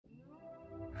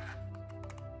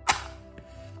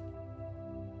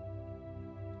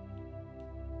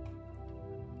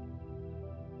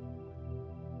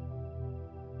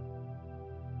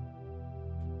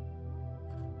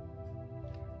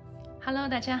Hello，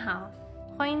 大家好，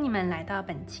欢迎你们来到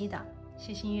本期的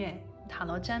谢星月塔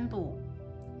罗占卜。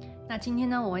那今天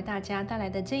呢，我为大家带来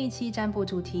的这一期占卜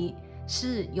主题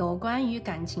是有关于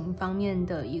感情方面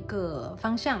的一个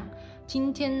方向。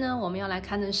今天呢，我们要来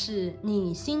看的是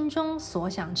你心中所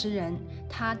想之人，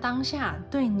他当下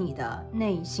对你的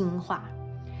内心话。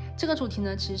这个主题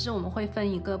呢，其实我们会分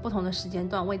一个不同的时间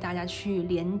段为大家去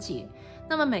连结。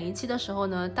那么每一期的时候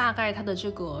呢，大概它的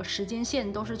这个时间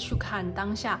线都是去看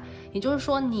当下，也就是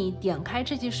说你点开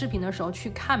这期视频的时候去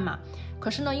看嘛。可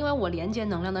是呢，因为我连接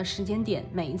能量的时间点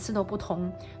每一次都不同，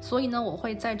所以呢，我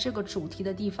会在这个主题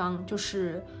的地方就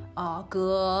是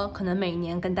隔可能每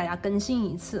年跟大家更新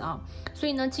一次啊。所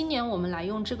以呢，今年我们来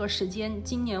用这个时间，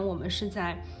今年我们是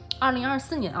在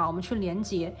2024年啊，我们去连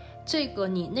接这个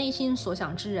你内心所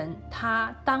想之人，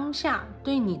他当下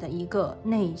对你的一个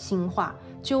内心话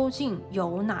究竟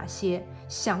有哪些，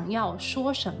想要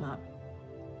说什么。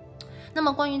那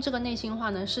么关于这个内心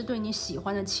话呢，是对你喜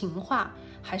欢的情话，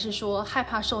还是说害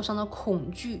怕受伤的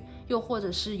恐惧，又或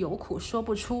者是有苦说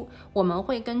不出？我们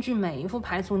会根据每一副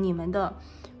牌组你们的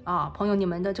朋友，你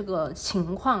们的这个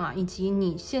情况啊，以及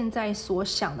你现在所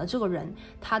想的这个人，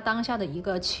他当下的一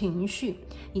个情绪，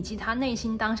以及他内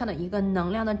心当下的一个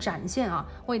能量的展现啊，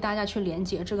为大家去连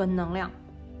接这个能量。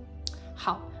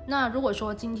好，那如果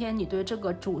说今天你对这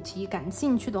个主题感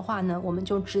兴趣的话呢，我们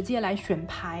就直接来选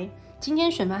牌。今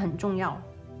天选牌很重要，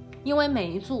因为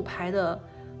每一组牌的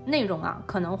内容啊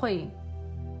可能会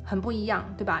很不一样，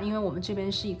对吧？因为我们这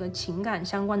边是一个情感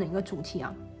相关的一个主题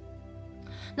啊。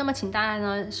那么请大家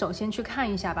呢首先去看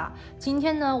一下吧。今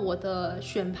天呢我的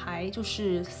选牌就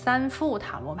是3副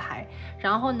塔罗牌，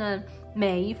然后呢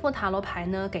每一副塔罗牌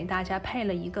呢给大家配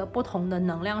了一个不同的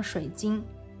能量水晶。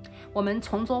我们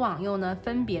从左往右呢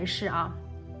分别是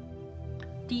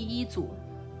第一组，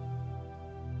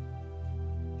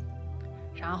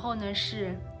然后呢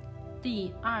是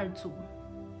第2组，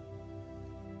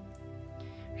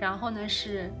然后呢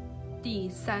是第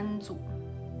3组。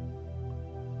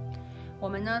我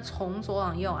们呢从左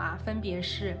往右分别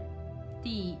是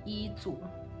第1组，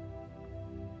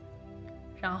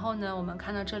然后呢我们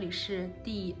看到这里是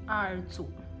第2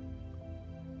组，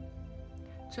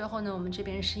最后呢我们这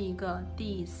边是一个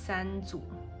第3组。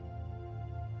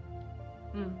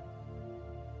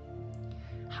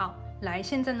好，来，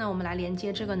现在呢我们来连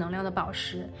接这个能量的宝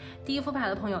石。第一副牌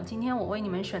的朋友，今天我为你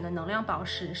们选的能量宝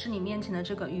石是你面前的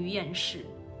这个鱼眼石。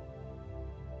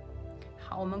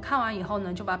好，我们看完以后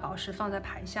呢，就把宝石放在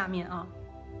牌下面啊。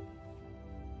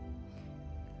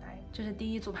来，这是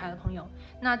第一组牌的朋友。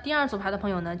那第2组牌的朋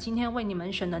友呢，今天为你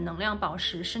们选的能量宝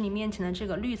石是你面前的这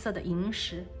个绿色的萤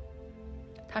石，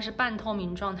它是半透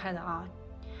明状态的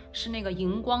是那个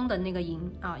荧光的那个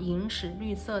萤石，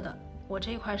绿色的。我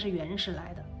这一块是原石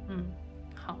来的，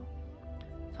好，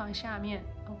放下面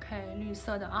 ，OK， 绿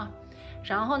色的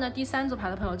然后呢，第3组牌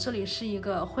的朋友，这里是一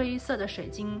个灰色的水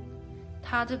晶。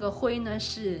它这个灰呢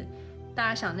是大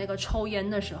家想那个抽烟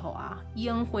的时候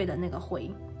烟灰的那个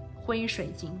灰水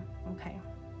晶 ，OK。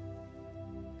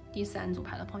第3组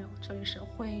牌的朋友，这里是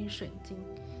灰水晶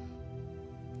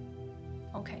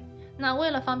 ，OK。那为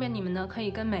了方便你们呢，可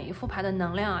以跟每一副牌的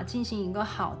能量进行一个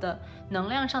好的能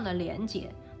量上的连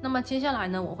接。那么接下来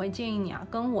呢，我会建议你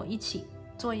跟我一起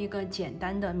做一个简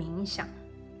单的冥想。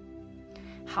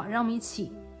好，让我们一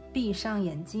起闭上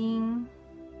眼睛。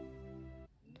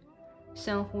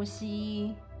深呼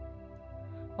吸，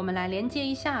我们来连接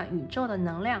一下宇宙的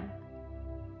能量，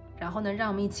然后呢，让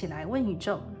我们一起来问宇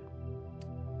宙：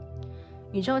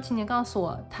宇宙，请你告诉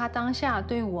我，他当下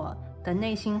对我的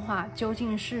内心话究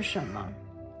竟是什么？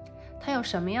他有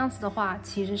什么样子的话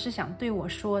其实是想对我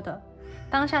说的？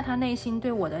当下他内心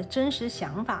对我的真实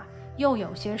想法又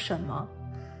有些什么？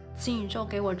请宇宙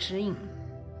给我指引。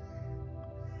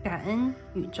感恩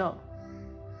宇宙。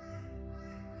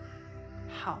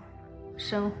好。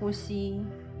深呼吸，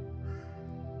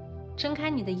睁开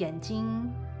你的眼睛，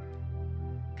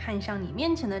看向你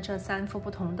面前的这3副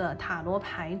不同的塔罗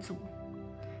牌组，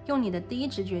用你的第一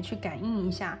直觉去感应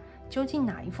一下，究竟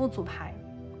哪一副组牌，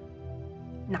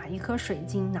哪一颗水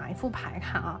晶，哪一副牌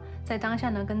卡在当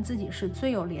下呢跟自己是最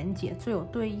有连结、最有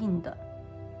对应的。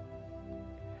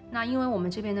那因为我们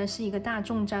这边呢是一个大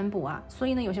众占卜所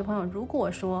以呢有些朋友如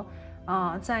果说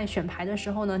在选牌的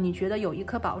时候呢，你觉得有一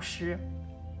颗宝石，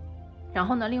然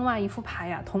后呢另外一副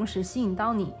牌同时吸引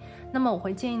到你，那么我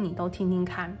会建议你都听听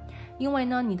看，因为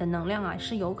呢你的能量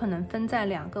是有可能分在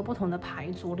2个不同的牌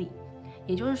组里，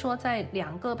也就是说在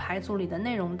2个牌组里的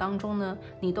内容当中呢，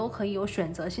你都可以有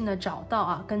选择性的找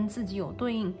到跟自己有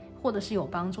对应或者是有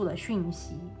帮助的讯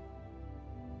息。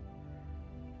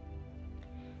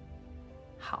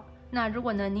好，那如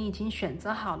果呢你已经选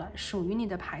择好了属于你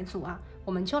的牌组啊，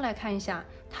我们就来看一下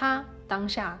他当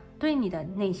下对你的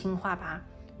内心话吧。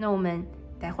那我们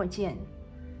待会儿见。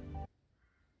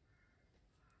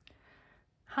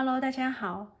Hello， 大家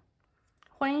好，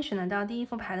欢迎选得到第一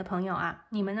副牌的朋友啊，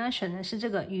你们呢选的是这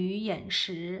个鱼眼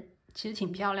石，其实挺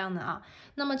漂亮的啊。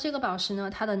那么这个宝石呢，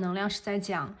它的能量是在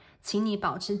讲，请你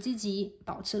保持积极，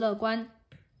保持乐观。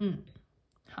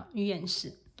好，鱼眼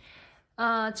石。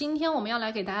今天我们要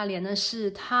来给大家连的是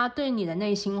他对你的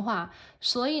内心话，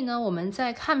所以呢，我们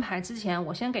在看牌之前，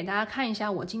我先给大家看一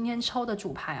下我今天抽的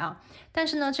主牌啊。但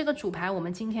是呢，这个主牌我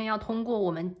们今天要通过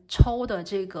我们抽的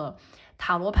这个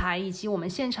塔罗牌以及我们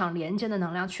现场连接的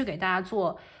能量去给大家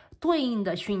做对应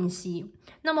的讯息。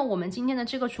那么我们今天的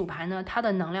这个主牌呢，它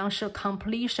的能量是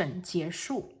completion 结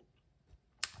束。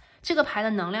这个牌的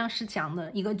能量是讲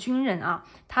的一个军人啊，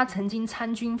他曾经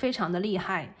参军，非常的厉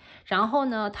害。然后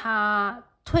呢，他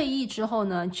退役之后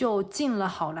呢，就进了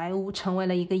好莱坞，成为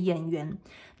了一个演员。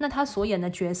那他所演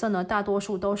的角色呢，大多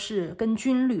数都是跟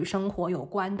军旅生活有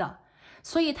关的。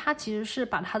所以他其实是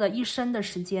把他的一生的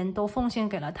时间都奉献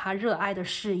给了他热爱的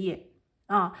事业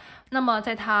啊。那么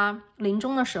在他临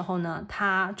终的时候呢，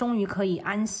他终于可以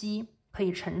安息，可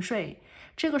以沉睡。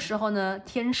这个时候呢，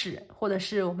天使或者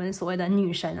是我们所谓的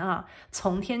女神啊，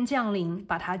从天降临，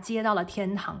把他接到了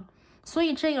天堂。所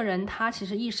以这个人他其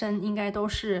实一生应该都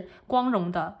是光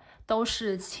荣的，都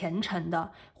是虔诚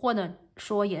的，或者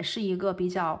说也是一个比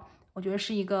较，我觉得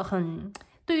是一个很，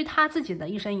对于他自己的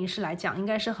一生一世来讲，应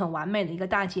该是很完美的一个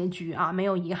大结局啊，没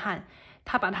有遗憾。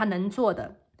他把他能做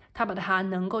的，他把他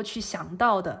能够去想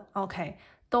到的 ，OK，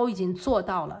 都已经做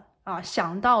到了啊，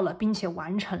想到了，并且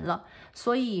完成了。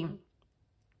所以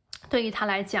对于他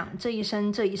来讲，这一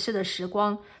生这一世的时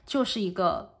光就是一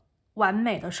个完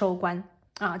美的收官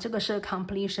啊，这个是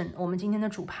completion， 我们今天的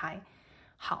主牌。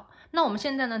好，那我们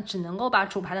现在呢，只能够把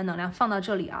主牌的能量放到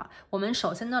这里啊。我们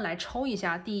首先呢，来抽一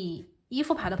下第一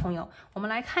副牌的朋友，我们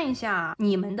来看一下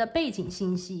你们的背景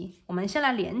信息。我们先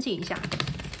来连接一下，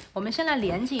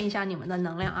你们的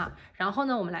能量啊。然后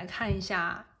呢，我们来看一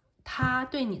下他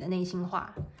对你的内心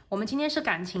话。我们今天是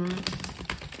感情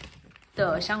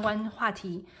的相关话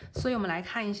题，所以我们来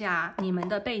看一下你们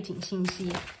的背景信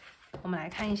息。我们来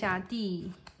看一下第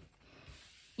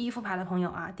一副牌的朋友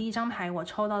啊，第一张牌我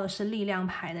抽到的是力量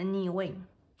牌的逆位。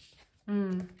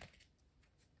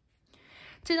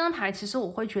这张牌其实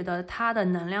我会觉得它的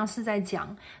能量是在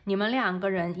讲你们两个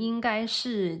人应该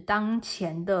是当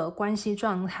前的关系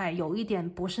状态有一点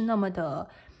不是那么的，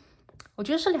我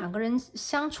觉得是两个人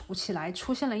相处起来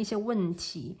出现了一些问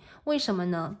题。为什么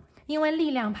呢？因为力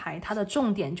量牌它的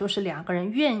重点就是两个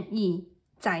人愿意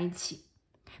在一起，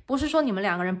不是说你们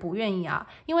两个人不愿意啊。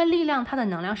因为力量它的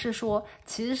能量是说，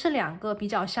其实是两个比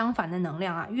较相反的能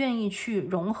量啊，愿意去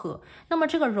融合。那么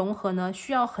这个融合呢，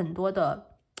需要很多的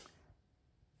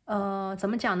怎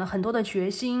么讲呢？很多的决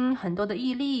心，很多的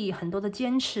毅力，很多的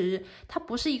坚持，它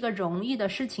不是一个容易的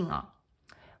事情啊。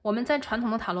我们在传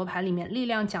统的塔罗牌里面，力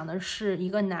量讲的是一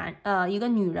个一个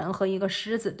女人和一个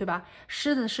狮子，对吧？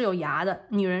狮子是有牙的，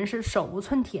女人是手无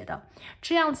寸铁的，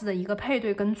这样子的一个配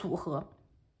对跟组合，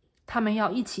他们要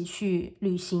一起去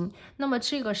旅行。那么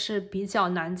这个是比较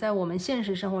难在我们现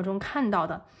实生活中看到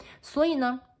的。所以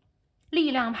呢，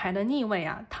力量牌的逆位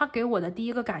啊，它给我的第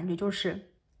一个感觉就是，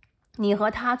你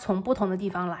和他从不同的地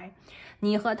方来，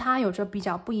你和他有着比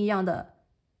较不一样的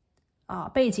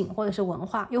背景或者是文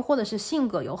化，又或者是性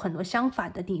格有很多相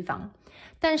反的地方。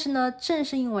但是呢，正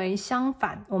是因为相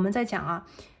反，我们在讲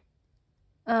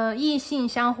异性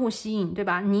相互吸引，对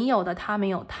吧？你有的他没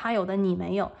有，他有的你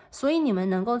没有，所以你们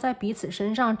能够在彼此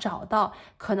身上找到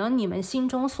可能你们心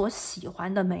中所喜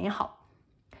欢的美好，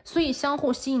所以相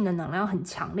互吸引的能量很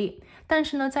强烈。但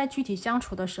是呢，在具体相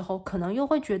处的时候，可能又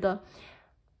会觉得，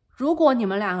如果你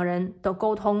们两个人的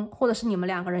沟通，或者是你们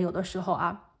两个人有的时候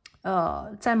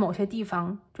在某些地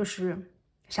方就是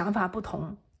想法不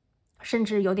同，甚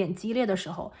至有点激烈的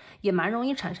时候，也蛮容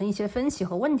易产生一些分歧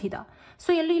和问题的。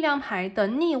所以力量牌的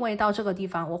逆位到这个地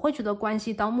方，我会觉得关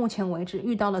系到目前为止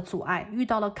遇到了阻碍，遇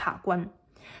到了卡关。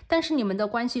但是你们的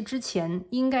关系之前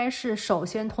应该是首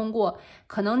先通过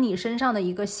可能你身上的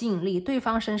一个吸引力，对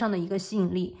方身上的一个吸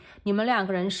引力，你们两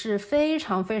个人是非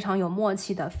常非常有默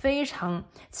契的，非常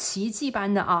奇迹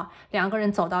般的两个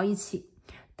人走到一起。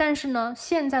但是呢，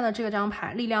现在的这张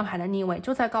牌力量牌的逆位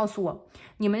就在告诉我，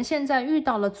你们现在遇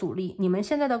到了阻力，你们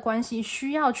现在的关系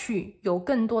需要去有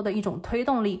更多的一种推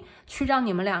动力，去让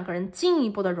你们两个人进一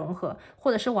步的融合，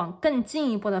或者是往更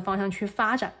进一步的方向去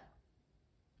发展。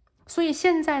所以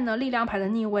现在呢，力量牌的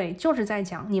逆位就是在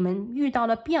讲你们遇到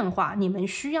了变化，你们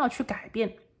需要去改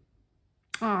变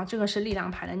这个是力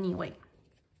量牌的逆位。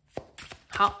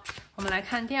好，好，我们来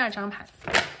看第二张牌。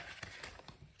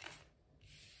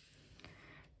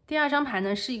第二张牌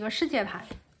呢是一个世界牌。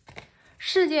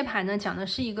世界牌呢讲的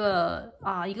是一个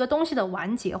东西的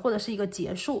完结或者是一个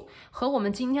结束，和我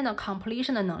们今天的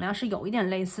completion 的能量是有一点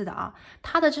类似的啊。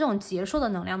它的这种结束的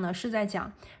能量呢是在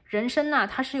讲人生呢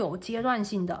它是有阶段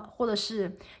性的，或者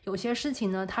是有些事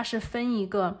情呢它是分一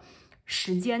个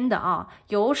时间的啊，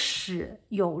有始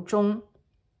有终，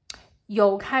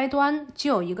有开端就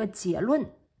有一个结论，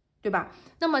对吧？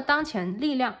那么当前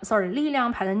力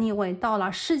量牌的逆位到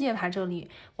了世界牌这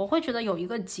里，我会觉得有一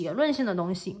个结论性的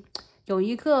东西，有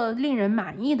一个令人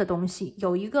满意的东西，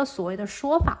有一个所谓的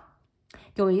说法，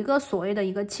有一个所谓的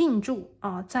一个庆祝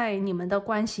啊，在你们的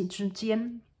关系之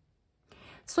间。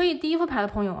所以第一副牌的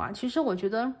朋友啊，其实我觉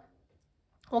得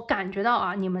我感觉到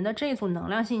啊，你们的这一组能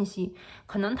量信息，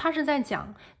可能它是在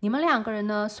讲你们两个人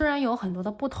呢，虽然有很多的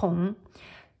不同，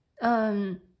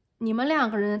你们两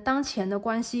个人当前的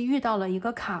关系遇到了一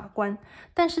个卡关，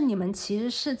但是你们其实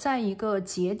是在一个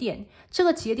节点，这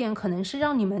个节点可能是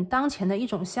让你们当前的一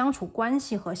种相处关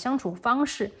系和相处方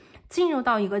式进入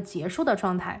到一个结束的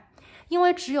状态，因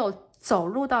为只有走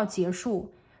入到结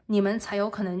束，你们才有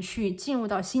可能去进入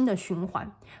到新的循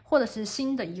环，或者是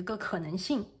新的一个可能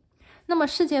性。那么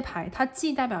世界牌它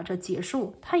既代表着结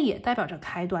束，它也代表着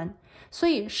开端，所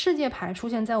以世界牌出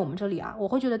现在我们这里啊，我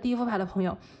会觉得第一副牌的朋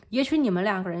友，也许你们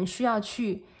两个人需要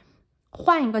去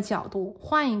换一个角度，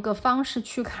换一个方式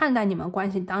去看待你们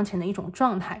关系当前的一种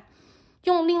状态，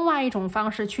用另外一种方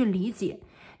式去理解。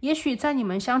也许在你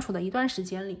们相处的一段时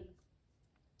间里，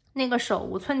那个手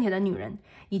无寸铁的女人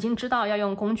已经知道要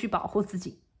用工具保护自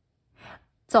己，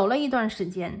走了一段时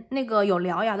间，那个有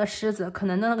獠牙的狮子可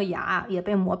能那个牙也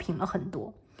被磨平了很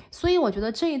多。所以我觉得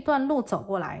这一段路走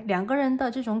过来，两个人的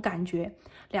这种感觉，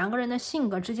两个人的性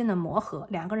格之间的磨合，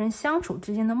两个人相处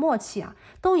之间的默契啊，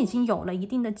都已经有了一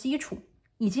定的基础，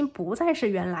已经不再是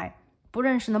原来不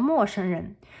认识的陌生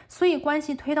人。所以关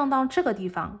系推动到这个地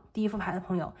方，第一副牌的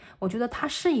朋友，我觉得它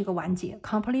是一个完结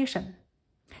completion，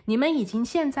 你们已经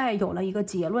现在有了一个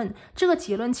结论，这个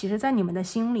结论其实在你们的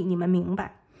心里，你们明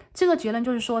白这个结论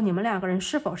就是说你们两个人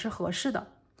是否是合适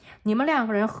的，你们两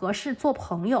个人合适做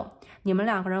朋友，你们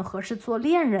两个人合适做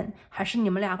恋人，还是你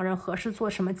们两个人合适做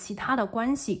什么其他的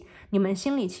关系，你们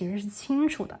心里其实是清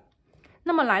楚的。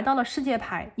那么来到了世界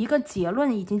牌，一个结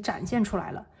论已经展现出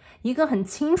来了，一个很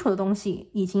清楚的东西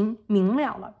已经明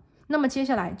了了，那么接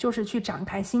下来就是去展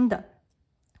开新的，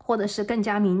或者是更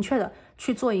加明确的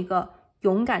去做一个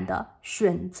勇敢的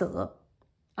选择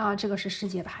啊，这个是世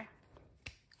界牌。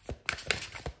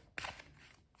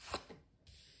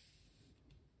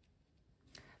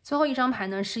最后一张牌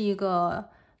呢是一个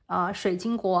水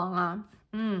晶国王啊，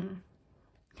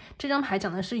这张牌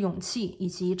讲的是勇气以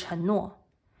及承诺。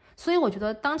所以我觉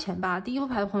得当前吧，第一副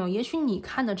牌的朋友，也许你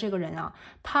看的这个人啊，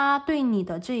他对你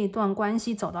的这一段关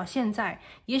系走到现在，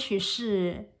也许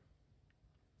是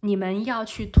你们要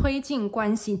去推进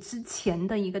关系之前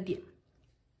的一个点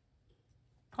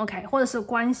OK， 或者是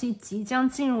关系即将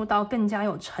进入到更加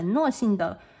有承诺性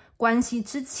的关系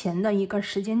之前的一个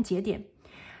时间节点。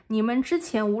你们之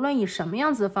前无论以什么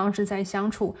样子的方式在相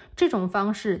处，这种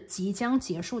方式即将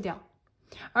结束掉，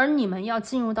而你们要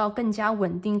进入到更加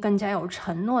稳定、更加有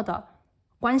承诺的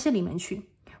关系里面去。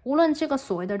无论这个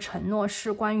所谓的承诺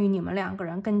是关于你们两个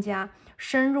人更加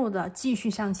深入的继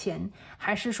续向前，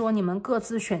还是说你们各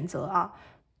自选择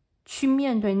去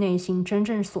面对内心真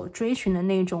正所追寻的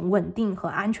那种稳定和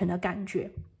安全的感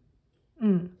觉。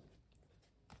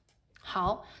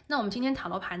好，那我们今天塔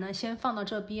罗牌呢先放到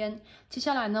这边，接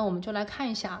下来呢我们就来看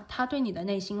一下他对你的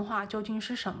内心话究竟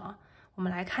是什么。我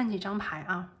们来看几张牌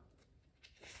啊。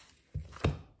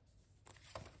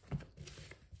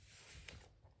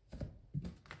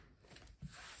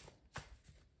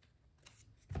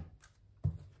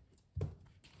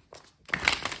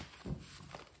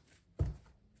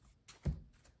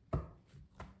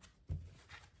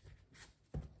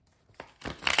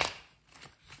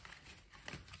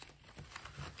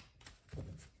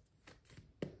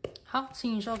好，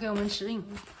请宇宙给我们指引。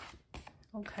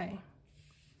OK，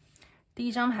 第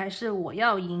一张牌是我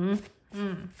要赢，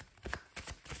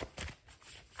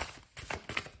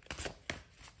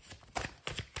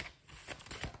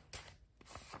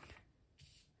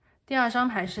第二张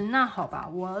牌是那好吧，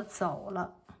我走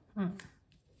了，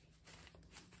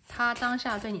他当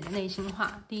下对你的内心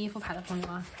话，第一副牌的朋友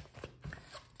啊。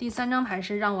第三张牌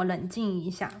是让我冷静一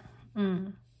下，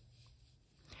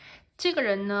这个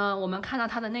人呢，我们看到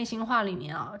他的内心话里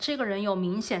面啊，这个人有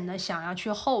明显的想要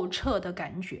去后撤的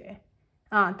感觉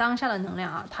啊，当下的能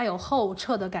量啊，他有后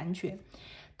撤的感觉。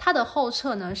他的后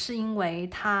撤呢，是因为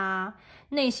他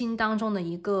内心当中的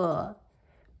一个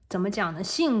怎么讲呢？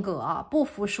性格啊，不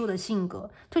服输的性格。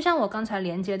就像我刚才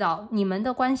连接到你们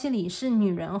的关系里是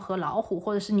女人和老虎，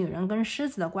或者是女人跟狮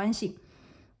子的关系。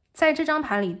在这张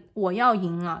牌里，我要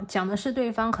赢啊，讲的是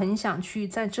对方很想去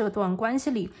在这段关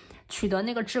系里取得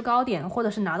那个制高点，或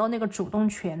者是拿到那个主动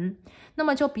权。那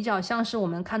么就比较像是我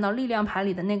们看到力量牌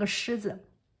里的那个狮子，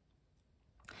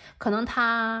可能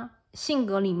他性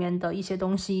格里面的一些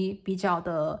东西比较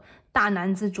的大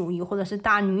男子主义，或者是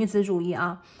大女子主义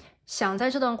啊，想在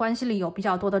这段关系里有比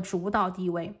较多的主导地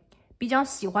位，比较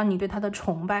喜欢你对他的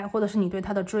崇拜，或者是你对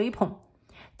他的追捧。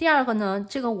第二个呢，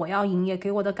这个我要赢也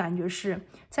给我的感觉是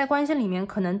在关系里面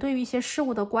可能对于一些事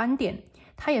物的观点，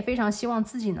他也非常希望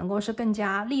自己能够是更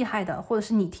加厉害的，或者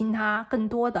是你听他更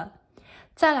多的。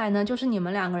再来呢，就是你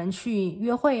们两个人去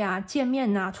约会啊、见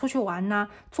面啊、出去玩啊、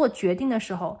做决定的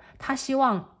时候，他希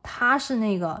望他是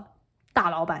那个大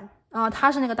老板啊，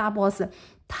他是那个大 boss，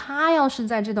 他要是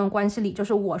在这段关系里就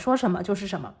是我说什么就是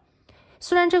什么。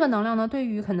虽然这个能量呢，对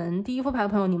于可能第一副牌的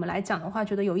朋友你们来讲的话，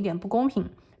觉得有一点不公平，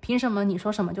凭什么你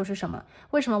说什么就是什么？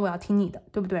为什么我要听你的，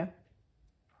对不对？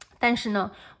但是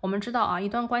呢，我们知道啊，一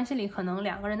段关系里可能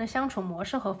两个人的相处模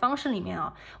式和方式里面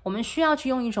啊，我们需要去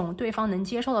用一种对方能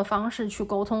接受的方式去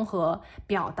沟通和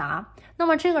表达。那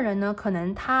么这个人呢，可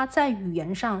能他在语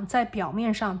言上，在表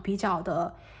面上比较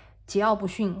的桀骜不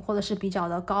驯，或者是比较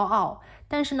的高傲，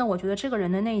但是呢，我觉得这个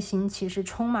人的内心其实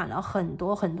充满了很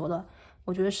多很多的，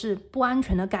我觉得是不安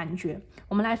全的感觉。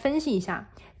我们来分析一下，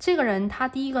这个人他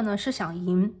第一个呢是想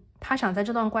赢，他想在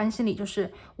这段关系里就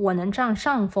是我能占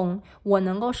上风，我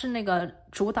能够是那个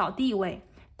主导地位，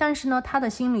但是呢他的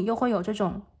心里又会有这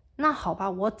种那好吧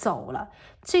我走了。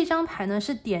这张牌呢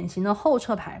是典型的后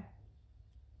撤牌。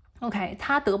 OK，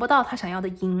 他得不到他想要的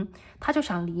赢，他就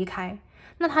想离开。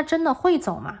那他真的会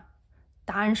走吗？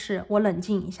答案是我冷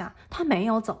静一下，他没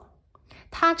有走，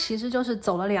他其实就是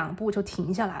走了2步就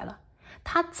停下来了。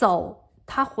他走，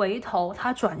他回头，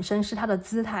他转身是他的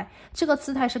姿态，这个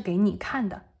姿态是给你看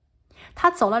的。他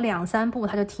走了2、3步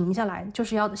他就停下来，就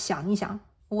是要想一想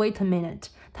wait a minute，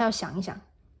 他要想一想，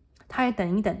他要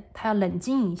等一等，他要冷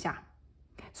静一下。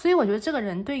所以我觉得这个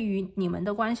人对于你们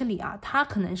的关系里啊，他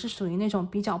可能是属于那种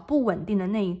比较不稳定的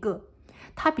那一个，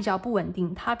他比较不稳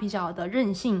定，他比较的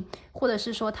任性，或者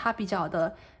是说他比较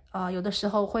的有的时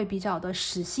候会比较的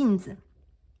使性子。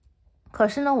可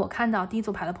是呢，我看到第一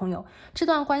组牌的朋友，这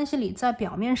段关系里在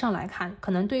表面上来看，可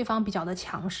能对方比较的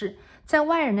强势，在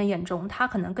外人的眼中，他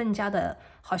可能更加的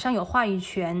好像有话语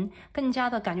权，更加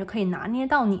的感觉可以拿捏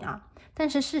到你啊。但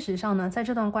是事实上呢，在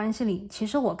这段关系里，其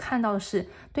实我看到的是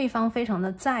对方非常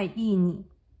的在意你。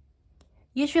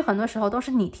也许很多时候都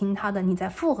是你听他的，你在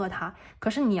附和他，可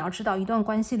是你要知道，一段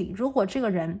关系里，如果这个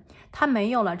人他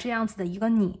没有了这样子的一个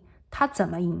你，他怎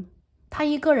么赢？他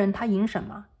一个人他赢什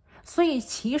么？所以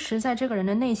其实在这个人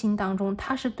的内心当中，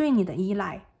他是对你的依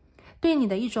赖，对你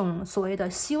的一种所谓的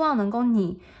希望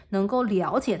你能够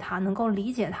了解他，能够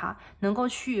理解他，能够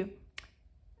去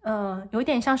有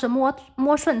点像是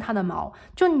摸顺他的毛。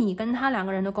就你跟他2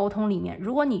个人的沟通里面，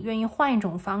如果你愿意换一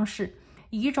种方式，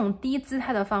以一种低姿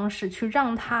态的方式去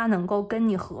让他能够跟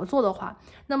你合作的话，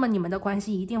那么你们的关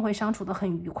系一定会相处得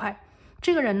很愉快。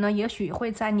这个人呢，也许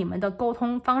会在你们的沟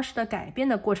通方式的改变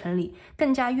的过程里，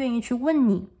更加愿意去问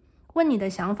你的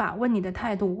想法，问你的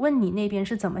态度，问你那边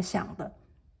是怎么想的。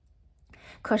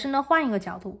可是呢，换一个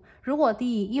角度，如果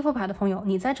第一副牌的朋友，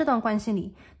你在这段关系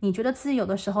里，你觉得自己有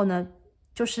的时候呢，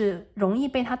就是容易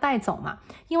被他带走嘛，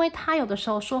因为他有的时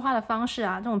候说话的方式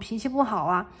啊，这种脾气不好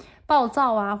啊，暴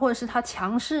躁啊，或者是他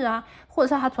强势啊，或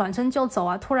者是他转身就走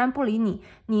啊，突然不理你，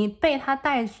你被他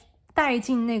带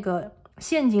进那个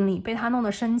陷阱里，被他弄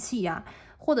得生气啊，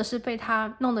或者是被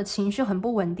他弄得情绪很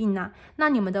不稳定啊，那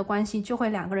你们的关系就会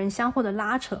2个人相互的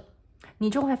拉扯，你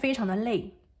就会非常的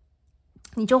累，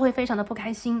你就会非常的不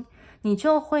开心，你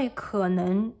就会可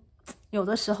能有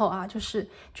的时候啊，就是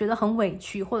觉得很委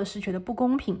屈，或者是觉得不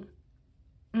公平。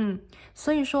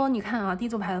所以说你看啊，第一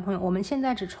组牌的朋友，我们现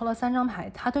在只抽了3张牌，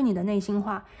他对你的内心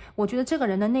话，我觉得这个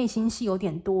人的内心戏有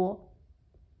点多，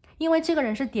因为这个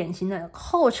人是典型的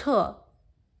后撤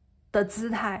的姿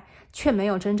态，却没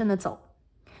有真正的走。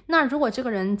那如果这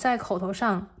个人在口头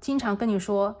上经常跟你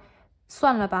说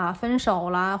算了吧，分手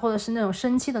啦，或者是那种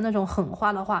生气的那种狠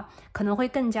话的话，可能会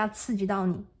更加刺激到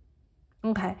你。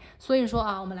OK， 所以说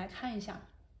啊，我们来看一下，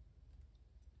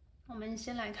我们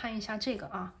先来看一下这个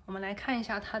啊，我们来看一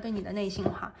下他对你的内心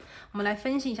话，我们来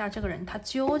分析一下这个人他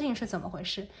究竟是怎么回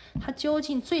事，他究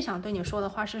竟最想对你说的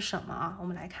话是什么啊？我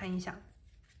们来看一下。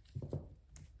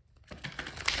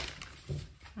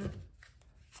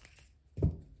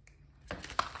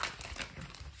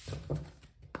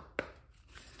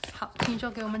好，宇宙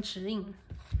给我们指引。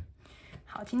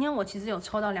好，好，今天我其实有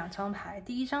抽到2张牌，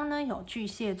第一张呢有巨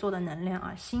蟹座的能量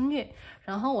啊，新月，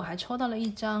然后我还抽到了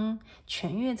一张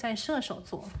全月在射手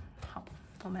座。好，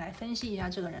我们来分析一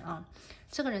下这个人啊，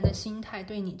这个人的心态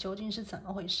对你究竟是怎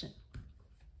么回事？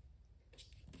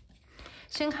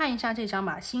先看一下这张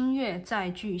吧，新月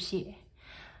在巨蟹。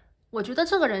我觉得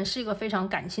这个人是一个非常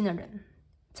感性的人，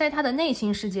在他的内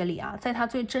心世界里啊，在他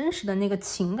最真实的那个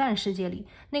情感世界里，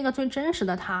那个最真实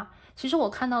的他，其实我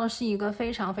看到的是一个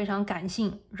非常非常感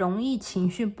性，容易情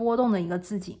绪波动的一个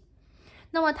自己。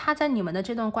那么他在你们的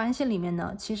这段关系里面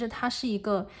呢，其实他是一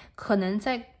个可能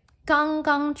在刚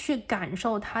刚去感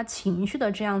受他情绪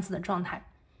的这样子的状态。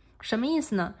什么意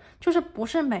思呢？就是不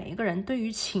是每一个人对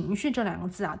于情绪这2个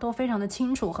字啊都非常的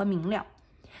清楚和明了。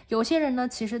有些人呢，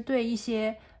其实对一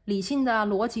些理性的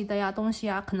逻辑的东西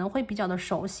啊可能会比较的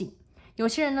熟悉。有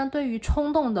些人呢，对于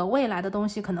冲动的未来的东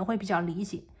西可能会比较理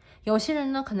解。有些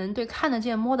人呢，可能对看得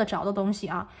见摸得着的东西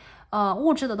啊，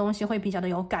物质的东西会比较的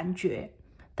有感觉。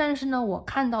但是呢，我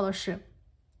看到的是，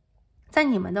在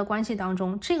你们的关系当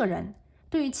中，这个人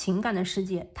对于情感的世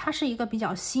界，它是一个比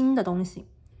较新的东西。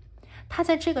他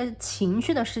在这个情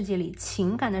绪的世界里，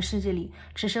情感的世界里，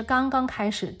只是刚刚开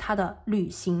始他的旅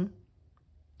行。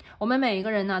我们每一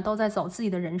个人呢，都在走自己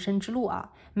的人生之路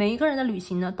啊，每一个人的旅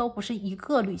行呢，都不是一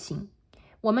个旅行。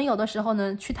我们有的时候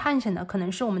呢，去探险的可能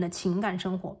是我们的情感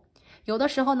生活，有的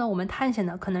时候呢，我们探险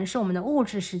的可能是我们的物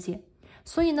质世界。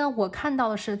所以呢，我看到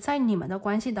的是，在你们的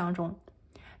关系当中，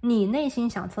你内心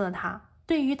想测的他，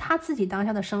对于他自己当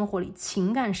下的生活里，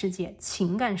情感世界、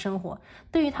情感生活，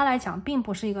对于他来讲并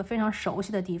不是一个非常熟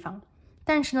悉的地方。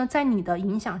但是呢，在你的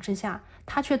影响之下，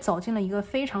他却走进了一个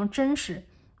非常真实、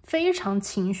非常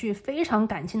情绪、非常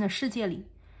感性的世界里。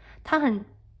他很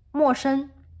陌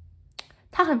生，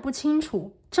他很不清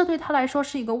楚，这对他来说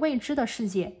是一个未知的世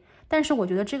界。但是我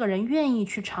觉得这个人愿意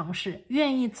去尝试，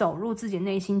愿意走入自己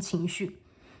内心情绪。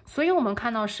所以我们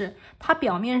看到是他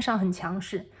表面上很强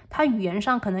势，他语言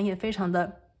上可能也非常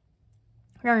的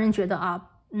让人觉得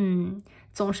啊，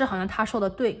总是好像他说的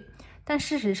对。但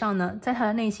事实上呢，在他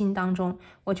的内心当中，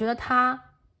我觉得他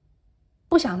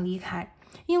不想离开，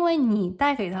因为你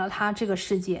带给他这个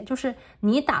世界，就是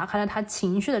你打开了他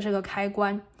情绪的这个开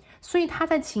关。所以他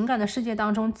在情感的世界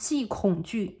当中既恐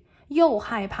惧又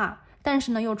害怕，但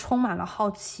是呢又充满了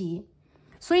好奇。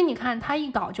所以你看他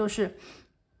一搞就是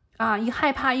一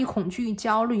害怕一恐惧一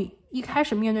焦虑，一开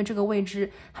始面对这个未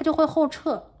知他就会后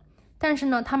撤，但是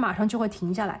呢他马上就会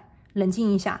停下来冷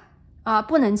静一下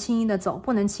不能轻易的走，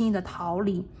不能轻易的逃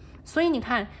离。所以你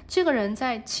看这个人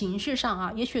在情绪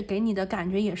上也许给你的感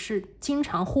觉也是经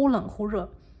常忽冷忽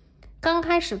热。刚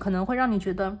开始可能会让你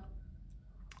觉得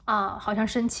好像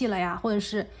生气了呀，或者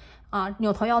是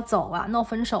扭头要走闹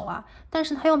分手但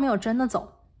是他又没有真的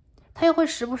走，他又会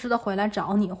时不时的回来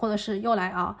找你，或者是又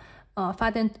来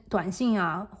发点短信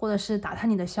或者是打探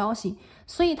你的消息。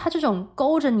所以他这种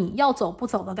勾着你要走不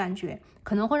走的感觉，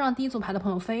可能会让第一组牌的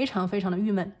朋友非常非常的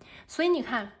郁闷。所以你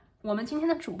看我们今天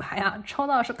的主牌抽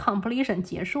到的是 completion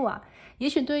结束也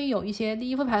许对于有一些第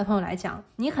一副牌的朋友来讲，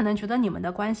你可能觉得你们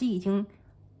的关系已经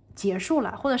结束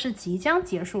了，或者是即将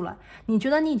结束了，你觉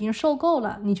得你已经受够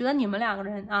了，你觉得你们2个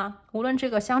人无论这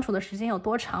个相处的时间有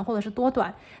多长或者是多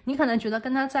短，你可能觉得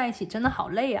跟他在一起真的好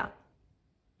累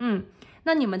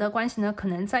那你们的关系呢，可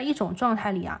能在一种状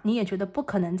态里你也觉得不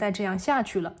可能再这样下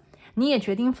去了，你也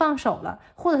决定放手了，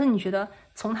或者是你觉得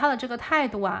从他的这个态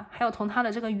度还有从他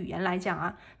的这个语言来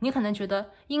讲你可能觉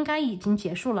得应该已经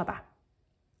结束了吧。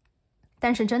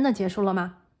但是真的结束了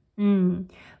吗？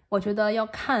我觉得要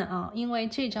看因为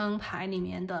这张牌里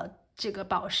面的这个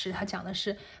宝石，它讲的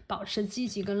是保持积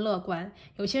极跟乐观，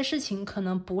有些事情可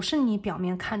能不是你表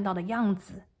面看到的样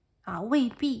子未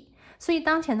必。所以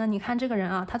当前呢，你看这个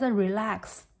人他在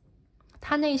relax，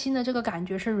 他内心的这个感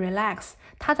觉是 relax，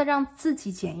 他在让自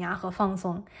己减压和放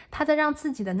松，他在让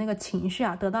自己的那个情绪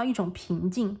得到一种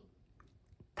平静，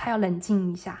他要冷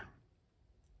静一下。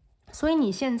所以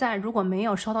你现在如果没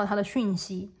有收到他的讯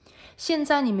息，现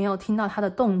在你没有听到他的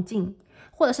动静，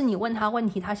或者是你问他问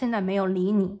题他现在没有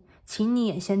理你，请你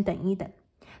也先等一等。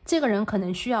这个人可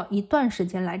能需要一段时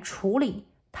间来处理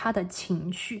他的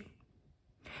情绪，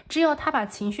只有他把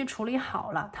情绪处理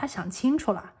好了，他想清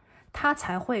楚了，他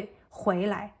才会回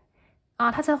来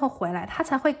他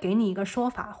才会给你一个说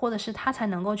法，或者是他才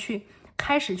能够去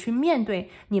开始去面对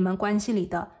你们关系里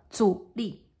的阻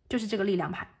力，就是这个力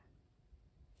量牌。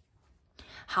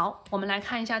好，我们来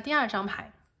看一下第2张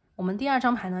牌。我们第2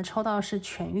张牌呢，抽到的是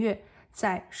全月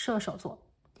在射手座。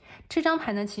这张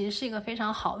牌呢，其实是一个非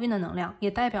常好运的能量，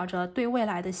也代表着对未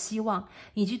来的希望，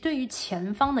以及对于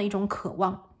前方的一种渴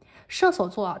望。射手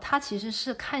座啊，它其实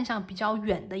是看向比较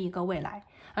远的一个未来，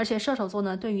而且射手座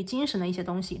呢，对于精神的一些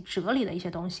东西、哲理的一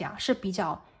些东西啊，是比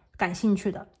较感兴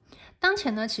趣的。当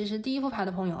前呢，其实第一副牌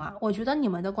的朋友啊，我觉得你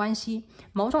们的关系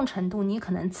某种程度你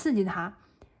可能刺激他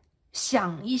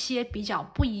想一些比较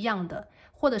不一样的，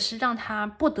或者是让他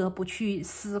不得不去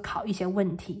思考一些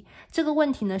问题。这个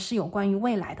问题呢，是有关于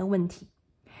未来的问题。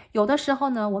有的时候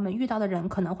呢，我们遇到的人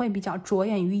可能会比较着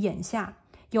眼于眼下，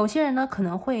有些人呢可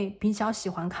能会比较喜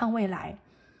欢看未来。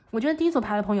我觉得第一组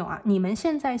牌的朋友啊，你们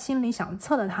现在心里想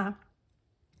测的他，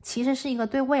其实是一个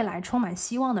对未来充满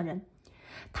希望的人。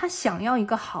他想要一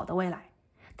个好的未来，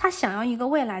他想要一个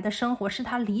未来的生活是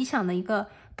他理想的一个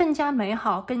更加美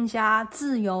好、更加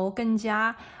自由、更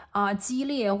加激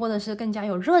烈，或者是更加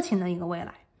有热情的一个未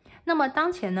来。那么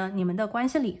当前呢，你们的关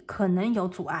系里可能有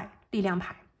阻碍，力量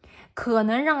牌可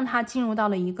能让他进入到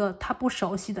了一个他不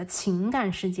熟悉的情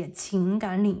感世界、情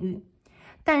感领域，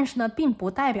但是呢，并不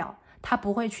代表他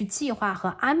不会去计划和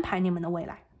安排你们的未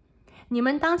来。你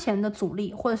们当前的阻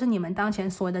力，或者是你们当前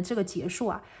所谓的这个结束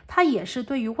啊，它也是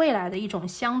对于未来的一种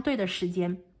相对的时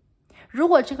间。如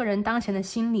果这个人当前的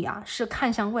心理啊是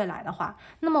看向未来的话，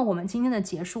那么我们今天的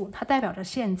结束，它代表着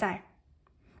现在。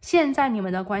现在你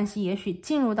们的关系也许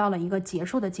进入到了一个结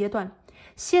束的阶段，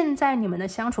现在你们的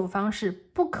相处方式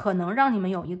不可能让你们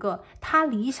有一个他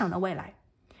理想的未来。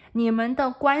你们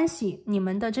的关系，你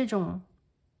们的这种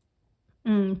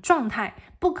状态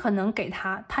不可能给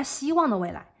他希望的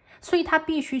未来，所以他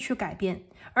必须去改变，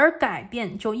而改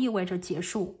变就意味着结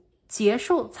束，结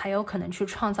束才有可能去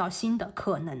创造新的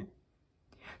可能。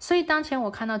所以当前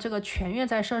我看到这个全月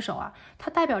在射手啊，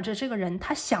它代表着这个人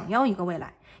他想要一个未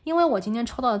来。因为我今天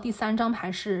抽到的第3张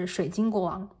牌是水晶国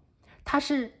王，它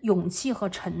是勇气和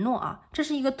承诺啊，这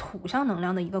是一个土象能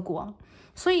量的一个国王。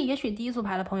所以也许第一组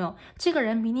牌的朋友，这个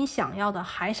人比你想要的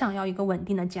还想要一个稳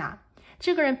定的家，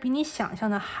这个人比你想象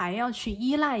的还要去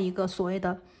依赖一个所谓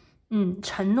的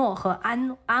承诺和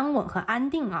安稳和安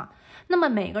定啊。那么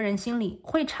每个人心里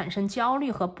会产生焦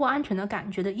虑和不安全的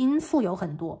感觉的因素有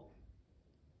很多。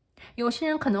有些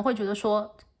人可能会觉得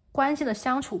说，关系的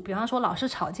相处，比方说老是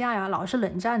吵架呀，老是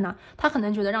冷战呢，他可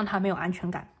能觉得让他没有安全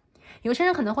感。有些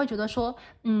人可能会觉得说，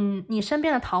你身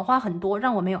边的桃花很多，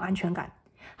让我没有安全感。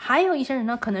还有一些人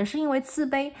呢，可能是因为自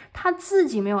卑，他自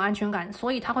己没有安全感，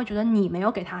所以他会觉得你没有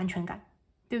给他安全感，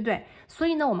对不对？所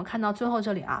以呢，我们看到最后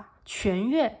这里啊，全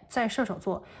月在射手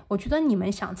座，我觉得你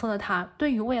们想测的他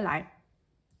对于未来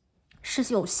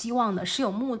是有希望的，是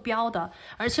有目标的，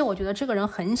而且我觉得这个人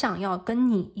很想要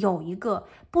跟你有一个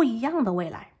不一样的未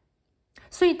来。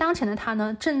所以当前的他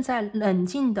呢，正在冷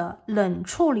静的冷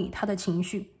处理他的情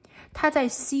绪，他在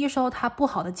吸收他不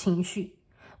好的情绪，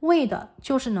为的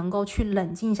就是能够去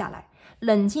冷静下来，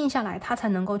冷静下来他才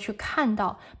能够去看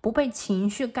到不被情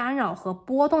绪干扰和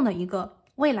波动的一个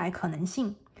未来可能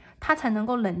性，他才能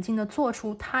够冷静的做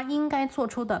出他应该做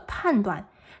出的判断，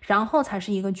然后才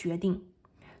是一个决定。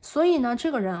所以呢，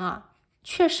这个人啊，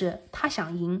确实他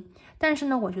想赢，但是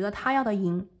呢，我觉得他要的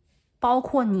赢包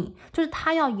括你，就是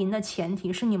他要赢的前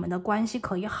提是你们的关系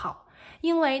可以好，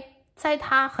因为在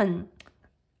他很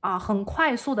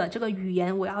快速的这个语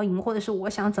言我要赢，或者是我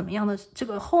想怎么样的这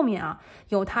个后面啊，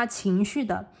有他情绪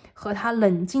的和他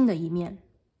冷静的一面。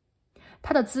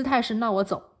他的姿态是那我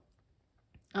走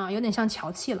有点像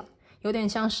乔气了，有点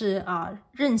像是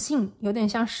任性，有点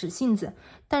像使性子，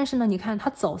但是呢，你看他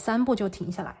走3步就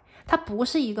停下来，他不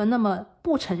是一个那么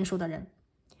不成熟的人，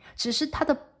只是他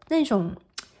的那种，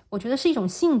我觉得是一种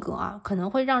性格啊，可能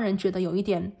会让人觉得有一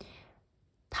点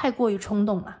太过于冲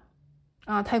动了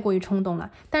太过于冲动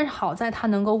了。但是好在他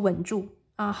能够稳住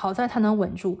好在他能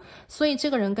稳住，所以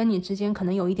这个人跟你之间可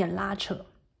能有一点拉扯。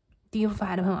第一副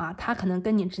牌的朋友他可能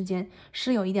跟你之间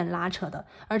是有一点拉扯的，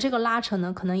而这个拉扯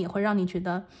呢，可能也会让你觉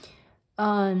得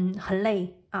很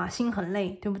累心很累，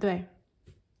对不对？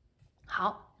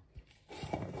好，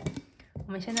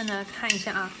我们现在呢看一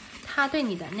下他对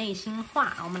你的内心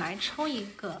话，我们来抽一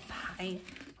个牌，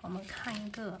我们看一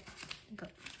个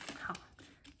好，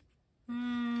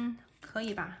可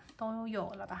以吧？都有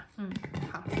了吧？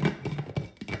好。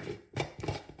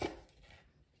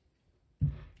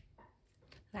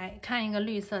来看一个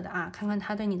绿色的看看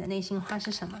他对你的内心话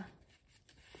是什么。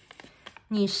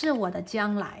你是我的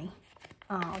将来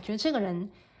我觉得这个人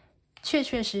确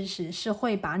确实实是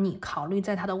会把你考虑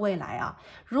在他的未来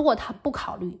如果他不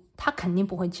考虑，他肯定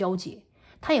不会纠结，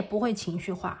他也不会情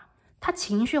绪化，他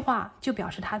情绪化就表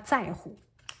示他在乎。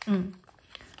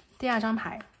第2张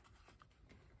牌，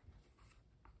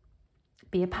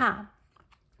别怕，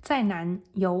再难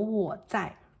有我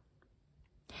在。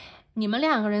你们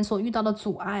2个人所遇到的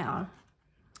阻碍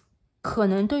可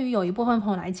能对于有一部分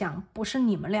朋友来讲，不是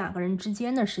你们2个人之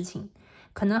间的事情，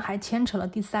可能还牵扯了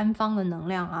第三方的能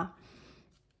量啊。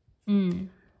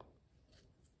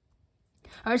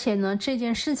而且呢，这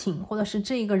件事情或者是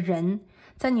这个人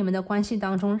在你们的关系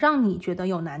当中让你觉得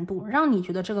有难度，让你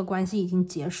觉得这个关系已经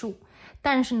结束，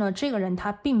但是呢，这个人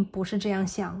他并不是这样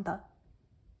想的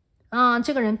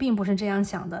这个人并不是这样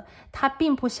想的，他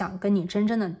并不想跟你真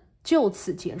正的就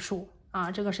此结束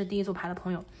这个是第一组牌的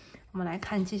朋友。我们来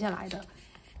看接下来的，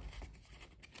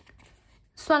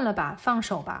算了吧，放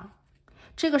手吧，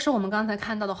这个是我们刚才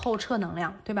看到的后撤能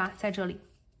量，对吧？在这里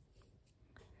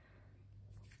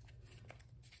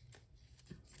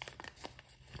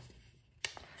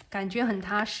感觉很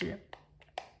踏实。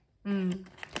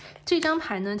这张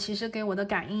牌呢，其实给我的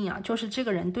感应就是这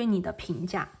个人对你的评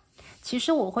价。其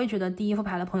实我会觉得第一副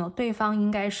牌的朋友，对方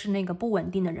应该是那个不稳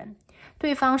定的人，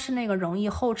对方是那个容易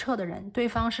后撤的人，对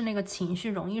方是那个情绪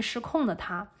容易失控的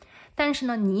他。但是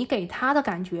呢，你给他的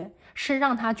感觉是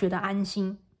让他觉得安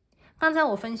心。刚才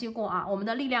我分析过我们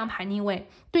的力量牌逆位，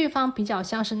对方比较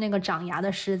像是那个长牙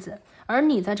的狮子，而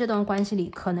你在这段关系里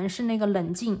可能是那个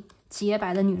冷静洁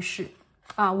白的女士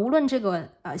无论这个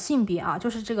性别就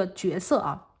是这个角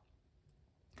色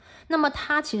那么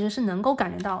他其实是能够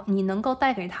感觉到你能够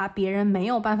带给他别人没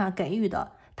有办法给予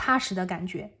的踏实的感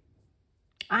觉，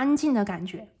安静的感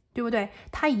觉，对不对？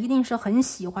他一定是很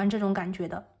喜欢这种感觉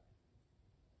的。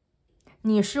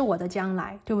你是我的将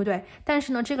来，对不对？但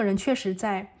是呢，这个人确实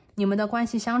在你们的关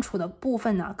系相处的部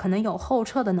分呢，可能有后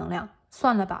撤的能量。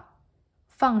算了吧，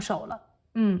放手了。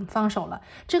放手了。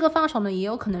这个放手呢，也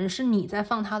有可能是你在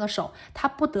放他的手，他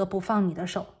不得不放你的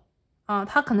手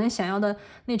他可能想要的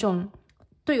那种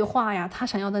对话呀，他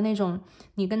想要的那种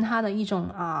你跟他的一种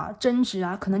争执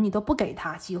可能你都不给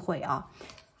他机会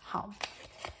好，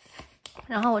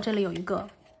然后我这里有一个，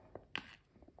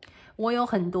我有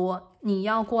很多，你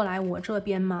要过来我这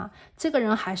边吗？这个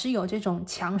人还是有这种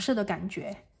强势的感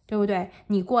觉，对不对？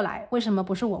你过来，为什么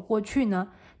不是我过去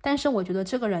呢？但是我觉得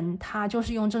这个人他就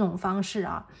是用这种方式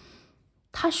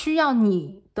他需要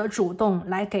你的主动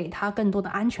来给他更多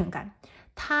的安全感，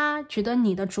他觉得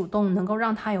你的主动能够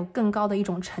让他有更高的一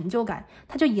种成就感，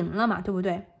他就赢了嘛，对不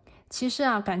对？其实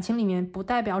感情里面不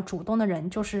代表主动的人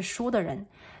就是输的人，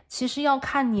其实要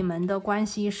看你们的关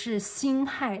系是心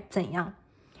态怎样。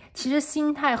其实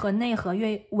心态和内核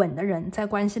越稳的人，在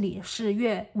关系里是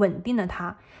越稳定的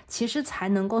他，其实才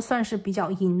能够算是比较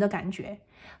赢的感觉。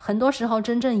很多时候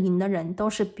真正赢的人都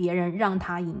是别人让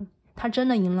他赢，他真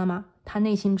的赢了吗？他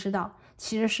内心知道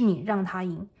其实是你让他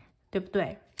赢，对不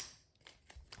对？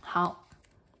好，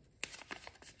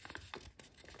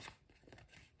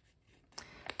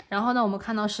然后呢，我们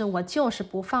看到是我就是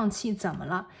不放弃，怎么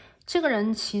了？这个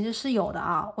人其实是有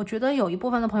的我觉得有一部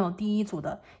分的朋友，第一组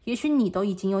的，也许你都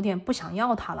已经有点不想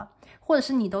要他了，或者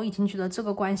是你都已经觉得这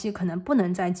个关系可能不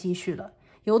能再继续了，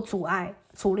有阻碍，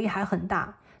阻力还很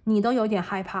大，你都有点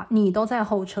害怕，你都在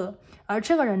后撤，而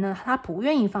这个人呢，他不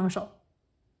愿意放手。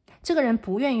这个人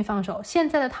不愿意放手，现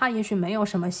在的他也许没有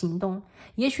什么行动，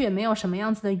也许也没有什么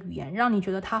样子的语言让你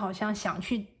觉得他好像想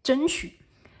去争取，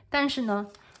但是呢，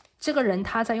这个人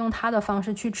他在用他的方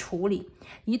式去处理。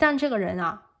一旦这个人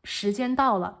时间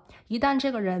到了，一旦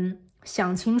这个人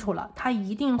想清楚了，他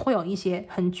一定会有一些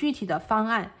很具体的方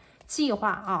案计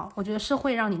划我觉得是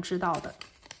会让你知道的。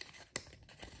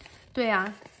对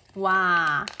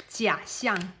哇，假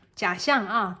象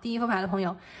第一副牌的朋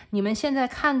友，你们现在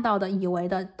看到的以为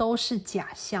的都是假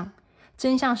象，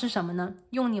真相是什么呢？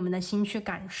用你们的心去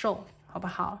感受，好不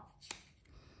好？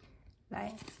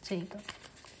来，这个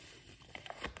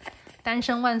单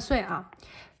身万岁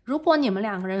如果你们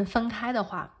两个人分开的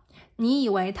话，你以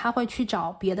为他会去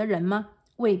找别的人吗？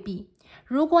未必。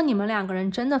如果你们两个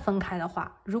人真的分开的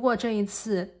话，如果这一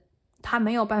次他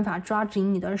没有办法抓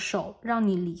紧你的手让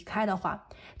你离开的话，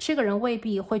这个人未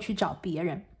必会去找别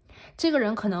人，这个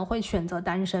人可能会选择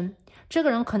单身，这个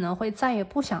人可能会再也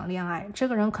不想恋爱，这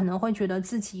个人可能会觉得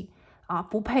自己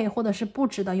不配，或者是不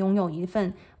值得拥有一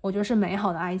份我觉得是美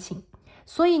好的爱情。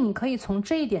所以你可以从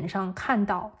这一点上看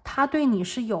到他对你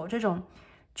是有这种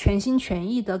全心全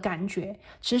意的感觉，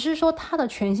只是说他的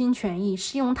全心全意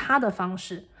是用他的方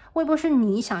式，未必是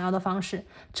你想要的方式，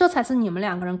这才是你们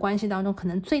两个人关系当中可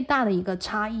能最大的一个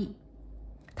差异。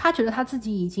他觉得他自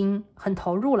己已经很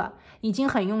投入了，已经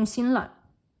很用心了，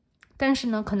但是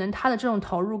呢，可能他的这种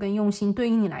投入跟用心对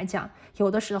于你来讲，有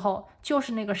的时候就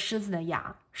是那个狮子的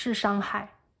牙，是伤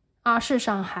害是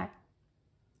伤害。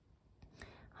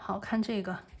好，看这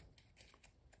个，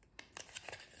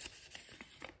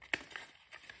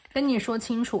跟你说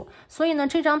清楚。所以呢，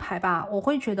这张牌吧，我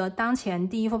会觉得当前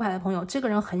第一副牌的朋友，这个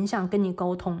人很想跟你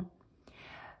沟通。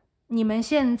你们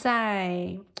现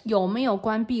在有没有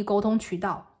关闭沟通渠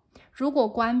道？如果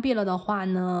关闭了的话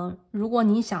呢，如果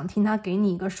你想听他给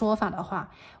你一个说法的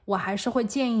话，我还是会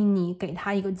建议你给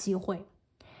他一个机会。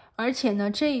而且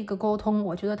呢，这个沟通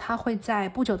我觉得他会在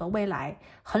不久的未来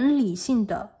很理性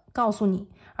的告诉你，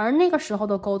而那个时候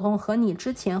的沟通和你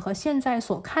之前和现在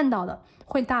所看到的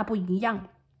会大不一样。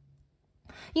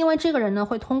因为这个人呢，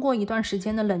会通过一段时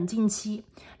间的冷静期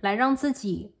来让自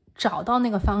己找到那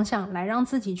个方向，来让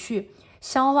自己去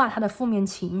消化他的负面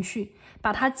情绪，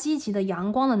把他积极的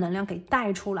阳光的能量给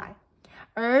带出来。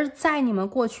而在你们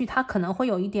过去，他可能会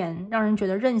有一点让人觉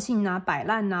得任性啊、摆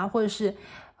烂啊，或者是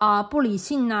不理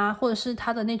性啊，或者是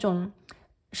他的那种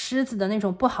狮子的那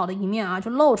种不好的一面啊，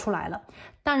就露出来了。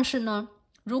但是呢，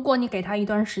如果你给他一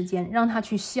段时间，让他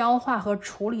去消化和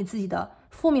处理自己的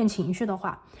负面情绪的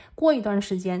话，过一段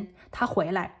时间他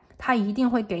回来，他一定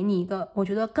会给你一个我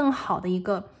觉得更好的一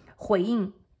个回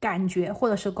应、感觉或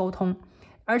者是沟通。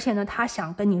而且呢，他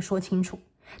想跟你说清楚，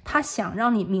他想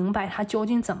让你明白他究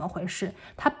竟怎么回事，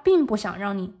他并不想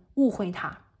让你误会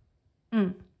他。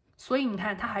所以你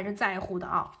看他还是在乎的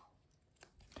啊。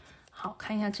好，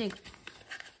看一下这个，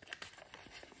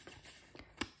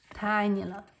太爱你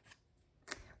了。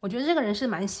我觉得这个人是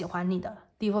蛮喜欢你的，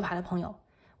第一副牌的朋友，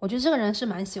我觉得这个人是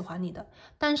蛮喜欢你的。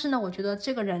但是呢，我觉得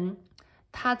这个人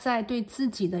他在对自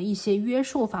己的一些约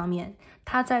束方面，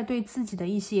他在对自己的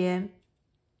一些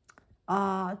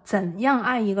怎样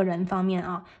爱一个人方面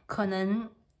啊，可能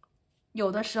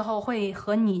有的时候会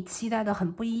和你期待的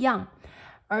很不一样。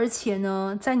而且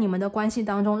呢，在你们的关系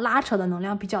当中拉扯的能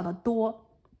量比较的多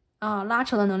拉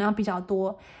扯的能量比较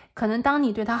多。可能当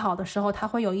你对他好的时候，他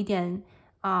会有一点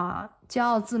骄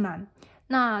傲自满。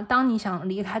那当你想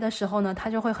离开的时候呢，他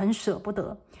就会很舍不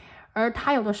得。而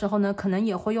他有的时候呢，可能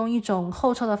也会用一种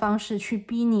后撤的方式去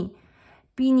逼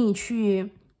你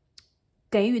去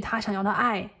给予他想要的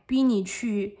爱，逼你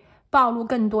去暴露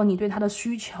更多你对他的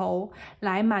需求，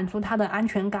来满足他的安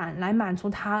全感，来满足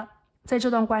他在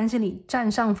这段关系里占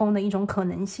上风的一种可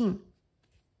能性。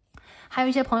还有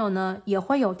一些朋友呢，也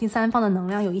会有第三方的能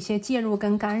量有一些介入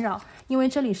跟干扰。因为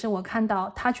这里是我看到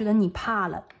他觉得你怕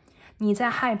了，你在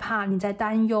害怕，你在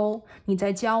担忧，你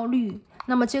在焦虑。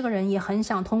那么这个人也很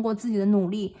想通过自己的努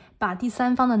力把第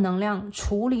三方的能量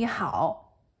处理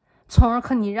好，从而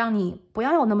可以让你不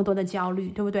要有那么多的焦虑，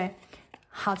对不对？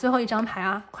好，最后一张牌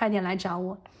啊，快点来找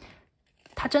我。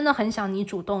他真的很想你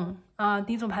主动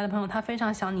第一组牌的朋友，他非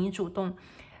常想你主动。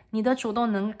你的主动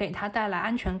能给他带来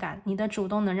安全感，你的主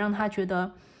动能让他觉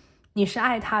得你是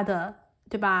爱他的，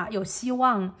对吧？有希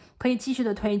望可以继续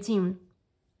的推进。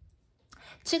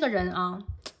这个人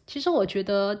其实我觉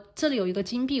得这里有一个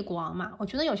金币国王嘛，我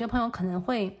觉得有些朋友可能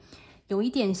会有一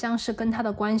点像是跟他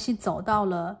的关系走到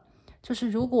了，就是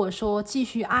如果说继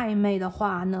续暧昧的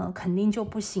话呢，肯定就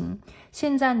不行。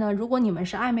现在呢，如果你们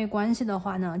是暧昧关系的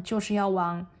话呢，就是要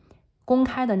往公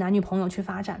开的男女朋友去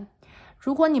发展。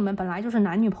如果你们本来就是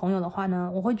男女朋友的话呢，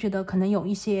我会觉得可能有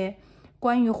一些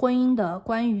关于婚姻的，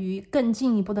关于更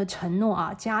进一步的承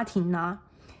诺家庭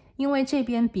因为这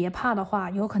边别怕的话，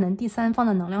有可能第三方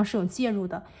的能量是有介入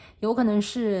的，有可能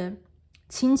是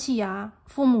亲戚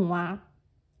父母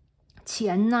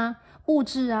钱物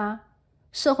质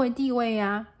社会地位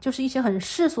就是一些很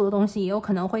世俗的东西，也有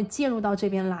可能会介入到这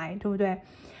边来，对不对？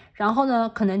然后呢，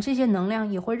可能这些能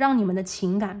量也会让你们的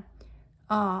情感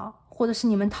或者是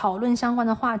你们讨论相关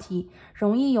的话题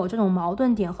容易有这种矛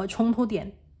盾点和冲突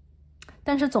点。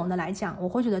但是总的来讲，我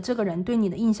会觉得这个人对你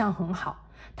的印象很好，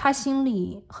他心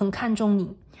里很看重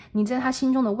你，你在他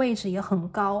心中的位置也很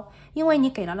高，因为你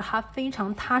给了他非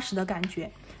常踏实的感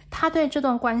觉。他对这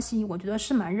段关系我觉得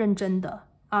是蛮认真的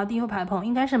第一副牌朋友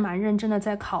应该是蛮认真的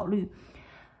在考虑。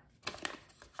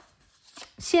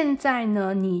现在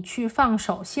呢，你去放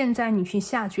手，现在你去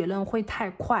下结论会太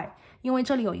快，因为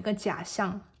这里有一个假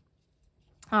象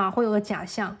会有个假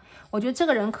象。我觉得这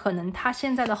个人可能他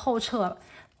现在的后撤，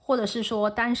或者是说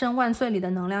单身万岁里的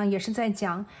能量也是在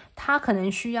讲他可能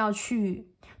需要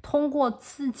去通过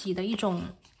自己的一种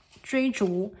追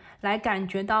逐来感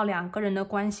觉到两个人的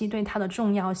关系对他的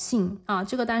重要性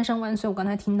这个单身万岁我刚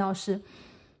才听到是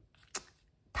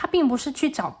他并不是去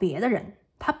找别的人，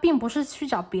他并不是去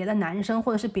找别的男生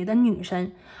或者是别的女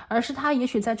生，而是他也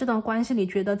许在这段关系里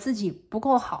觉得自己不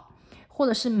够好，或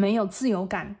者是没有自由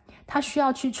感，他需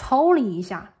要去抽离一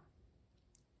下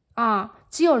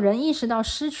只有人意识到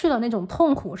失去了那种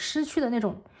痛苦，失去的那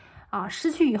种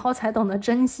失去以后才懂得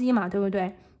珍惜嘛，对不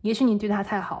对？也许你对他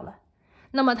太好了，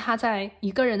那么他在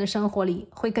一个人的生活里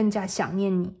会更加想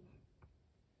念你，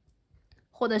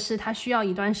或者是他需要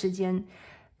一段时间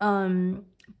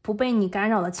不被你干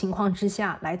扰的情况之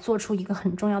下来做出一个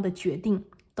很重要的决定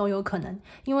都有可能。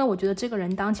因为我觉得这个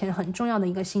人当前很重要的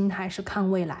一个心态是看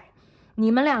未来，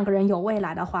你们两个人有未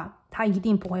来的话，他一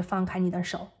定不会放开你的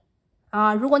手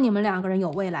啊。如果你们两个人有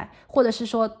未来，或者是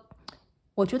说，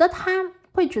我觉得他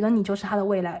会觉得你就是他的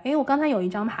未来。诶，我刚才有一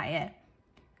张牌，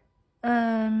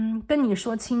跟你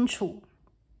说清楚，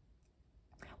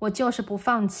我就是不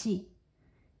放弃。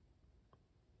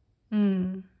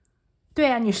对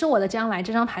啊，你是我的将来，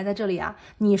这张牌在这里啊，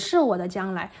你是我的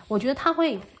将来。我觉得他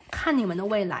会看你们的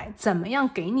未来，怎么样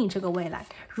给你这个未来，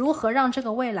如何让这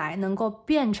个未来能够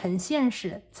变成现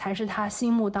实，才是他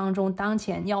心目当中当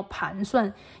前要盘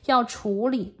算、要处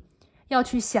理、要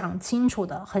去想清楚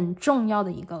的很重要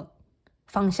的一个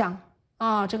方向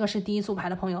啊。这个是第一组牌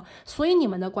的朋友，所以你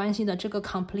们的关系的这个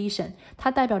completion，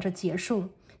 它代表着结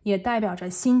束，也代表着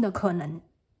新的可能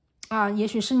啊，也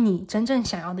许是你真正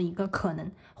想要的一个可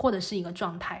能，或者是一个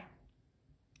状态。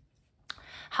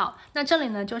好，那这里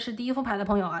呢就是第一副牌的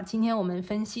朋友啊，今天我们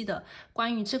分析的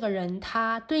关于这个人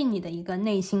他对你的一个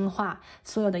内心话，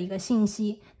所有的一个信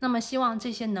息。那么希望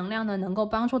这些能量呢能够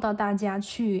帮助到大家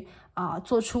去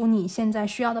做出你现在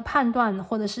需要的判断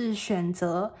或者是选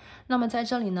择。那么在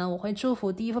这里呢，我会祝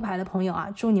福第一副牌的朋友啊，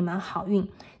祝你们好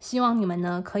运，希望你们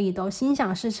呢可以都心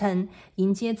想事成，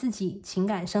迎接自己情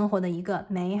感生活的一个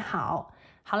美好。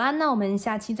好啦，那我们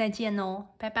下期再见哦，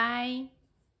拜拜。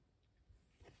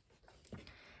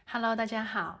Hello， 大家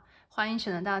好，欢迎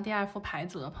选择到第二副牌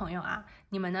组的朋友啊，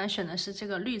你们呢选的是这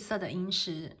个绿色的萤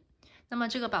石。那么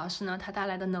这个宝石呢，它带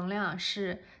来的能量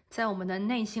是在我们的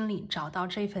内心里找到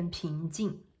这份平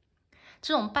静。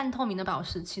这种半透明的宝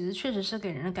石其实确实是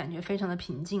给人的感觉非常的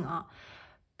平静啊，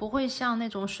不会像那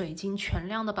种水晶全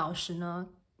亮的宝石呢，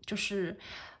就是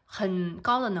很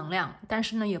高的能量，但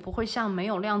是呢也不会像没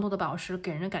有亮度的宝石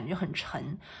给人的感觉很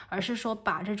沉，而是说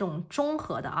把这种中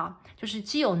和的就是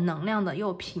既有能量的又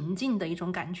有平静的一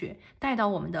种感觉带到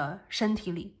我们的身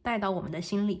体里，带到我们的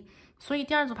心里。所以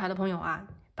第二组牌的朋友啊，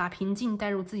把平静带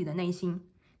入自己的内心，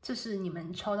这是你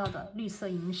们抽到的绿色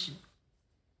萤石。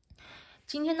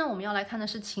今天呢我们要来看的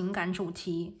是情感主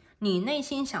题，你内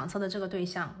心想测的这个对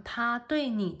象，他对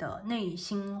你的内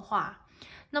心话。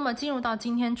那么进入到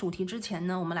今天主题之前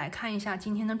呢，我们来看一下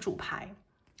今天的主牌。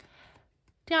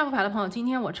第二副牌的朋友，今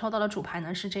天我抽到的主牌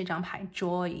呢是这张牌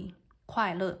Joy，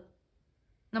 快乐。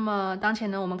那么当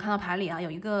前呢，我们看到牌里有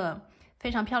一个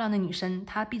非常漂亮的女生，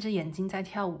她闭着眼睛在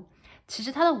跳舞。其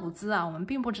实她的舞姿我们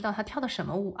并不知道她跳的什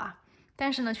么舞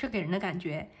但是呢，却给人的感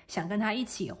觉想跟她一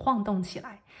起晃动起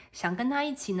来，想跟她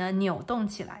一起呢扭动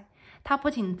起来。她不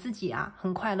仅自己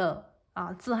很快乐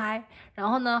自嗨，然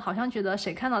后呢好像觉得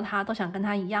谁看到他都想跟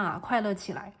他一样快乐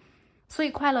起来，所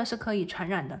以快乐是可以传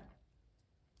染的。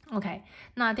 OK，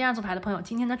 那第二组牌的朋友，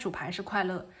今天的主牌是快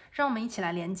乐，让我们一起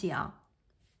来连接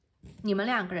你们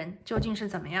两个人究竟是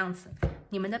怎么样子，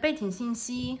你们的背景信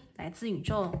息来自宇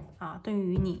宙对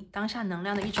于你当下能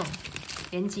量的一种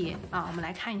连接我们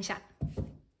来看一下。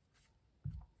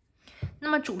那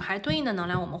么主牌对应的能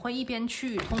量，我们会一边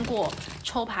去通过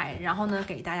抽牌，然后呢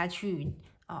给大家去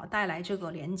带来这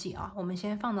个连接我们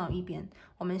先放到一边，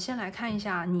我们先来看一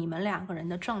下你们两个人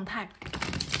的状态。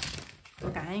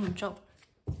感恩宇宙，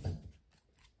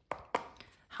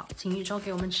好，请宇宙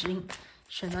给我们指引。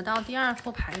选择到第二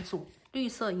副牌组绿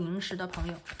色萤石的朋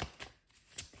友，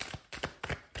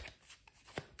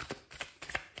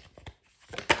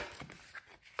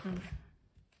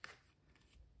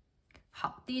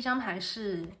好，第一张牌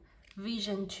是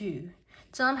Vision 2，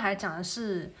 这张牌讲的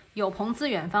是有朋自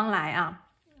远方来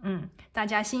大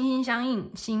家心心相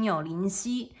印，心有灵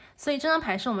犀，所以这张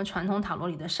牌是我们传统塔罗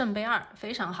里的圣杯2，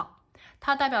非常好。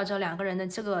它代表着两个人的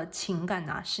这个情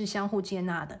感是相互接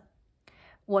纳的。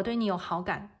我对你有好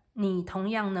感，你同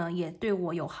样呢也对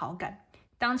我有好感。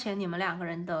当前你们两个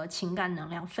人的情感能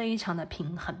量非常的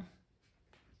平衡。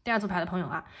第二组牌的朋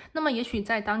友那么也许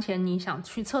在当前你想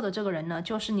去测的这个人呢，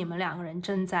就是你们两个人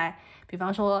正在，比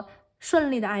方说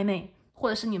顺利的暧昧。或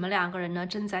者是你们两个人呢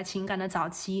正在情感的早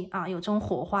期有这种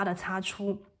火花的擦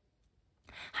出。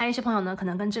还有一些朋友呢可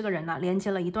能跟这个人连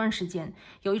接了一段时间，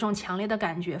有一种强烈的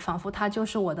感觉，仿佛他就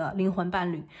是我的灵魂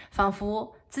伴侣，仿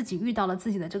佛自己遇到了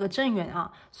自己的这个正缘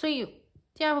所以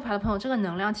第二副牌的朋友，这个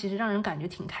能量其实让人感觉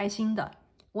挺开心的，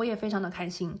我也非常的开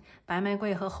心。白玫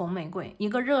瑰和红玫瑰，一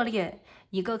个热烈，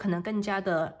一个可能更加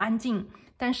的安静，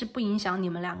但是不影响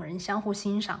你们两个人相互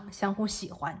欣赏，相互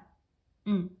喜欢。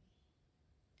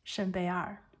圣杯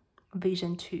2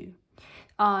 Vision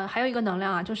 2还有一个能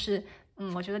量就是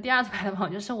我觉得第二组牌的朋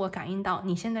友，就是我感应到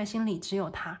你现在心里只有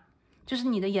他，就是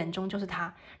你的眼中就是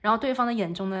他，然后对方的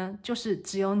眼中呢就是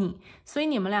只有你，所以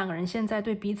你们两个人现在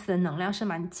对彼此的能量是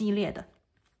蛮激烈的，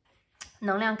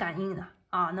能量感应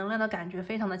能量的感觉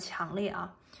非常的强烈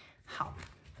好，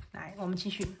来我们继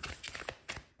续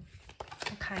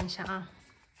看一下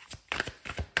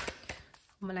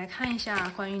我们来看一下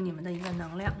关于你们的一个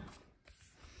能量。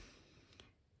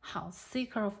好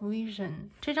 ，Seeker of Vision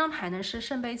这张牌呢是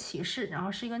圣杯骑士，然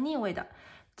后是一个逆位的。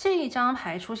这一张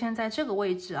牌出现在这个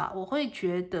位置啊，我会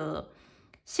觉得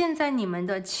现在你们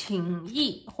的情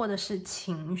意或者是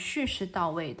情绪是到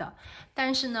位的，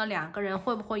但是呢，两个人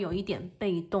会不会有一点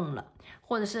被动了，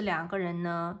或者是两个人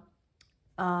呢，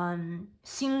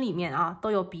心里面啊都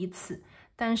有彼此，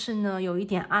但是呢，有一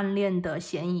点暗恋的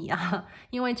嫌疑啊，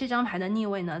因为这张牌的逆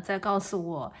位呢，在告诉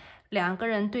我两个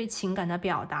人对情感的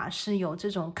表达是有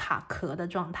这种卡壳的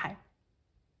状态。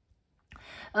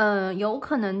有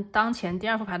可能当前第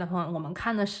二副牌的朋友，我们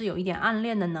看的是有一点暗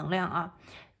恋的能量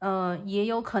啊，也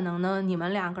有可能呢，你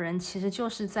们两个人其实就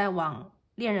是在往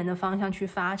恋人的方向去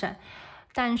发展，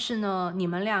但是呢，你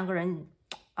们两个人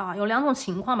啊，有两种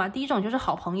情况吧。第一种就是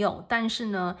好朋友，但是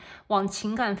呢，往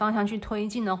情感方向去推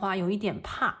进的话，有一点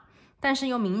怕，但是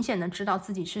又明显的知道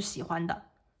自己是喜欢的，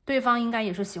对方应该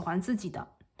也是喜欢自己的，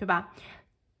对吧？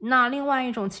那另外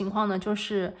一种情况呢，就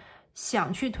是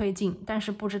想去推进，但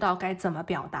是不知道该怎么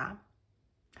表达，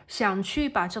想去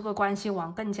把这个关系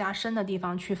往更加深的地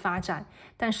方去发展，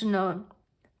但是呢，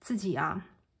自己啊，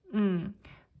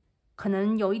可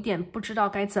能有一点不知道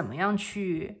该怎么样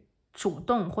去主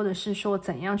动，或者是说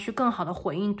怎样去更好的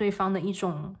回应对方的一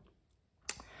种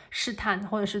试探，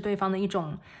或者是对方的一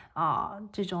种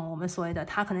这种我们所谓的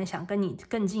他可能想跟你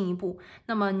更进一步，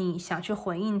那么你想去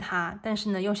回应他，但是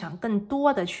呢又想更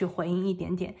多的去回应一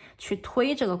点点，去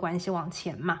推这个关系往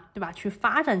前嘛，对吧？去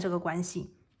发展这个关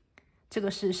系，这个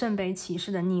是圣杯骑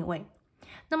士的逆位。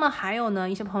那么还有呢，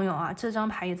一些朋友啊，这张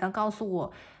牌也在告诉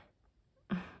我，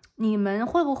你们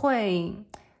会不会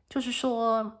就是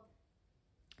说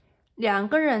两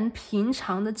个人平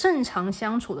常的正常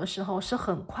相处的时候是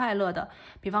很快乐的，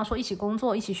比方说一起工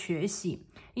作，一起学习，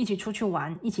一起出去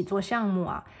玩，一起做项目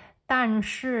啊，但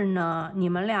是呢，你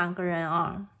们两个人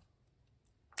啊，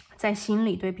在心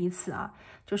里对彼此啊，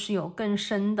就是有更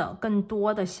深的、更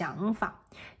多的想法。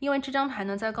因为这张牌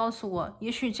呢，在告诉我，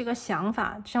也许这个想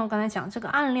法，就像我刚才讲，这个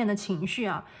暗恋的情绪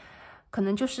啊，可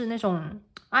能就是那种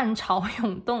暗潮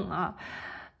涌动啊，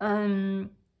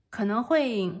可能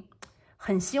会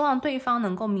很希望对方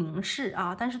能够明示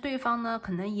啊，但是对方呢，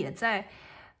可能也在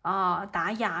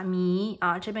打哑谜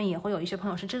啊，这边也会有一些朋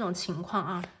友是这种情况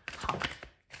啊。好，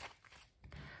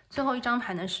最后一张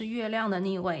牌呢是月亮的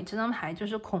逆位，这张牌就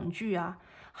是恐惧啊、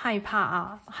害怕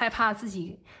啊，害怕自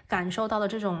己感受到的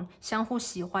这种相互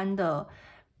喜欢的，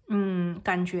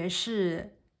感觉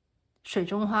是水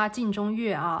中花镜中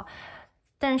月啊。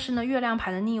但是呢，月亮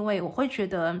牌的逆位，我会觉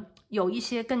得有一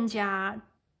些更加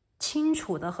清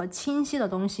楚的和清晰的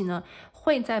东西呢，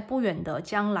会在不远的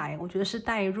将来，我觉得是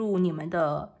带入你们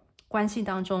的关系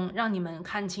当中，让你们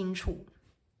看清楚。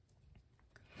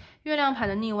月亮牌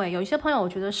的逆位，有一些朋友我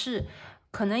觉得是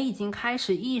可能已经开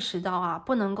始意识到啊，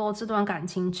不能够这段感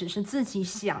情只是自己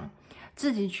想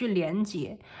自己去连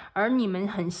接，而你们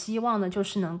很希望的就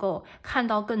是能够看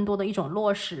到更多的一种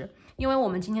落实。因为我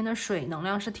们今天的水能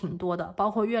量是挺多的，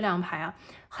包括月亮牌啊，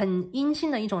很阴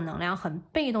性的一种能量，很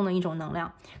被动的一种能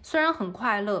量。虽然很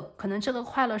快乐，可能这个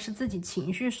快乐是自己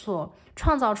情绪所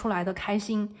创造出来的开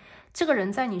心。这个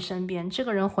人在你身边，这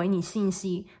个人回你信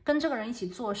息，跟这个人一起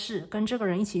做事，跟这个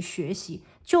人一起学习，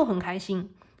就很开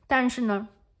心。但是呢，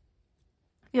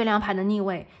月亮牌的逆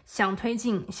位，想推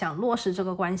进、想落实这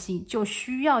个关系，就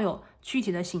需要有具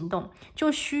体的行动，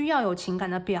就需要有情感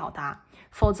的表达。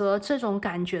否则这种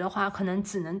感觉的话，可能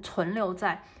只能存留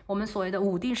在我们所谓的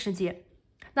5D 世界，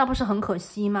那不是很可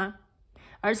惜吗？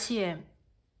而且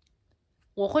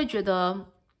我会觉得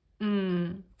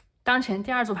当前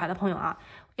第二组牌的朋友啊，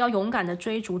要勇敢的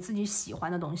追逐自己喜欢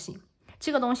的东西。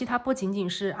这个东西它不仅仅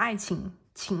是爱情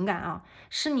情感啊，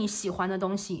是你喜欢的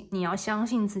东西，你要相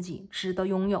信自己值得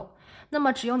拥有。那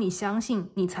么只有你相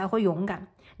信，你才会勇敢，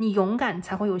你勇敢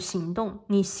才会有行动，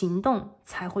你行动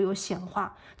才会有显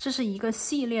化。这是一个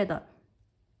系列的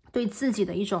对自己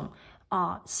的一种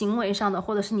行为上的，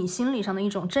或者是你心理上的一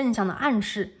种正向的暗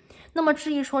示。那么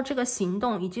至于说这个行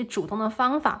动以及主动的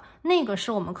方法，那个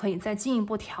是我们可以再进一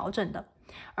步调整的。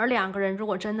而两个人如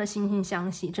果真的惺惺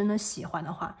相惜，真的喜欢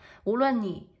的话，无论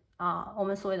你我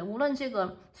们所谓的，无论这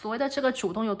个所谓的这个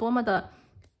主动有多么的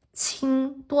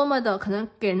轻，多么的可能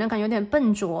给人的感觉有点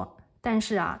笨拙，但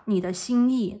是你的心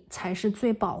意才是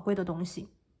最宝贵的东西，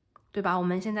对吧？我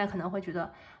们现在可能会觉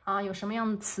得有什么样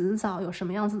的辞藻，有什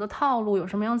么样子的套路，有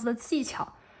什么样子的技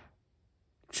巧，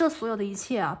这所有的一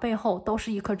切背后都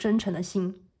是一颗真诚的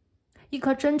心。一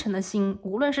颗真诚的心，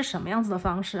无论是什么样子的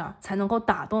方式才能够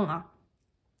打动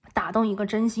一个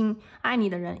真心爱你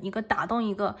的人，打动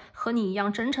一个和你一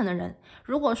样真诚的人。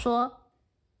如果说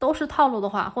都是套路的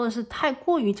话，或者是太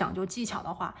过于讲究技巧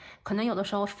的话，可能有的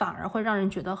时候反而会让人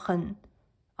觉得很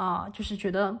就是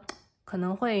觉得可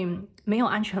能会没有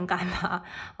安全感吧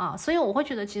所以我会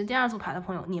觉得其实第二组牌的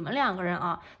朋友，你们两个人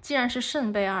既然是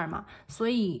圣杯二嘛，所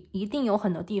以一定有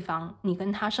很多地方你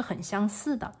跟他是很相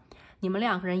似的，你们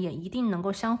两个人也一定能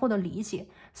够相互的理解，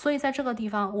所以在这个地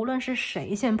方无论是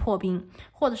谁先破冰，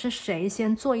或者是谁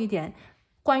先做一点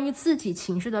关于自己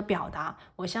情绪的表达，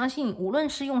我相信无论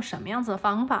是用什么样子的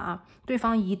方法对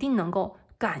方一定能够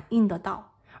感应得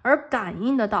到，而感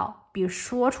应得到比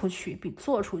说出去比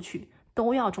做出去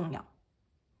都要重要，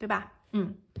对吧？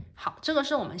好，这个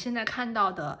是我们现在看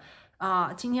到的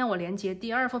今天我连接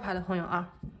第二副牌的朋友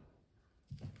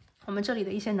我们这里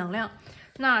的一些能量。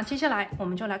那接下来我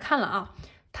们就来看了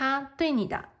他对你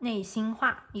的内心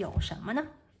话有什么呢？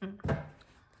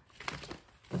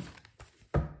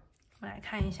我来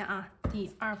看一下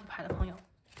第二副牌的朋友。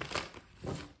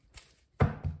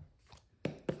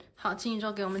好，金宇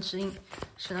宙给我们指引，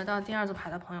使得到第二组牌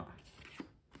的朋友。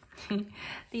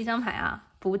第一张牌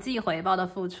不计回报的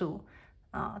付出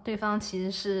对方其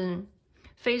实是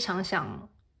非常想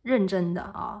认真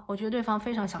的我觉得对方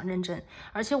非常想认真，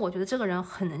而且我觉得这个人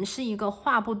可能是一个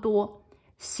话不多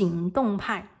行动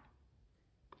派，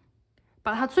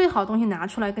把他最好的东西拿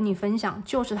出来跟你分享，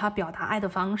就是他表达爱的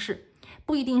方式，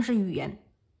不一定是语言，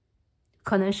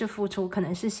可能是付出，可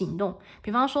能是行动。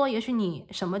比方说也许你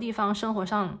什么地方生活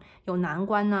上有难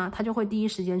关他就会第一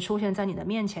时间出现在你的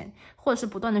面前，或者是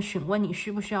不断的询问你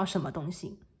需不需要什么东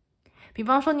西。比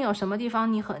方说你有什么地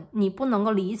方你不能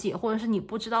够理解，或者是你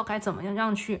不知道该怎么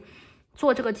样去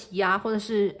做这个题或者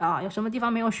是有什么地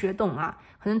方没有学懂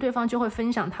可能对方就会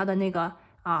分享他的那个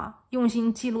用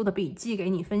心记录的笔记给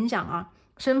你分享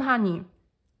生怕你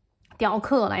雕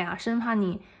刻了呀，生怕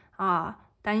你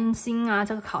担心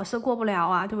这个考试过不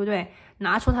了对不对？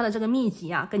拿出他的这个秘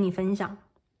籍跟你分享。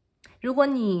如果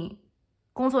你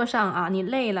工作上你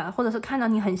累了，或者是看到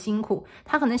你很辛苦，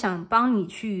他可能想帮你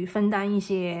去分担一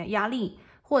些压力，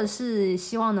或者是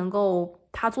希望能够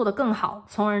他做得更好，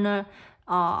从而呢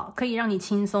可以让你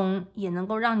轻松，也能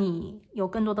够让你有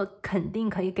更多的肯定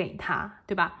可以给他，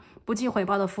对吧？不计回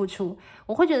报的付出，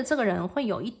我会觉得这个人会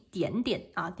有一点点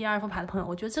第二副牌的朋友，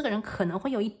我觉得这个人可能会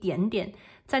有一点点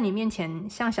在你面前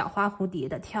像小花蝴蝶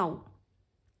的跳舞。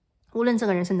无论这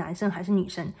个人是男生还是女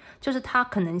生，就是他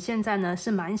可能现在呢是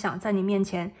蛮想在你面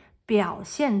前表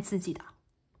现自己的，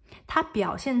他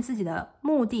表现自己的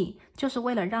目的就是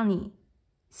为了让你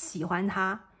喜欢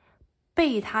他，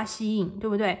被他吸引，对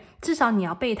不对？至少你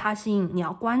要被他吸引，你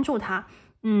要关注他，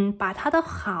把他的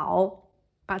好，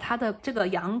把他的这个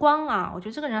阳光我觉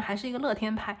得这个人还是一个乐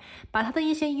天派，把他的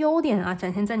一些优点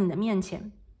展现在你的面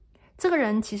前。这个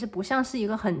人其实不像是一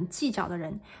个很计较的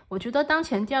人。我觉得当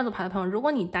前第二组牌的朋友，如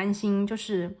果你担心就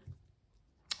是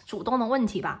主动的问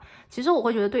题吧，其实我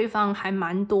会觉得对方还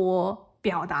蛮多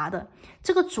表达的。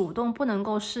这个主动不能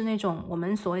够是那种我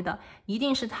们所谓的一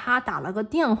定是他打了个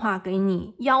电话给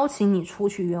你邀请你出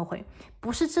去约会，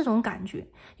不是这种感觉。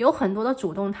有很多的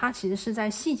主动它其实是在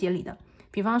细节里的，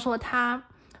比方说他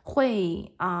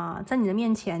会在你的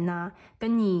面前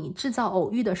跟你制造偶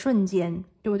遇的瞬间，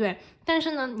对不对？但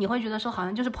是呢你会觉得说好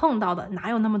像就是碰到的，哪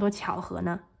有那么多巧合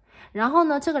呢？然后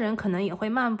呢这个人可能也会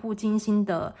漫不经心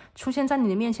的出现在你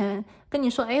的面前，跟你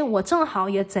说我正好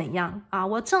也怎样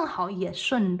我正好也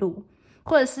顺路，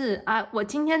或者是我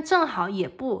今天正好也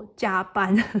不加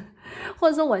班或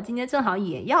者说我今天正好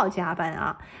也要加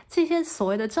班这些所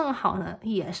谓的正好呢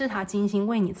也是他精心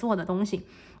为你做的东西。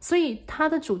所以他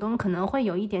的主动可能会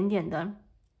有一点点的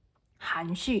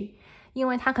含蓄，因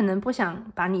为他可能不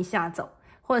想把你吓走，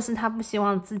或者是他不希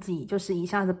望自己就是一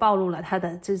下子暴露了他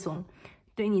的这种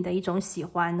对你的一种喜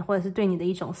欢，或者是对你的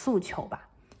一种诉求吧。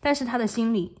但是他的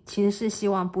心里其实是希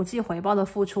望不计回报的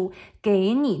付出，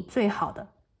给你最好的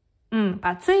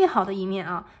把最好的一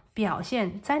面表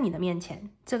现在你的面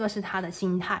前，这个是他的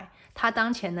心态，他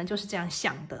当前呢就是这样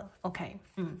想的。 OK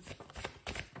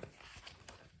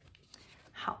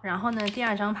好，然后呢第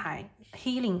二张牌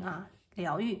Healing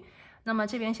疗愈，那么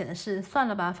这边写的是算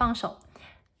了吧，放手。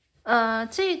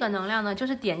这个能量呢就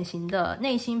是典型的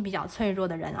内心比较脆弱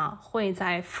的人会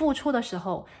在付出的时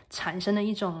候产生的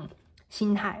一种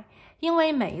心态。因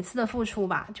为每一次的付出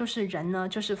吧，就是人呢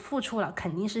就是付出了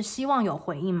肯定是希望有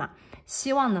回应嘛，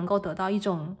希望能够得到一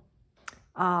种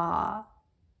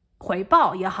回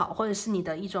报也好，或者是你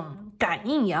的一种感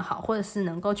应也好，或者是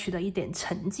能够取得一点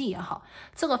成绩也好，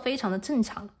这个非常的正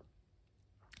常。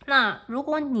那如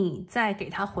果你在给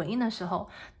他回应的时候，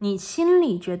你心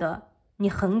里觉得你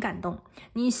很感动，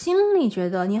你心里觉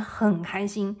得你很开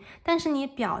心，但是你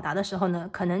表达的时候呢，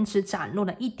可能只展露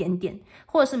了一点点，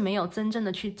或者是没有真正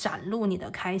的去展露你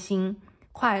的开心，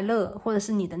快乐，或者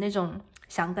是你的那种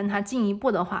想跟他进一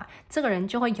步的话，这个人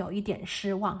就会有一点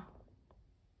失望。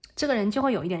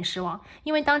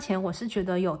因为当前我是觉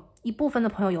得有一部分的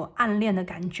朋友有暗恋的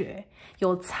感觉，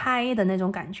有猜的那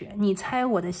种感觉，你猜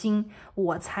我的心，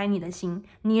我猜你的心，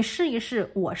你试一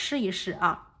试，我试一试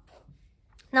啊。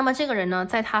那么这个人呢，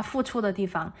在他付出的地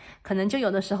方，可能就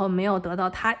有的时候没有得到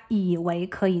他以为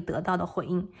可以得到的回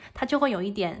应，他就会有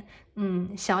一点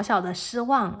小小的失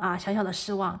望啊，小小的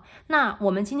失望。那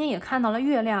我们今天也看到了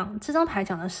月亮这张牌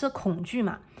讲的是恐惧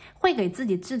嘛，会给自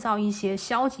己制造一些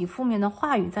消极负面的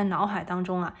话语在脑海当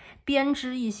中啊，编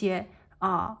织一些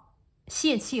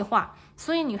泄气话。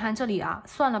所以你看这里啊，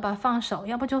算了吧，放手，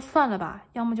要不就算了吧，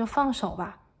要么就放手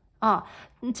吧。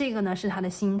这个呢是他的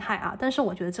心态啊，但是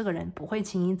我觉得这个人不会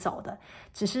轻易走的，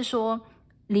只是说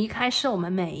离开是我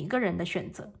们每一个人的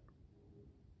选择，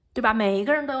对吧？每一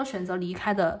个人都有选择离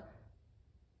开的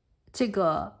这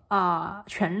个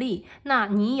权利，那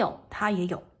你有，他也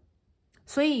有。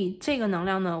所以这个能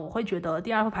量呢，我会觉得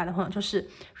第二副牌的朋友就是，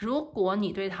如果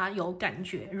你对他有感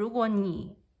觉，如果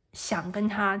你想跟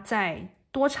他再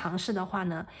多尝试的话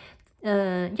呢，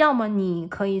要么你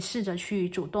可以试着去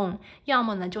主动，要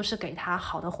么呢就是给他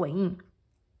好的回应，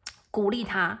鼓励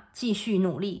他继续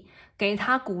努力，给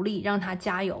他鼓励，让他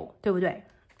加油，对不对？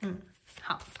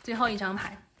好，最后一张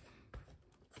牌，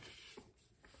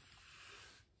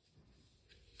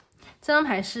这张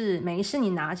牌是没事，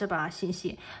你拿着吧，谢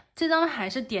谢。这张牌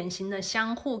是典型的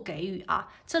相互给予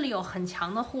啊，这里有很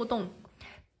强的互动。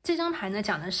这张牌呢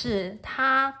讲的是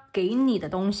他给你的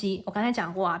东西，我刚才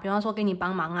讲过啊，比方说给你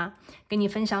帮忙啊，给你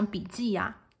分享笔记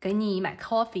啊，给你买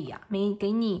coffee 啊，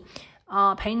给你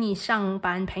陪你上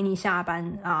班，陪你下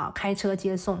班啊，开车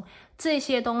接送，这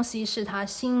些东西是他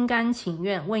心甘情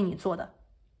愿为你做的，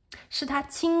是他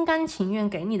心甘情愿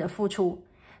给你的付出，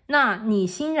那你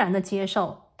欣然的接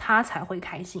受，他才会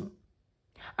开心。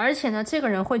而且呢，这个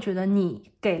人会觉得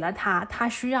你给了他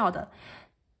需要的。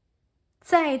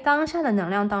在当下的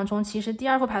能量当中，其实第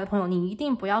二副牌的朋友，你一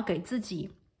定不要给自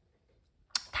己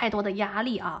太多的压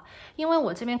力啊，因为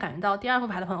我这边感觉到第二副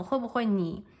牌的朋友，会不会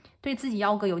你对自己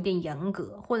要求有点严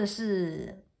格，或者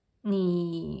是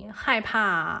你害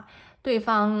怕对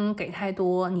方给太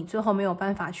多，你最后没有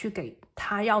办法去给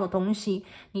他要的东西，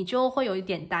你就会有一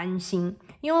点担心。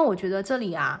因为我觉得这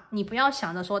里啊，你不要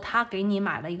想着说他给你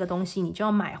买了一个东西，你就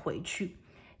要买回去。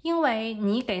因为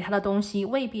你给他的东西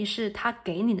未必是他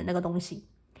给你的那个东西，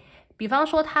比方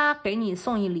说他给你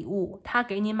送一礼物，他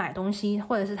给你买东西，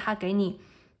或者是他给你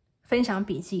分享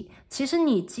笔记，其实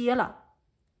你接了，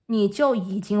你就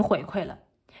已经回馈了，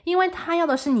因为他要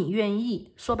的是你愿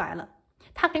意。说白了，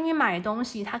他给你买东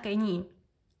西，他给你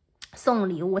送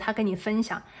礼物，他给你分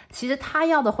享，其实他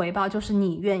要的回报就是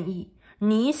你愿意，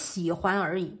你喜欢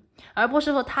而已，而不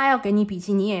是说他要给你笔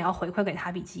记，你也要回馈给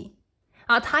他笔记。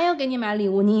他要给你买礼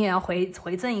物，你也要回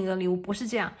赠一个礼物，不是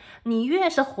这样。你越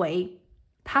是回，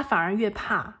他反而越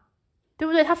怕，对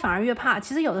不对？他反而越怕。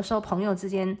其实有的时候朋友之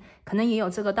间可能也有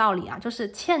这个道理啊，就是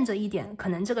欠着一点，可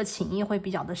能这个情谊会比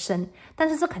较的深，但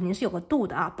是这肯定是有个度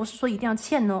的啊，不是说一定要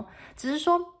欠哦，只是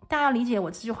说大家要理解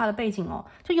我这句话的背景哦。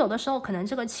就有的时候可能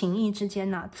这个情谊之间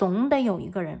呢，总得有一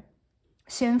个人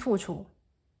先付出，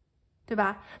对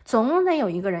吧？总得有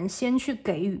一个人先去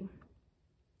给予。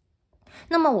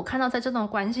那么我看到在这段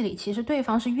关系里，其实对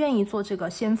方是愿意做这个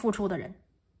先付出的人，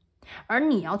而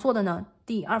你要做的呢，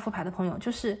第二副牌的朋友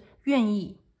就是愿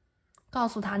意告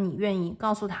诉他你愿意，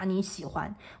告诉他你喜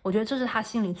欢，我觉得这是他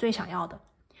心里最想要的。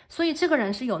所以这个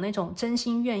人是有那种真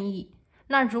心愿意。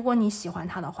那如果你喜欢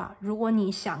他的话，如果你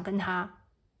想跟他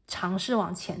尝试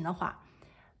往前的话，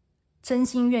真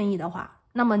心愿意的话，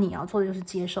那么你要做的就是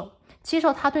接受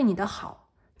他对你的好，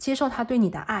接受他对你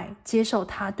的爱，接受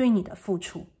他对你的付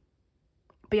出，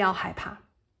不要害怕。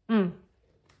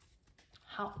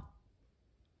好，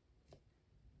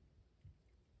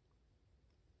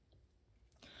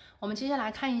我们接下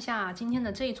来看一下今天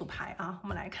的这一组牌啊，我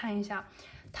们来看一下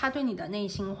他对你的内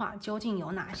心话究竟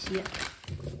有哪些。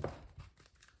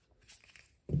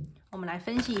我们来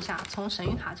分析一下，从神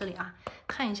谕卡这里啊，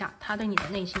看一下他对你的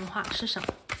内心话是什么。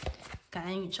感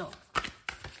恩宇宙。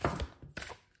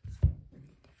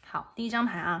好，第一张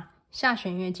牌啊，下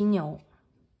弦月金牛。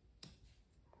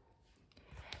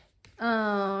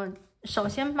首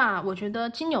先吧，我觉得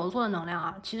金牛座的能量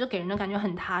啊，其实给人的感觉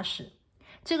很踏实。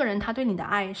这个人他对你的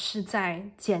爱是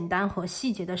在简单和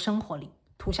细节的生活里，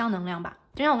图像能量吧。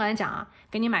就像我刚才讲啊，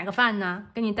给你买个饭呐，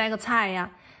给你带个菜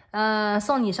呀，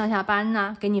送你上下班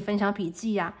呐，给你分享笔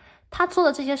记呀，他做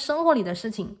的这些生活里的事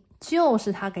情，就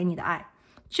是他给你的爱，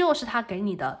就是他给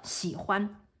你的喜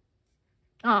欢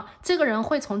啊。这个人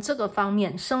会从这个方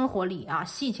面生活里啊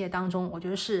细节当中，我觉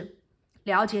得是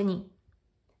了解你，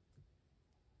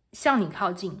向你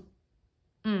靠近，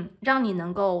让你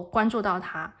能够关注到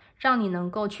他，让你能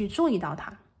够去注意到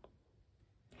他。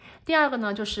第二个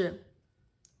呢，就是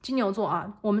金牛座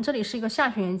啊，我们这里是一个下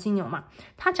弦金牛嘛，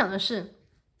他讲的是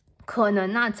可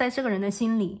能啊，在这个人的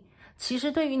心里，其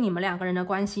实对于你们两个人的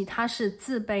关系，他是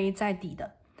自卑在底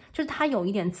的，就是他有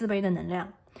一点自卑的能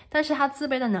量，但是他自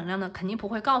卑的能量呢，肯定不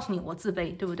会告诉你我自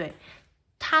卑，对不对？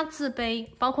他自卑，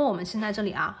包括我们现在这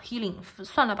里啊 ，healing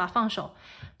算了吧，放手。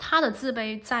他的自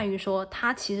卑在于说，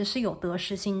他其实是有得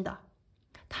失心的，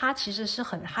他其实是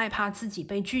很害怕自己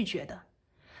被拒绝的。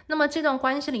那么这段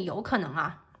关系里有可能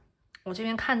啊，我这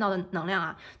边看到的能量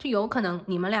啊，就有可能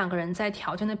你们两个人在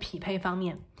条件的匹配方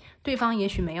面，对方也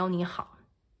许没有你好，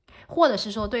或者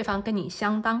是说对方跟你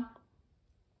相当，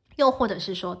又或者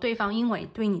是说对方因为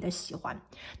对你的喜欢，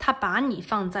他把你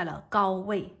放在了高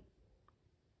位。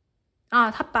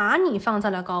他把你放在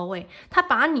了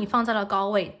高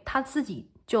位，他自己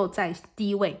就在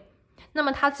低位，那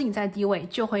么他自己在低位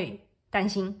就会担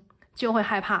心，就会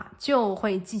害怕，就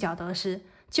会计较得失，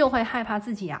就会害怕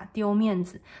自己丢面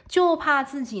子，就怕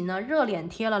自己呢热脸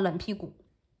贴了冷屁股，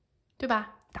对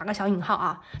吧？打个小引号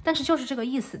啊，但是就是这个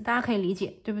意思，大家可以理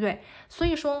解，对不对？所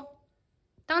以说，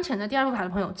当前的第二副牌的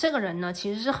朋友，这个人呢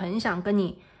其实是很想跟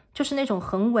你，就是那种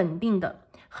很稳定的。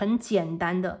很简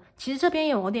单的，其实这边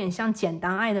有点像简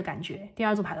单爱的感觉。第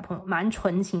二组牌的朋友，蛮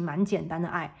纯情、蛮简单的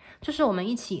爱，就是我们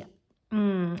一起，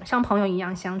像朋友一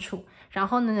样相处。然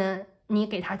后呢，你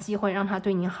给他机会让他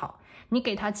对你好，你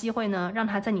给他机会呢，让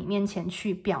他在你面前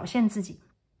去表现自己，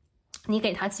你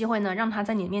给他机会呢，让他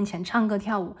在你面前唱歌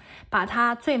跳舞，把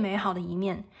他最美好的一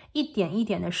面一点一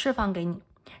点的释放给你，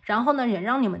然后呢，也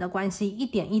让你们的关系一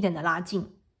点一点的拉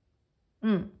近。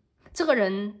这个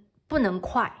人不能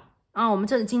快。我们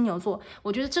这是金牛座，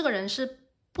我觉得这个人是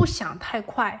不想太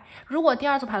快。如果第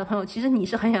二组牌的朋友，其实你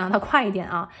是很想让他快一点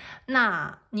啊，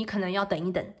那你可能要等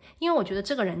一等，因为我觉得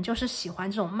这个人就是喜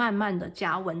欢这种慢慢的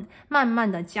加温、慢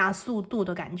慢的加速度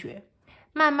的感觉，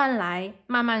慢慢来，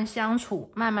慢慢相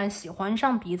处，慢慢喜欢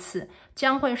上彼此，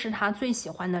将会是他最喜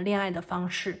欢的恋爱的方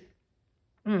式。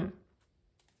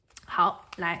好，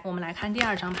来，我们来看第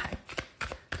二张牌，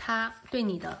他对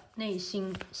你的内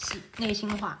心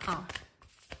话啊。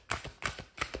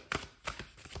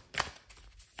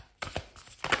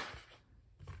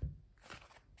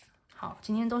好，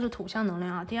今天都是土象能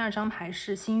量啊。第二张牌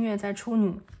是新月在处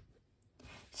女，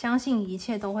相信一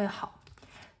切都会好。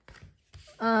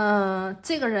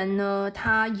这个人呢，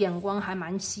他眼光还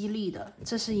蛮犀利的，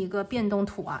这是一个变动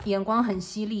土啊，眼光很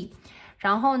犀利。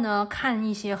然后呢，看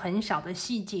一些很小的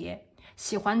细节，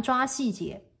喜欢抓细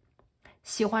节，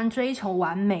喜欢追求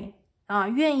完美啊，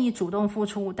愿意主动付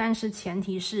出，但是前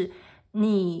提是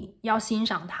你要欣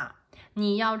赏他，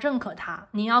你要认可他，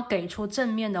你要给出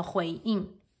正面的回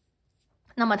应。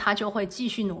那么他就会继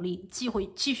续努力，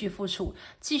继续付出，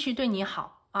继续对你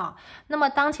好啊。那么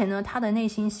当前呢，他的内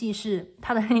心戏是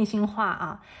他的内心话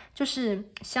啊，就是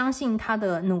相信他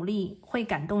的努力会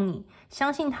感动你，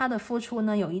相信他的付出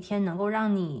呢，有一天能够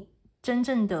让你真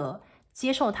正的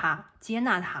接受他、接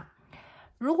纳他。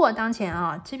如果当前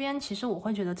这边其实我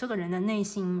会觉得这个人的内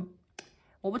心，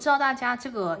我不知道大家这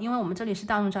个，因为我们这里是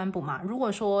大众占卜嘛，如果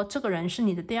说这个人是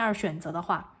你的第二选择的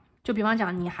话，就比方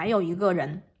讲你还有一个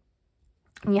人。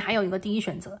你还有一个第一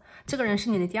选择，这个人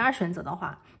是你的第二选择的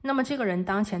话，那么这个人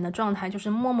当前的状态就是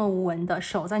默默无闻的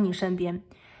守在你身边，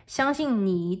相信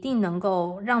你一定能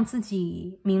够让自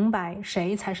己明白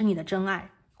谁才是你的真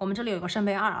爱。我们这里有个圣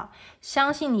杯2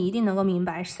相信你一定能够明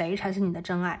白谁才是你的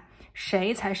真爱，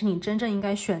谁才是你真正应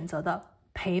该选择的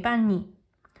陪伴你。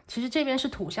其实这边是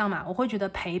土象嘛，我会觉得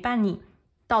陪伴你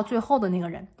到最后的那个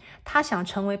人，他想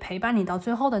成为陪伴你到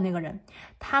最后的那个人，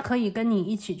他可以跟你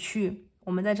一起去，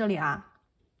我们在这里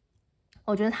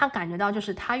我觉得他感觉到就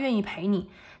是他愿意陪你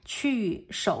去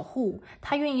守护，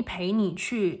他愿意陪你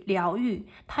去疗愈，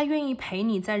他愿意陪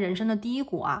你在人生的低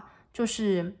谷就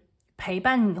是陪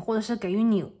伴你，或者是给予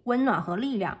你温暖和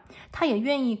力量，他也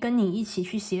愿意跟你一起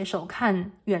去携手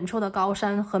看远处的高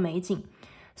山和美景。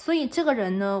所以这个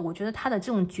人呢，我觉得他的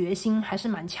这种决心还是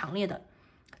蛮强烈的。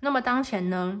那么当前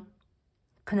呢，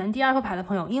可能第二副牌的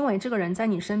朋友，因为这个人在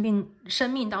你生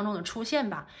命当中的出现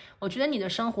吧，我觉得你的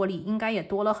生活里应该也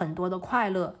多了很多的快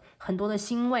乐，很多的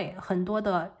欣慰，很多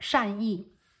的善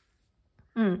意。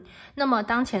那么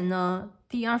当前呢，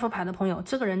第二副牌的朋友，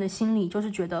这个人的心里就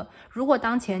是觉得，如果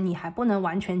当前你还不能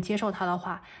完全接受他的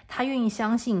话，他愿意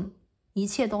相信一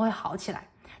切都会好起来，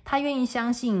他愿意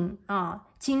相信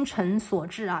精诚所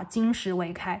至金石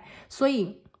为开。所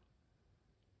以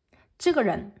这个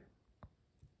人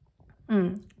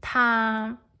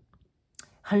他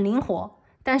很灵活，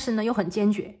但是呢又很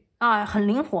坚决啊，很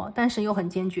灵活，但是又很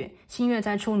坚决。新月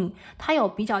在处女，他有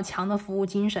比较强的服务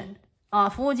精神啊，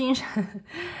服务精神，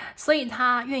所以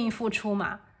他愿意付出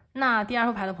嘛。那第二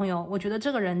副牌的朋友，我觉得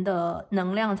这个人的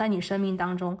能量在你生命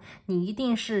当中，你一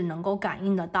定是能够感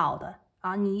应得到的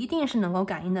啊，你一定是能够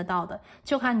感应得到的，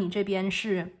就看你这边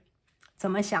是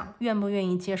怎么想，愿不愿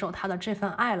意接受他的这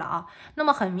份爱了啊。那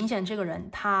么很明显，这个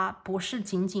人他不是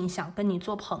仅仅想跟你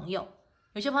做朋友。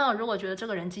有些朋友如果觉得这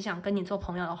个人只想跟你做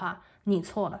朋友的话，你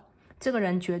错了。这个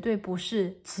人绝对不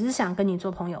是只想跟你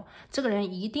做朋友，这个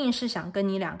人一定是想跟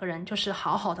你两个人就是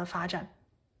好好的发展。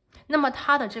那么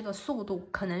他的这个速度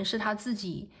可能是他自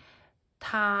己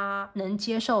他能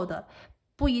接受的，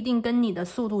不一定跟你的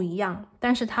速度一样，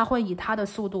但是他会以他的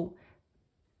速度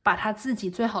把他自己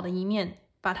最好的一面，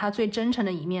把他最真诚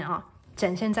的一面啊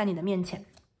展现在你的面前。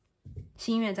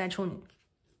新月在处女。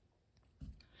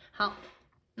好，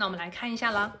那我们来看一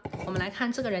下啦，我们来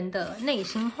看这个人的内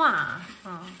心话啊。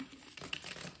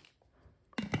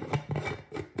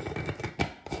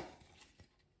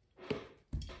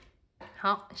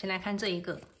好，先来看这一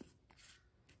个。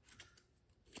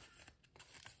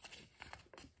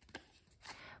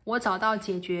我找到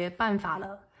解决办法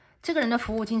了。这个人的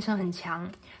服务精神很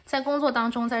强，在工作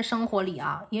当中，在生活里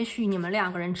啊，也许你们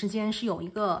两个人之间是有一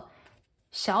个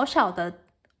小小的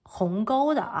鸿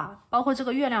沟的啊，包括这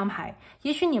个月亮牌，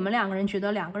也许你们两个人觉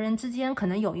得两个人之间可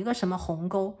能有一个什么鸿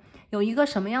沟，有一个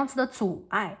什么样子的阻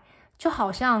碍，就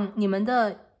好像你们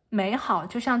的美好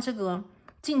就像这个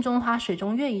镜中花水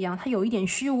中月一样，它有一点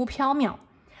虚无缥缈。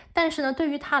但是呢，对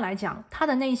于他来讲，他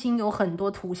的内心有很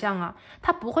多图像啊，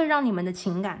他不会让你们的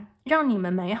情感，让你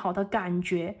们美好的感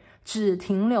觉只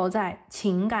停留在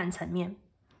情感层面，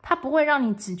他不会让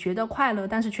你只觉得快乐，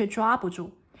但是却抓不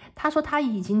住。他说他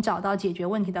已经找到解决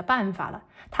问题的办法了，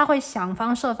他会想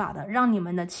方设法的让你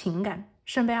们的情感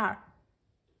圣杯二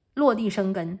落地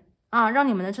生根啊，让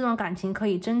你们的这种感情可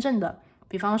以真正的，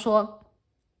比方说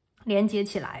连接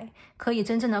起来，可以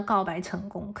真正的告白成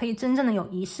功，可以真正的有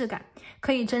仪式感，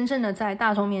可以真正的在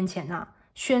大众面前啊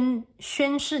宣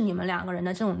示你们两个人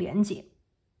的这种连接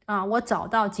啊。我找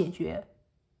到解决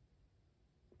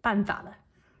办法了，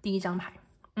第一张牌。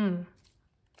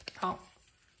好。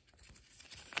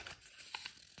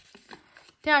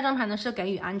第二张牌呢是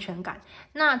给予安全感。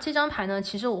那这张牌呢，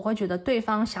其实我会觉得对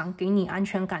方想给你安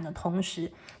全感的同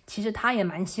时，其实他也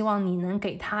蛮希望你能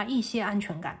给他一些安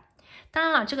全感。当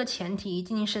然了，这个前提一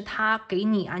定是他给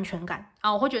你安全感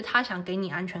啊，我会觉得他想给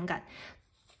你安全感，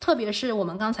特别是我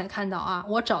们刚才看到啊，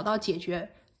我找到解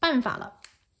决办法了，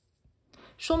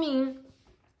说明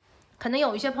可能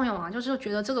有一些朋友啊，就是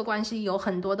觉得这个关系有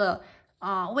很多的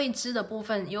未知的部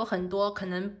分，有很多可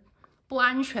能不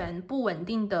安全、不稳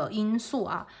定的因素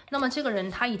啊。那么这个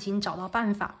人他已经找到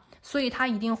办法，所以他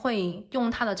一定会用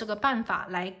他的这个办法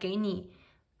来给你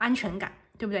安全感，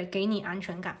对不对？给你安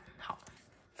全感。好。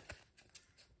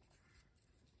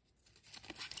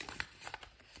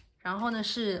然后呢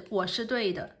是我是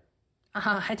对的啊，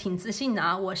还挺自信的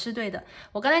啊，我是对的。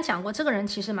我刚才讲过，这个人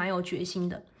其实蛮有决心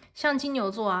的，像金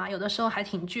牛座啊，有的时候还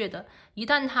挺倔的，一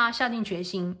旦他下定决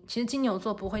心，其实金牛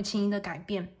座不会轻易的改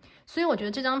变。所以我觉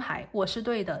得这张牌我是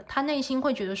对的，他内心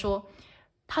会觉得说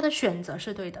他的选择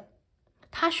是对的，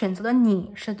他选择的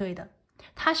你是对的，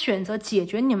他选择解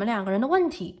决你们两个人的问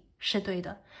题是对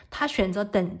的，他选择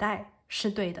等待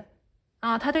是对的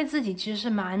啊，他对自己其实是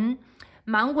蛮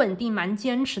稳定、蛮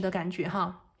坚持的感觉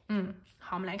哈。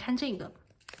好，我们来看这个，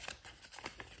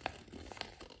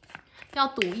要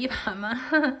赌一把吗？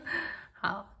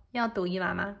好，要赌一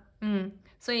把吗？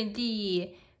所以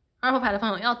第二副牌的朋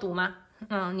友要赌吗？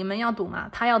你们要赌吗？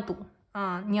他要赌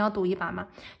啊，你要赌一把吗？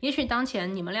也许当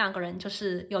前你们两个人就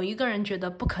是有一个人觉得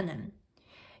不可能，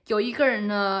有一个人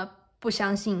呢不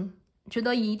相信，觉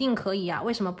得一定可以啊，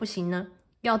为什么不行呢？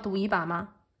要赌一把吗？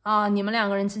你们两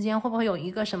个人之间会不会有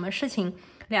一个什么事情，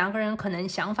两个人可能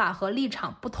想法和立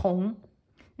场不同，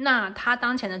那他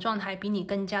当前的状态比你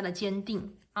更加的坚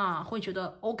定啊，会觉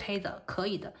得 OK 的，可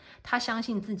以的，他相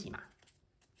信自己嘛。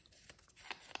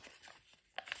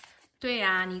对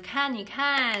呀，你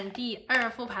看第二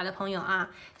副牌的朋友啊，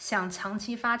想长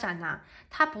期发展呐，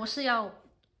他不是要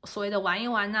所谓的玩一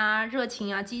玩啊，热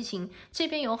情啊，激情，这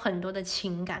边有很多的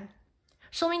情感，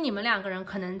说明你们两个人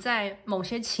可能在某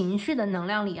些情绪的能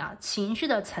量里啊，情绪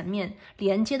的层面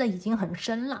连接的已经很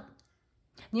深了。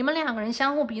你们两个人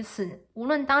相互彼此，无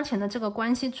论当前的这个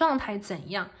关系状态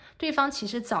怎样，对方其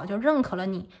实早就认可了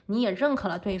你，你也认可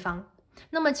了对方。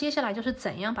那么接下来就是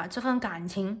怎样把这份感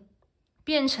情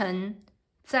变成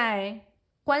在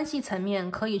关系层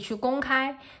面可以去公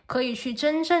开，可以去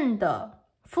真正的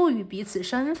赋予彼此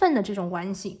身份的这种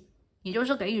关系，也就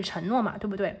是给予承诺嘛，对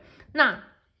不对？那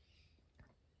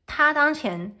他当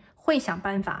前会想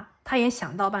办法，他也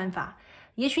想到办法。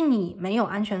也许你没有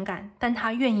安全感，但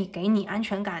他愿意给你安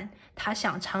全感，他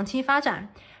想长期发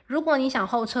展。如果你想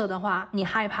后撤的话，你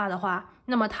害怕的话，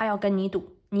那么他要跟你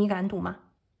赌，你敢赌吗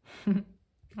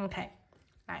？OK，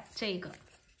 来这个，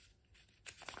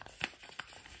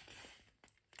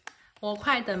我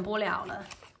快等不了了。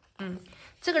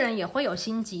这个人也会有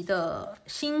心急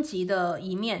的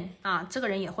一面啊，这个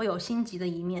人也会有心急的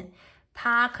一面。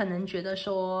他可能觉得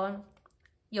说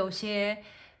有些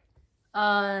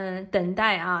等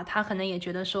待啊，他可能也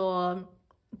觉得说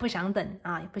不想等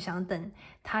啊，也不想等。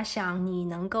他想你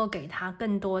能够给他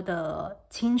更多的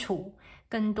清楚，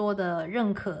更多的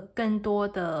认可，更多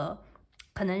的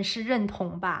可能是认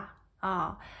同吧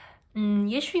啊。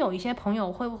也许有一些朋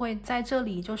友会不会在这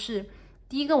里就是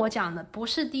第一个我讲的不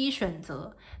是第一选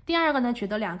择，第二个呢觉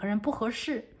得两个人不合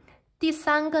适，第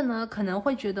三个呢可能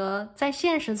会觉得在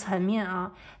现实层面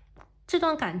啊，这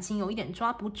段感情有一点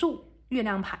抓不住，月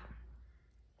亮牌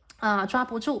啊，抓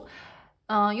不住。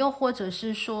又或者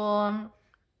是说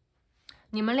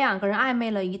你们两个人暧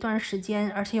昧了一段时间，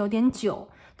而且有点久，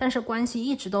但是关系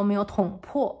一直都没有捅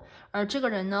破，而这个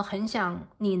人呢很想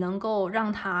你能够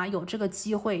让他有这个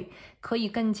机会，可以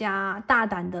更加大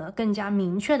胆的，更加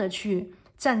明确的去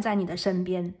站在你的身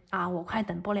边啊，我快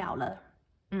等不了了。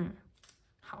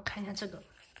好，看一下这个。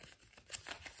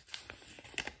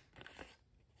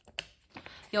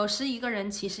有时一个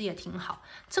人其实也挺好，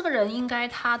这个人应该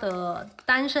他的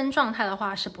单身状态的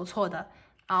话是不错的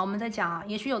啊。我们在讲啊，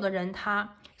也许有的人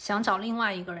他想找另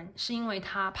外一个人，是因为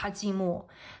他怕寂寞，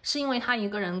是因为他一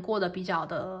个人过得比较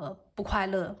的不快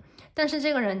乐。但是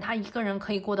这个人他一个人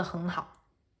可以过得很好，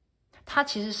他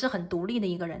其实是很独立的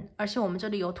一个人，而且我们这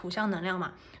里有土象能量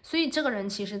嘛，所以这个人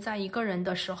其实在一个人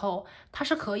的时候，他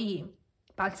是可以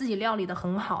把自己料理得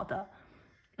很好的。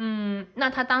那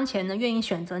他当前呢愿意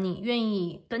选择你，愿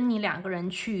意跟你两个人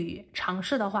去尝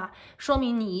试的话，说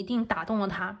明你一定打动了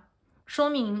他，说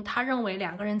明他认为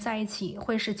两个人在一起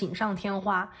会是锦上添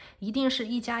花，一定是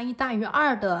1+1大于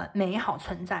2的美好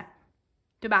存在，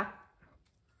对吧？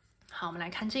好，我们来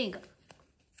看这个，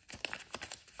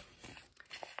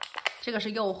这个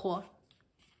是诱惑。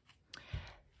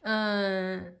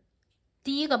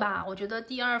第一个吧，我觉得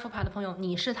第二副牌的朋友，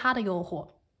你是他的诱惑。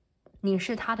你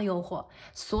是他的诱惑，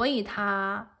所以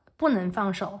他不能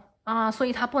放手啊，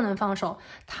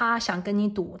他想跟你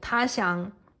赌，他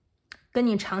想跟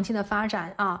你长期的发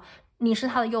展啊，你是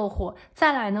他的诱惑。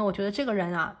再来呢，我觉得这个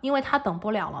人啊，因为他等不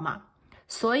了了嘛，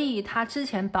所以他之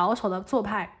前保守的做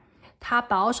派，他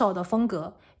保守的风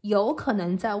格，有可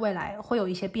能在未来会有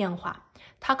一些变化，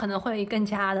他可能会更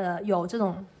加的有这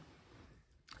种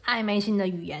暧昧性的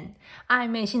语言，暧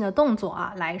昧性的动作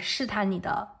啊，来试探你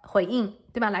的回应，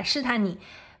对吧？来试探你，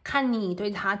看你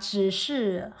对他只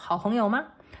是好朋友吗？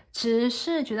只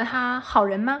是觉得他好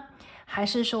人吗？还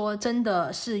是说真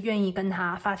的是愿意跟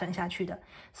他发展下去的？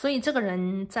所以这个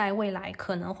人在未来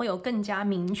可能会有更加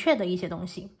明确的一些东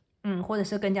西，或者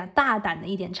是更加大胆的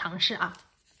一点尝试啊。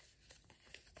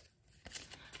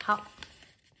好，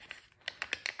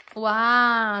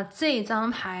哇，这张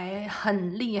牌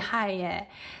很厉害耶！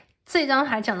这张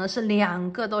牌讲的是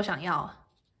两个都想要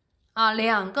啊，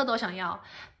两个都想要。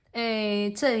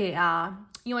这里啊，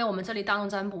因为我们这里大众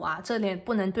占卜啊，这里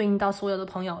不能对应到所有的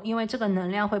朋友，因为这个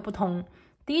能量会不同。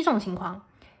第一种情况，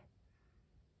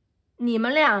你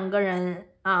们两个人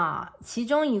啊，其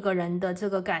中一个人的这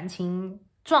个感情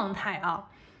状态啊，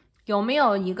有没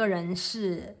有一个人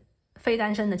是非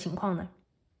单身的情况呢？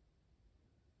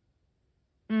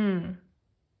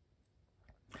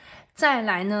再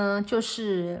来呢，就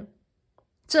是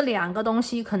这两个东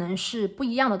西可能是不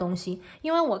一样的东西，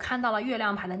因为我看到了月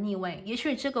亮牌的逆位，也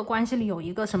许这个关系里有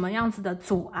一个什么样子的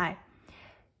阻碍，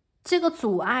这个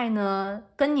阻碍呢，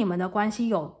跟你们的关系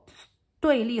有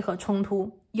对立和冲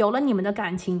突，有了你们的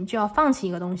感情就要放弃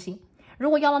一个东西，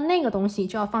如果要了那个东西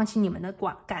就要放弃你们的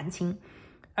感情，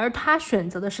而他选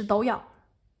择的是都要，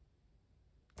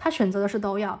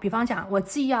比方讲，我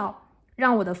既要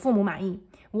让我的父母满意，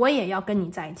我也要跟你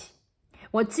在一起，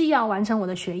我既要完成我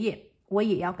的学业，我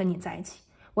也要跟你在一起，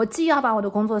我既要把我的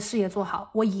工作事业做好，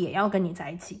我也要跟你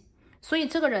在一起。所以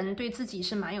这个人对自己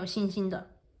是蛮有信心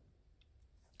的。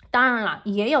当然了，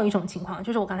也有一种情况，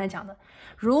就是我刚才讲的，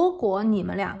如果你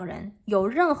们两个人有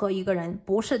任何一个人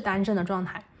不是单身的状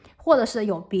态，或者是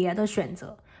有别的选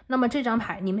择，那么这张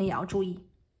牌你们也要注意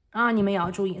啊，你们也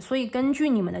要注意。所以根据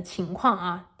你们的情况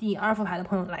啊，第二副牌的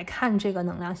朋友来看这个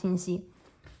能量信息。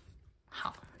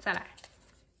好，再来。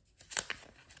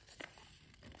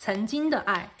曾经的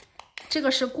爱，这个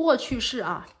是过去式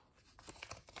啊，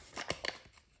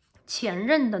前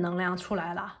任的能量出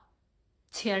来了，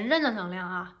前任的能量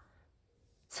啊，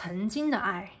曾经的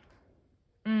爱，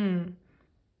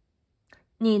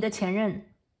你的前任，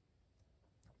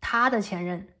他的前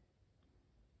任，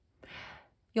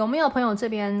有没有朋友这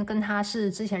边跟他是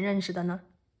之前认识的呢？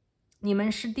你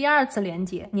们是第二次连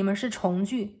接，你们是重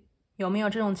聚，有没有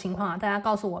这种情况啊？大家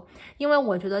告诉我，因为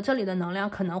我觉得这里的能量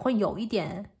可能会有一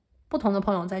点不同的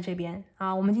朋友在这边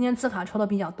啊。我们今天字卡抽的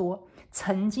比较多，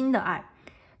曾经的爱，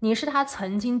你是他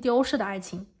曾经丢失的爱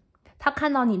情，他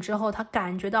看到你之后，他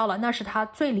感觉到了那是他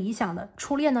最理想的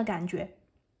初恋的感觉。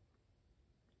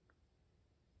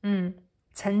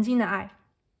曾经的爱。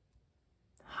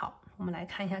好，我们来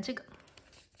看一下这个。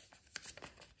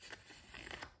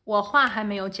我话还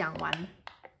没有讲完，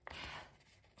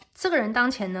这个人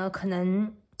当前呢，可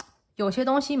能有些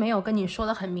东西没有跟你说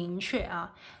的很明确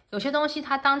啊，有些东西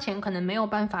他当前可能没有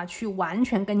办法去完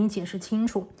全跟你解释清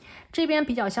楚，这边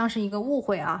比较像是一个误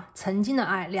会啊，曾经的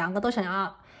爱，两个都想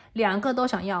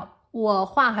要，我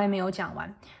话还没有讲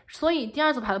完。所以第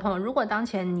二组牌的朋友，如果当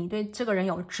前你对这个人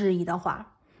有质疑的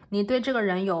话，你对这个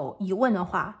人有疑问的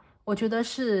话，我觉得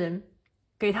是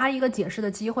给他一个解释的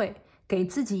机会，给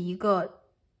自己一个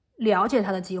了解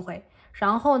他的机会，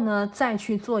然后呢再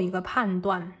去做一个判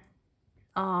断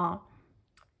啊，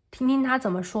听听他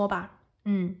怎么说吧。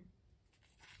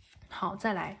好，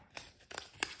再来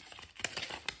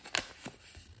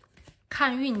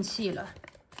看运气了。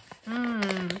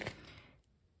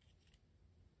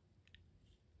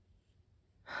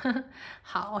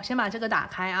好，我先把这个打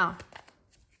开啊。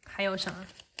还有什么？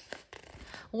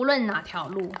无论哪条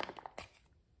路，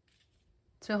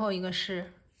最后一个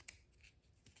是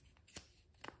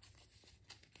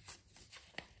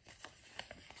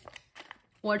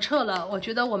我撤了，我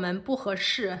觉得我们不合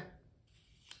适。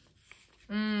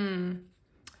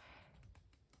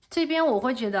这边我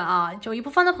会觉得啊，有一部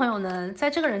分的朋友呢，在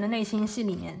这个人的内心戏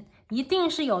里面，一定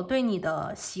是有对你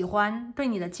的喜欢，对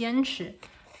你的坚持，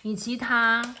以及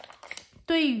他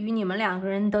对于你们两个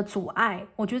人的阻碍，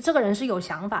我觉得这个人是有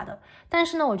想法的。但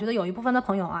是呢，我觉得有一部分的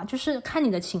朋友啊，就是看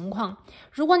你的情况，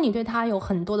如果你对他有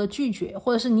很多的拒绝，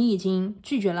或者是你已经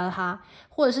拒绝了他，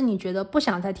或者是你觉得不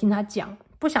想再听他讲，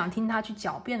不想听他去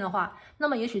狡辩的话，那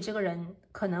么也许这个人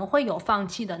可能会有放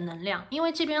弃的能量。因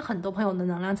为这边很多朋友的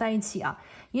能量在一起啊，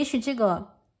也许这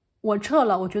个我撤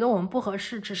了，我觉得我们不合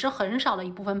适，只是很少的一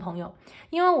部分朋友。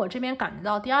因为我这边感觉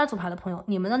到第二组牌的朋友，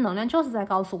你们的能量就是在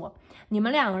告诉我，你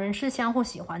们两个人是相互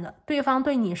喜欢的，对方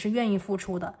对你是愿意付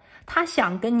出的，他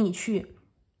想跟你去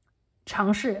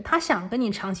尝试，他想跟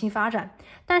你长期发展，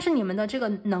但是你们的这个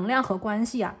能量和关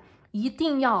系啊，一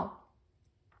定要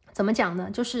怎么讲呢？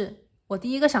就是我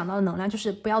第一个想到的能量就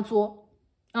是不要作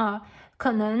啊，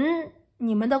可能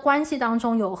你们的关系当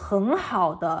中有很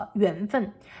好的缘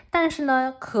分，但是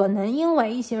呢，可能因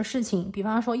为一些事情，比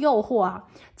方说诱惑啊、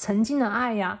曾经的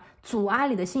爱呀、阻碍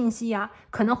你的信息呀，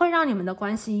可能会让你们的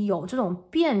关系有这种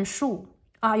变数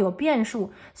啊，有变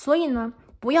数。所以呢，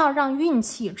不要让运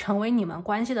气成为你们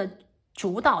关系的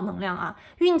主导能量啊，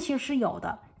运气是有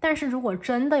的，但是如果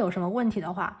真的有什么问题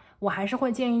的话，我还是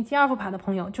会建议第二副牌的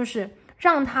朋友，就是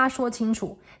让他说清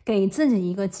楚，给自己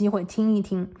一个机会听一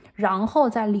听，然后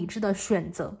再理智的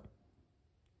选择。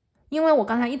因为我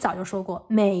刚才一早就说过，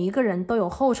每一个人都有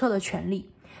后撤的权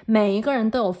利，每一个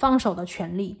人都有放手的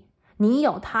权利，你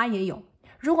有他也有。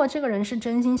如果这个人是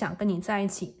真心想跟你在一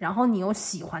起，然后你又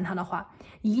喜欢他的话，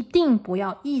一定不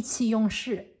要意气用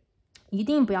事，一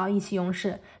定不要意气用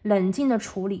事，冷静的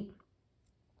处理，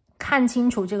看清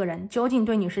楚这个人究竟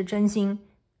对你是真心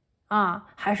啊，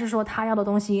还是说他要的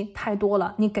东西太多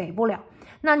了，你给不了。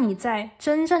那你在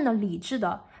真正的理智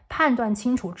的判断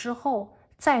清楚之后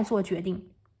再做决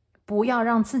定，不要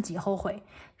让自己后悔。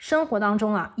生活当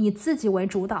中啊，以自己为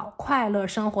主导，快乐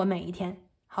生活每一天，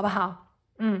好不好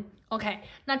？OK，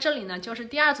 那这里呢就是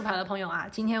第二组牌的朋友啊，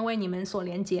今天为你们所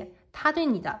连接他对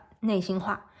你的内心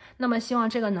话。那么希望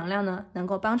这个能量呢能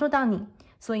够帮助到你，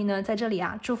所以呢在这里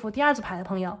啊，祝福第二组牌的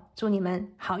朋友，祝你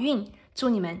们好运，祝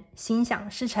你们心想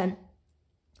事成。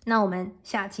那我们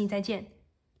下期再见，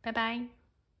拜拜。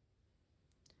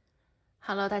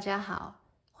Hello， 大家好，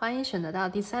欢迎选择到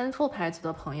第三副牌组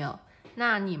的朋友。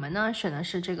那你们呢选的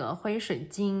是这个灰水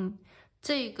晶，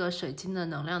这个水晶的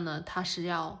能量呢，它是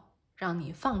要让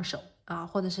你放手啊，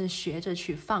或者是学着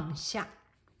去放下。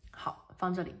好，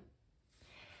放这里。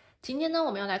今天呢，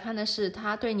我们要来看的是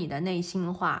他对你的内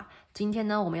心话。今天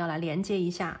呢，我们要来连接一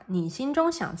下你心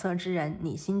中想测之人，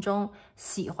你心中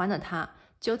喜欢的他，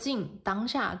究竟当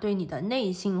下对你的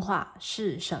内心话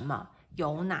是什么？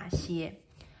有哪些？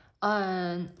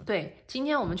对，今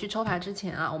天我们去抽牌之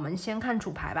前啊，我们先看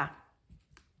主牌吧。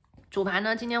主牌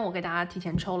呢，今天我给大家提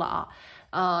前抽了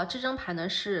啊。这张牌呢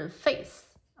是 Faith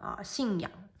啊，信仰。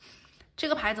这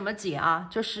个牌怎么解啊？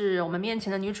就是我们面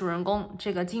前的女主人公，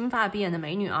这个金发碧眼的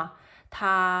美女啊，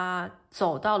她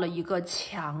走到了一个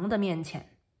墙的面前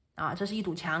啊，这是一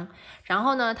堵墙。然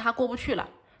后呢，她过不去了，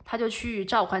她就去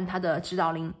召唤她的指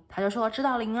导灵，她就说：“指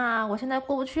导灵啊，我现在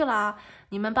过不去了，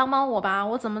你们帮帮我吧，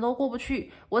我怎么都过不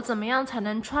去，我怎么样才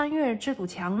能穿越这堵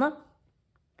墙呢？”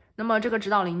那么这个指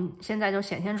导灵现在就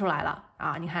显现出来了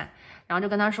啊，你看，然后就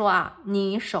跟他说啊，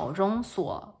你手中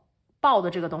所抱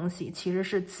的这个东西其实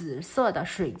是紫色的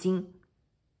水晶，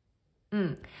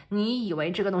你以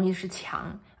为这个东西是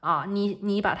墙啊，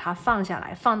你把它放下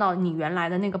来，放到你原来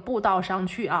的那个步道上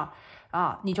去啊，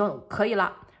你就可以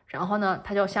了。然后呢，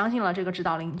他就相信了这个指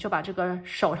导灵，就把这个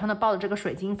手上的抱的这个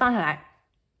水晶放下来，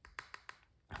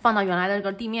放到原来的这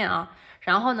个地面啊，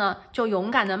然后呢，就勇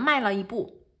敢的迈了一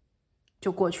步。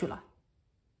就过去了。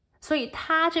所以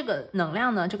他这个能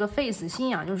量呢，这个 face 信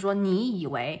仰就是说，你以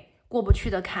为过不去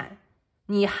的坎，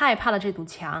你害怕的这堵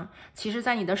墙，其实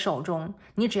在你的手中，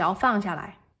你只要放下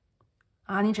来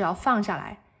啊，你只要放下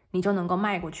来，你就能够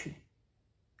迈过去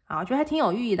啊，我觉得还挺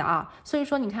有寓意的啊。所以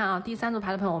说你看啊，第3组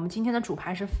牌的朋友，我们今天的主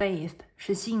牌是 faith，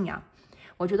 是信仰。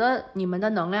我觉得你们的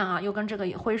能量啊，又跟这个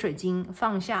灰水晶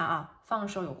放下啊、放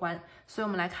手有关。所以我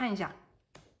们来看一下。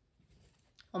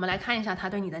他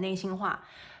对你的内心话。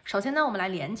首先呢，我们来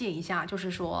连接一下，就是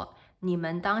说你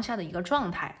们当下的一个状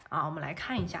态啊，我们来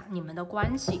看一下你们的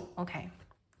关系 ，OK，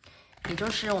 也就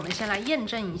是我们先来验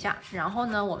证一下，然后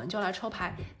呢，我们就来抽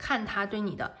牌看他对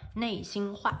你的内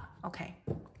心话 ，OK，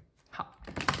 好。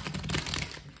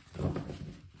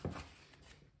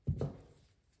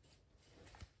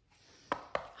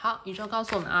好，宇宙告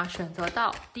诉我们啊，选择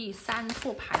到第3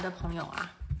副牌的朋友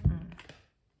啊。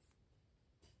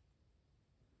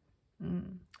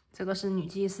这个是女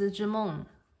祭司之梦，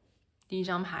第1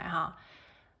张牌哈。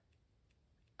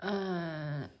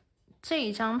这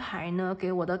一张牌呢，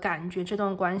给我的感觉，这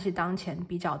段关系当前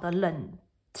比较的冷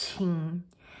清，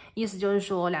意思就是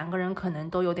说2个人可能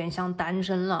都有点像单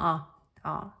身了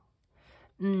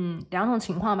2种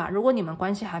情况吧。如果你们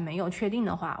关系还没有确定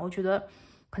的话，我觉得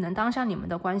可能当下你们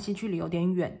的关系距离有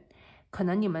点远，可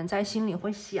能你们在心里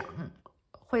会想，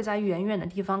会在远远的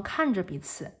地方看着彼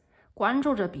此，关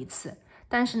注着彼此。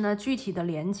但是呢，具体的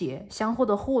连接、相互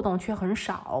的互动却很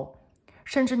少，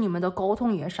甚至你们的沟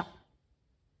通也少。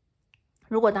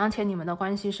如果当前你们的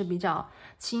关系是比较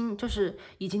就是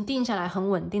已经定下来很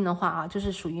稳定的话啊，就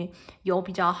是属于有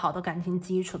比较好的感情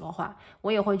基础的话，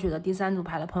我也会觉得第3组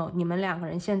牌的朋友，你们2个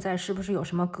人现在是不是有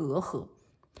什么隔阂？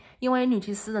因为女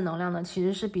祭司的能量呢，其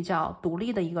实是比较独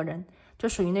立的一个人，就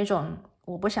属于那种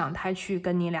我不想太去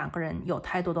跟你2个人有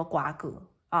太多的瓜葛。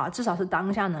至少是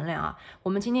当下能量啊，我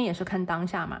们今天也是看当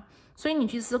下嘛，所以女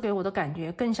祭司给我的感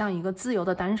觉更像一个自由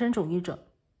的单身主义者。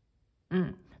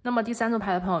那么第3组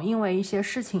牌的朋友，因为一些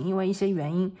事情，因为一些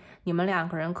原因，你们2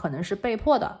个人可能是被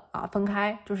迫的分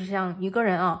开，就是像一个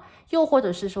人又或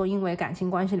者是说因为感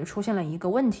情关系里出现了一个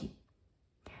问题，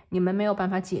你们没有办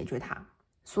法解决它，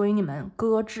所以你们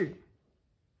搁置。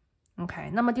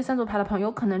OK， 那么第3组牌的朋友，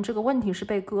有可能这个问题是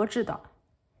被搁置的，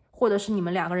或者是你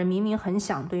们2个人明明很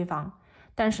想对方，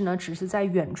但是呢，只是在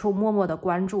远处默默的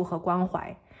关注和关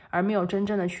怀，而没有真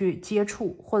正的去接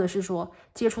触，或者是说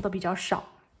接触的比较少。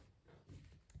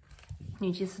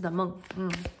女祭司的梦，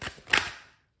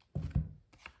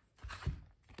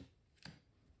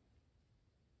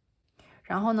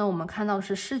然后呢，我们看到的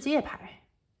是世界牌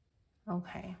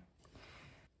 ，OK，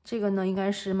 这个呢应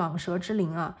该是蟒蛇之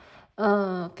灵啊，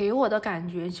给我的感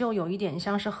觉就有一点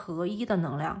像是合一的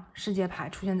能量，世界牌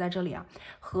出现在这里啊，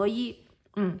合一，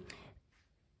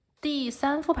第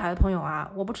3副牌的朋友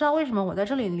啊，我不知道为什么我在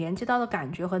这里连接到的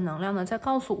感觉和能量呢，在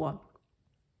告诉我，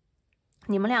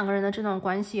你们2个人的这段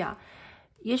关系啊，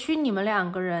也许你们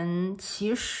2个人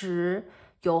其实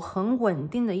有很稳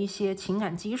定的一些情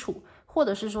感基础，或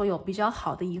者是说有比较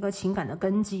好的一个情感的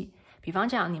根基。比方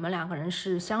讲，你们2个人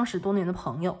是相识多年的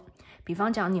朋友；比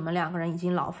方讲，你们2个人已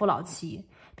经老夫老妻；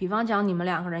比方讲，你们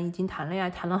2个人已经谈恋爱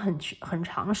谈了很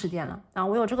长时间了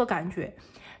我有这个感觉。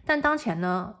但当前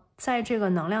呢，在这个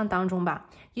能量当中吧，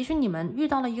也许你们遇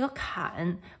到了一个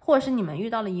坎，或者是你们遇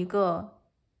到了一个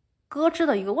搁置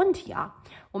的一个问题啊。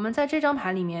我们在这张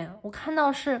牌里面，我看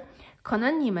到是可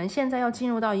能你们现在要进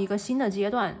入到一个新的阶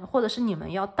段，或者是你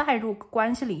们要带入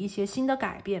关系里一些新的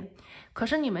改变，可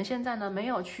是你们现在呢没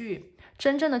有去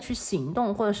真正的去行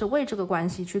动，或者是为这个关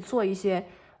系去做一些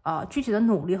具体的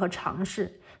努力和尝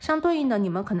试。相对应的，你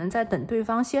们可能在等对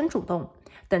方先主动，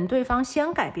等对方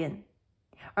先改变，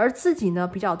而自己呢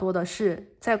比较多的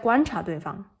是在观察对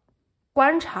方，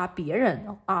观察别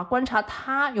人观察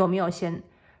他有没有先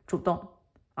主动，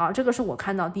啊，这个是我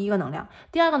看到第一个能量。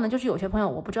第二个呢，就是有些朋友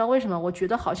我不知道为什么，我觉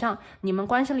得好像你们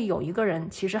关系里有一个人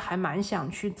其实还蛮想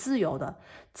去自由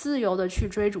的去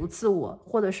追逐自我，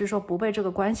或者是说不被这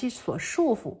个关系所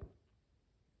束缚，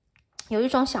有一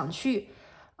种想去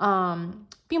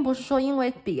并不是说因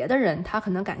为别的人他可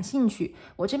能感兴趣，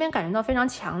我这边感觉到非常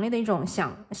强烈的一种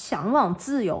向往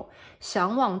自由，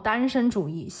向往单身主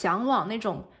义，向往那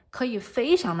种可以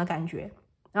飞翔的感觉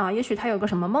啊。也许他有个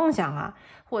什么梦想啊，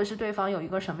或者是对方有一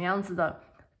个什么样子的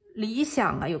理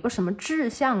想啊，有个什么志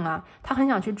向啊，他很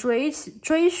想去追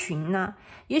寻啊。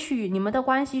也许你们的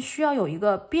关系需要有一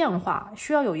个变化，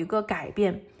需要有一个改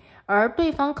变，而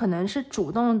对方可能是主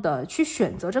动的去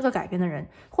选择这个改变的人，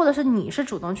或者是你是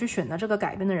主动去选择这个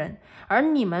改变的人，而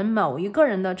你们某一个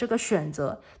人的这个选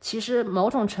择其实某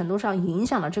种程度上影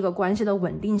响了这个关系的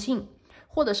稳定性，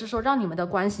或者是说让你们的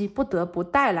关系不得不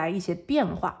带来一些变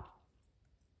化。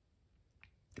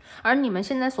而你们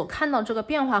现在所看到这个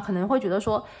变化，可能会觉得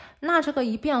说，那这个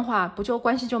一变化不就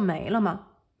关系就没了吗？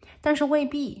但是未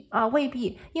必啊，未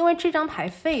必，因为这张牌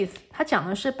Faith 它讲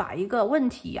的是把一个问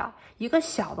题啊，一个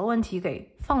小的问题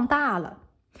给放大了，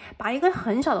把一个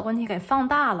很小的问题给放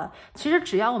大了。其实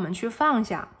只要我们去放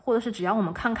下，或者是只要我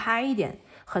们看开一点，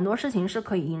很多事情是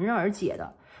可以迎刃而解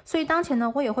的。所以当前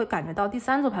呢，我也会感觉到第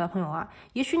三组牌的朋友啊，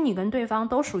也许你跟对方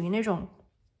都属于那种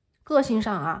个性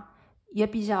上啊，也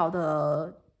比较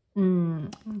的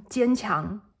坚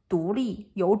强、独立、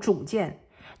有主见。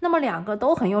那么两个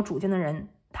都很有主见的人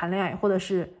谈恋爱，或者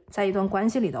是在一段关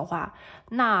系里的话，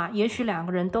那也许两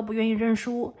个人都不愿意认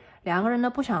输，两个人呢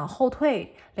不想后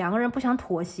退，两个人不想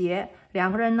妥协，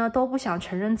两个人呢都不想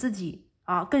承认自己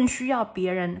啊，更需要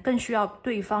别人，更需要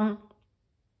对方，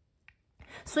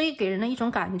所以给人的一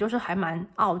种感觉就是还蛮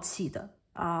傲气的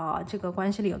啊。这个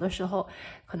关系里有的时候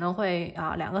可能会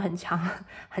两个很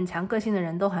强个性的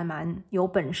人都还蛮有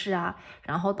本事啊，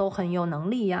然后都很有能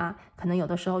力呀，可能有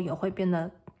的时候也会变得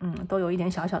都有一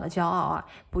点小小的骄傲啊，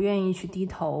不愿意去低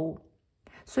头。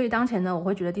所以当前呢，我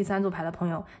会觉得第三组牌的朋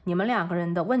友，你们两个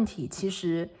人的问题其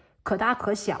实可大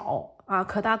可小啊，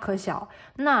可大可小。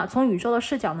那从宇宙的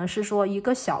视角呢，是说一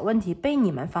个小问题被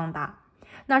你们放大，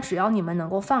那只要你们能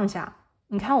够放下。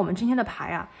你看我们今天的牌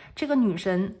啊，这个女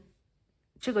生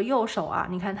这个右手啊，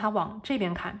你看她往这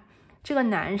边看，这个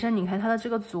男生你看他的这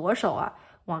个左手啊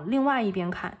往另外一边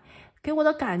看，给我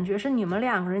的感觉是你们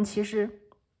两个人其实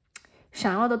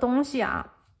想要的东西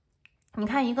啊，你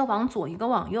看一个往左一个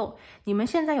往右，你们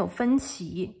现在有分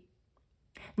歧，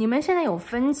你们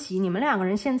两个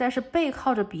人现在是背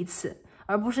靠着彼此，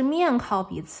而不是面靠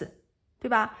彼此，对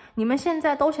吧？你们现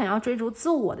在都想要追逐自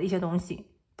我的一些东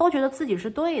西，都觉得自己是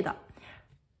对的，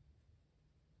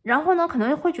然后呢可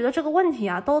能会觉得这个问题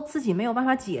啊都自己没有办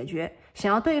法解决，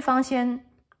想要对方先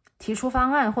提出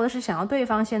方案，或者是想要对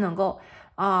方先能够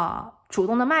主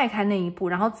动的迈开那一步，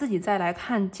然后自己再来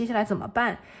看接下来怎么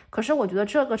办。可是我觉得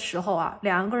这个时候啊，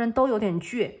两个人都有点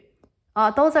倔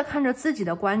都在看着自己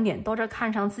的观点，都在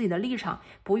看上自己的立场，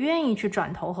不愿意去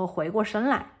转头和回过身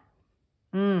来。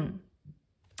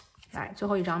来最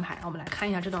后一张牌，我们来看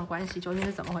一下这段关系究竟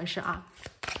是怎么回事啊。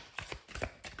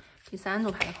第三组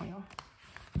牌的朋友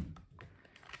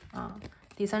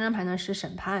第三张牌呢是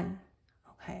审判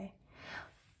OK，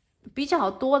比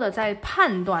较多的在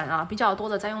判断比较多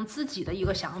的在用自己的一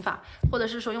个想法，或者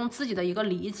是说用自己的一个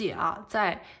理解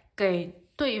在给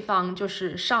对方就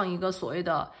是上一个所谓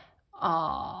的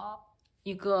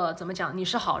一个怎么讲，你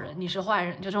是好人你是坏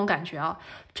人这种感觉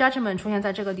Judgment 出现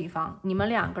在这个地方，你们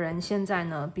两个人现在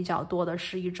呢比较多的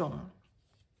是一种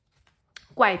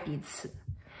怪彼此，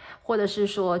或者是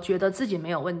说觉得自己没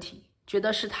有问题，觉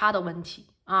得是他的问题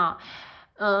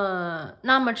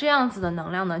那么这样子的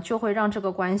能量呢，就会让这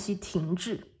个关系停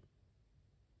滞。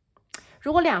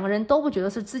如果两个人都不觉得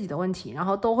是自己的问题，然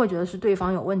后都会觉得是对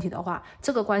方有问题的话，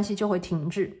这个关系就会停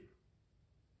滞。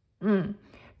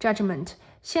Judgment，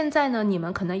 现在呢，你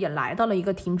们可能也来到了一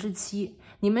个停滞期，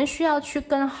你们需要去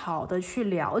更好的去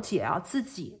了解自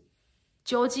己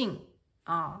究竟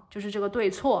就是这个对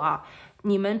错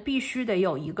你们必须得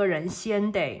有一个人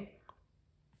先得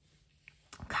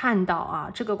看到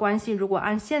这个关系如果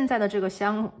按现在的这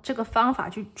个方法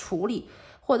去处理，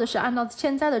或者是按照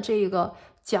现在的这个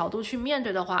角度去面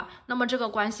对的话，那么这个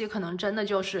关系可能真的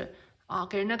就是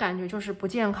给人的感觉就是不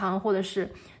健康，或者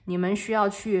是你们需要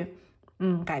去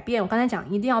改变。我刚才讲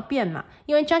一定要变嘛，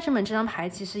因为 Judgment 这张牌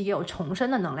其实也有重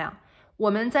生的能量，我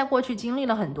们在过去经历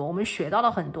了很多，我们学到了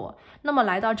很多，那么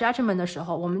来到 Judgment 的时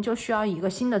候，我们就需要一个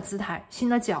新的姿态、新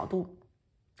的角度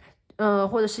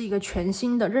或者是一个全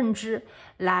新的认知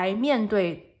来面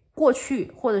对过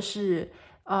去，或者是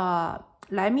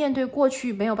来面对过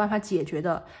去没有办法解决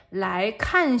的，来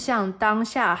看向当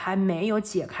下还没有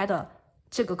解开的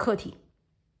这个课题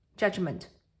judgment。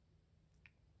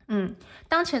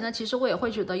当前呢，其实我也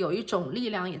会觉得有一种力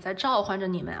量也在召唤着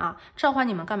你们啊，召唤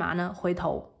你们干嘛呢？回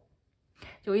头，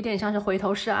有一点像是回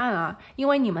头是岸啊，因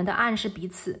为你们的岸是彼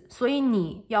此，所以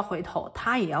你要回头，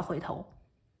他也要回头。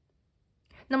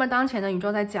那么当前呢，宇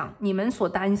宙在讲你们所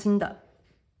担心的，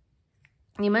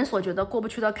你们所觉得过不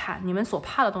去的坎，你们所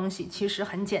怕的东西，其实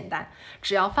很简单，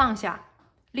只要放下，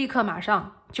立刻马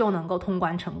上就能够通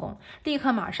关成功，立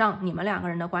刻马上你们两个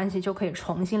人的关系就可以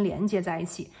重新连接在一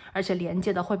起，而且连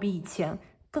接的会比以前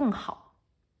更好。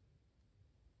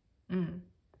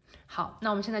好，那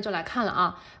我们现在就来看了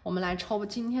啊，我们来抽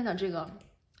今天的这个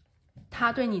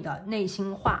他对你的内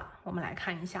心话，我们来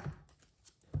看一下。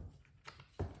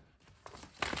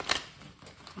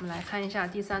我们来看一下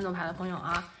第3组牌的朋友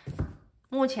啊，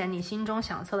目前你心中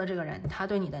想测的这个人，他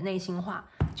对你的内心话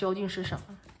究竟是什么？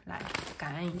来，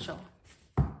感恩宇宙。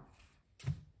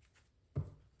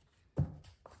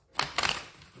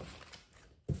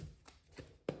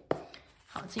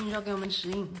好，请宇宙给我们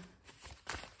指引。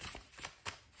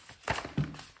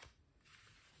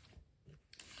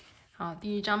好，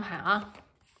第一张牌啊，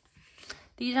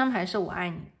第一张牌是我爱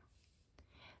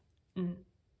你。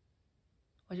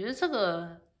我觉得这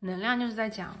个能量就是在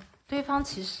讲对方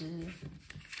其实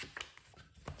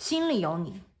心里有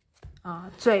你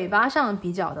啊，嘴巴上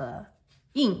比较的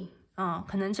硬啊，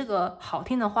可能这个好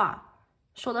听的话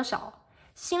说的少，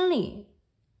心里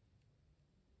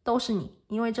都是你，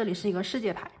因为这里是一个世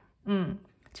界牌。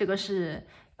这个是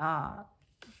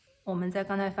我们在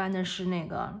刚才翻的是那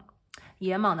个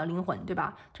野莽的灵魂，对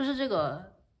吧？就是这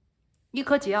个一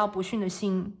颗桀骜不驯的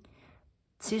心，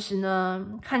其实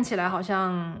呢看起来好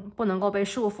像不能够被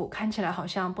束缚，看起来好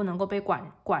像不能够被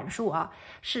管束啊，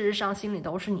事实上心里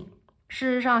都是你，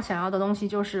事实上想要的东西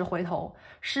就是回头，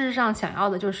事实上想要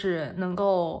的就是能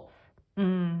够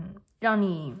让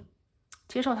你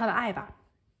接受他的爱吧。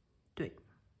对，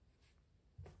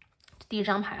第一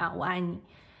张牌啊，我爱你。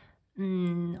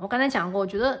我刚才讲过，我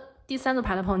觉得第3组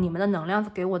牌的朋友，你们的能量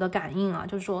给我的感应啊，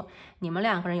就是说你们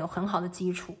两个人有很好的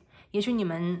基础，也许你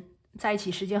们在一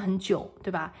起时间很久，对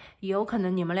吧？也有可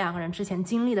能你们两个人之前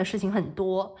经历的事情很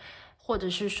多，或者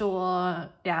是说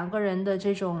两个人的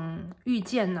这种遇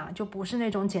见呢，就不是那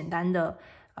种简单的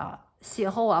邂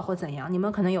逅啊或怎样，你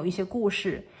们可能有一些故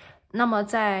事。那么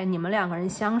在你们两个人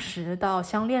相识到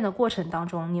相恋的过程当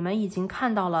中，你们已经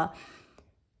看到了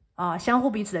相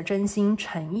互彼此的真心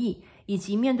诚意，以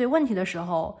及面对问题的时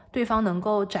候对方能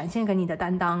够展现给你的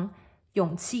担当、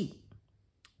勇气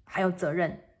还有责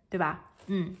任，对吧？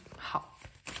好。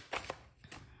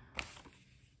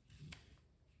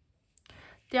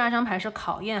第2张牌是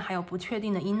考验还有不确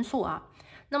定的因素啊。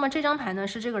那么这张牌呢，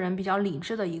是这个人比较理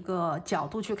智的一个角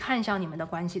度去看向你们的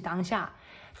关系当下，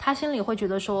他心里会觉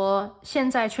得说现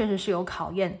在确实是有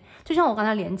考验，就像我刚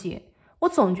才连接，我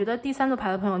总觉得第3组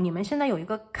牌的朋友，你们现在有一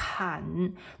个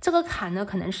坎，这个坎呢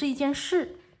可能是一件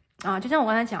事就像我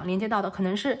刚才讲连接到的，可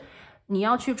能是你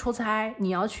要去出差，你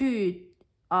要去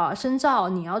深造，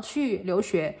你要去留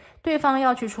学，对方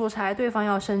要去出差，对方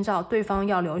要深造，对方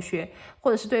要留学，或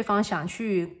者是对方想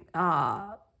去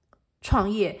创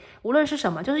业，无论是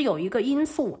什么，就是有一个因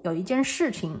素，有一件事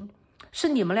情是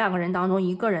你们两个人当中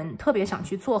一个人特别想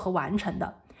去做和完成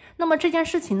的。那么这件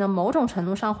事情呢，某种程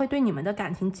度上会对你们的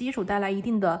感情基础带来一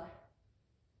定的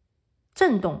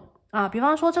震动比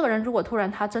方说这个人如果突然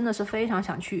他真的是非常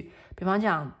想去，比方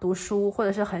讲读书，或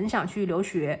者是很想去留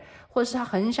学，或者是他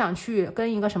很想去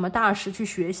跟一个什么大师去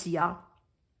学习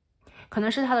可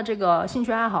能是他的这个兴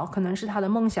趣爱好，可能是他的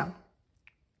梦想。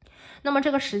那么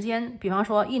这个时间，比方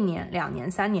说1年、2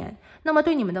年、3年，那么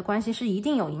对你们的关系是一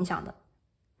定有影响的。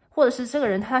或者是这个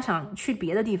人他想去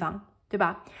别的地方，对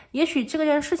吧？也许这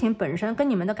件事情本身跟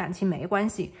你们的感情没关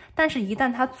系，但是一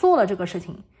旦他做了这个事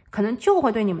情，可能就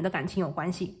会对你们的感情有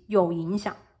关系，有影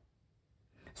响。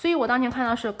所以我当前看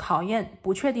到是考验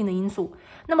不确定的因素。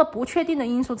那么不确定的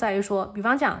因素在于说，比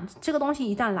方讲这个东西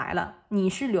一旦来了，你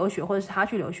去留学或者是他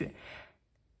去留学，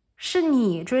是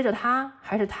你追着他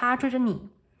还是他追着你？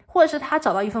或者是他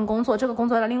找到一份工作，这个工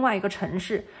作在另外一个城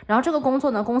市，然后这个工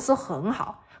作呢公司很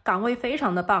好，岗位非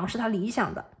常的棒，是他理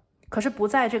想的，可是不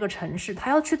在这个城市，他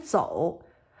要去走，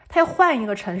他要换一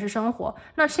个城市生活。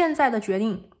那现在的决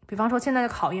定，比方说现在的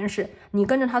考验是你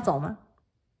跟着他走吗？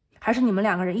还是你们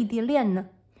两个人异地恋呢？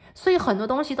所以很多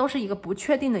东西都是一个不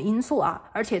确定的因素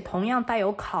而且同样带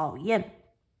有考验。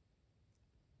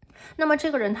那么这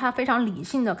个人他非常理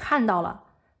性的看到了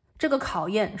这个考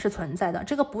验是存在的，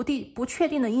这个不确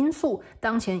定的因素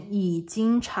当前已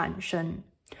经产生，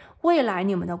未来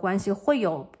你们的关系会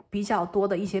有比较多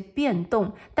的一些变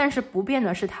动，但是不变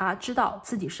的是他知道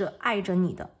自己是爱着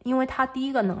你的，因为他第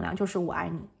一个能量就是我爱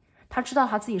你。他知道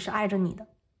他自己是爱着你的。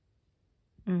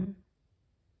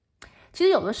其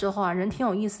实有的时候啊，人挺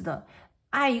有意思的，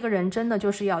爱一个人真的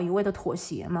就是要一味的妥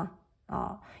协吗？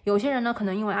有些人呢，可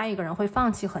能因为爱一个人会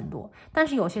放弃很多，但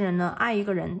是有些人呢，爱一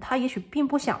个人，他也许并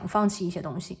不想放弃一些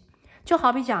东西。就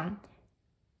好比讲，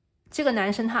这个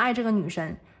男生他爱这个女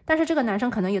生，但是这个男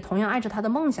生可能也同样爱着他的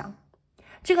梦想。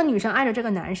这个女生爱着这个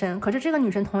男生，可是这个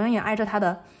女生同样也爱着他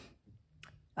的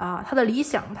理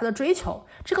想，他的追求。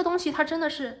这个东西它真的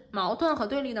是矛盾和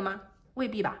对立的吗？未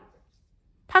必吧。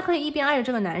他可以一边爱着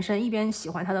这个男生，一边喜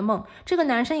欢他的梦，这个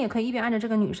男生也可以一边爱着这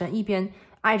个女生，一边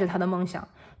爱着他的梦想，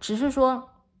只是说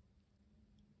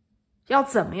要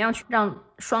怎么样去让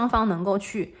双方能够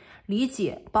去理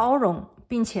解、包容，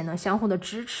并且呢相互的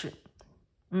支持。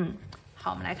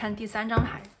好，我们来看第3张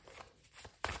牌。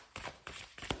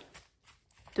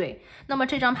对，那么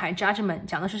这张牌 Judgment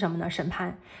讲的是什么呢？审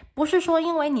判。不是说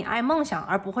因为你爱梦想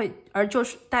而就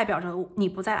是代表着你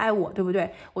不再爱我，对不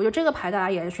对？我觉得这个牌大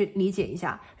家也去理解一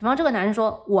下。比方这个男人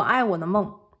说我爱我的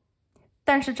梦，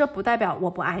但是这不代表我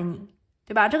不爱你，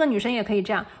对吧？这个女生也可以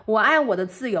这样，我爱我的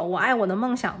自由，我爱我的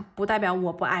梦想，不代表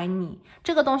我不爱你。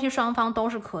这个东西双方都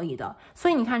是可以的。所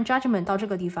以你看 Judgment 到这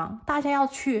个地方，大家要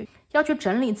去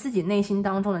整理自己内心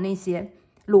当中的那些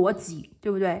逻辑，对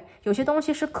不对？有些东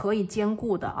西是可以兼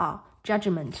顾的啊。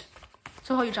Judgment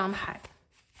最后一张牌，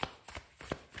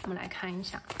我们来看一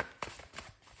下。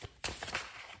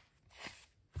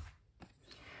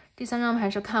第3张牌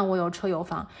是看我有车有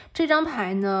房。这张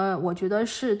牌呢，我觉得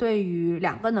是对于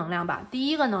2个能量吧。第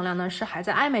一个能量呢是还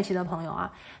在暧昧期的朋友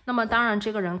啊，那么当然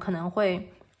这个人可能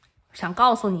会想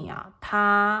告诉你啊，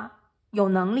他有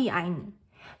能力爱你。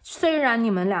虽然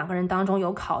你们2个人当中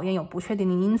有考验，有不确定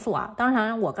的因素啊，当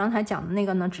然我刚才讲的那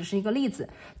个呢只是一个例子，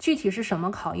具体是什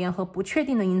么考验和不确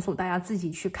定的因素，大家自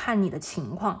己去看你的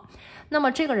情况。那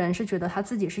么这个人是觉得他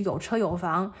自己是有车有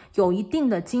房，有一定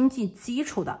的经济基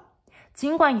础的，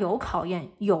尽管有考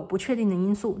验，有不确定的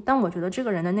因素，但我觉得这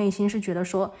个人的内心是觉得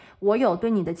说，我有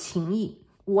对你的情谊，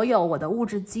我有我的物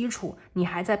质基础，你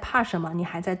还在怕什么？你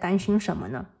还在担心什么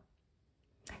呢？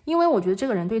因为我觉得这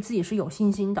个人对自己是有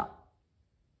信心的，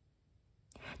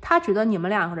他觉得你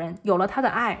们2个人有了他的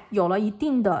爱，有了一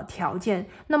定的条件，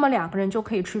那么2个人就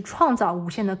可以去创造无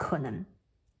限的可能。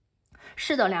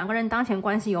是的，2个人当前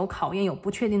关系有考验，有不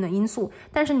确定的因素，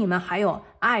但是你们还有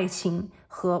爱情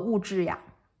和物质呀。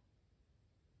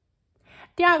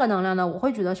第2个能量呢，我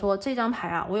会觉得说这张牌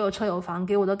啊，我有车有房，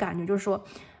给我的感觉就是说，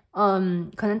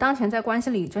可能当前在关系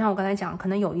里，就像我刚才讲，可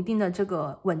能有一定的这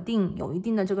个稳定，有一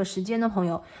定的这个时间的朋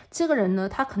友，这个人呢，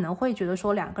他可能会觉得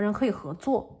说2个人可以合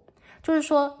作。就是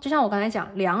说，就像我刚才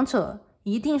讲，2者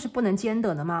一定是不能兼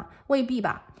得的吗？未必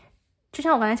吧。就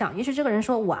像我刚才讲，也许这个人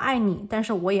说我爱你，但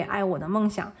是我也爱我的梦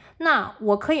想。那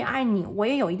我可以爱你，我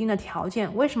也有一定的条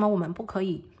件，为什么我们不可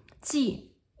以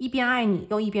既一边爱你，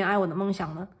又一边爱我的梦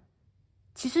想呢？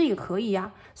其实也可以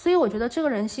呀。所以我觉得这个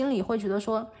人心里会觉得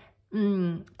说，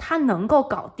他能够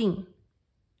搞定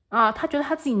啊，他觉得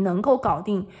他自己能够搞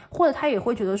定，或者他也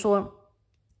会觉得说，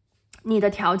你的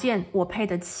条件我配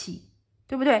得起。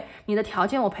对不对？你的条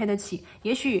件我配得起，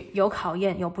也许有考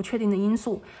验，有不确定的因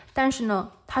素，但是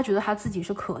呢，他觉得他自己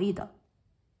是可以的。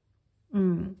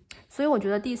所以我觉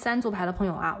得第3组牌的朋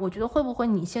友啊，我觉得会不会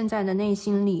你现在的内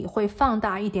心里会放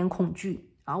大一点恐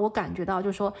惧啊？我感觉到就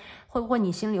是说，会不会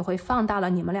你心里会放大了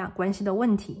你们俩关系的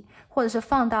问题，或者是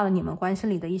放大了你们关系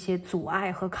里的一些阻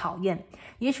碍和考验？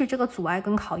也许这个阻碍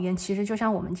跟考验，其实就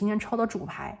像我们今天抽的主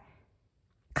牌。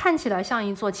看起来像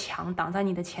一座墙挡在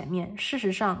你的前面，事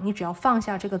实上你只要放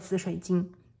下这个紫水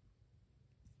晶，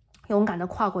勇敢的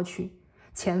跨过去，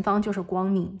前方就是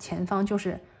光明，前方就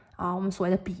是我们所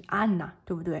谓的彼岸呐，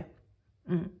对不对？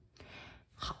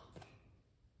好，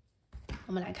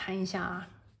我们来看一下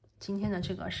今天的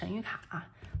这个神谕卡啊，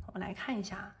我们来看一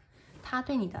下他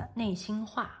对你的内心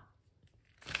话。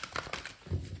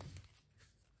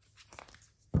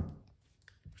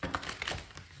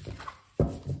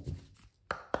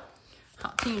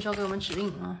请宇宙给我们指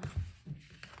引啊！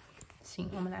行，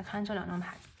我们来看这2张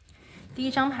牌。第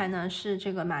1张牌呢是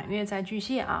这个满月在巨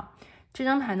蟹啊，这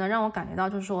张牌呢让我感觉到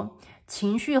就是说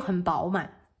情绪很饱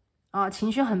满啊，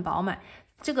情绪很饱满，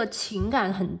这个情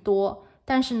感很多，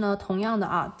但是呢同样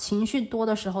的情绪多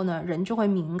的时候呢，人就会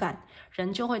敏感，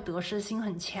人就会得失心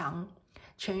很强。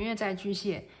全月在巨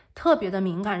蟹，特别的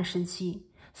敏感时期，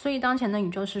所以当前的宇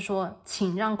宙是说，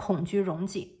请让恐惧溶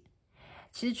解。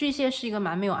其实巨蟹是一个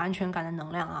蛮没有安全感的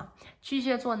能量啊，巨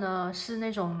蟹座呢是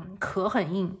那种壳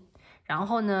很硬，然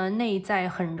后呢内在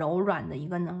很柔软的一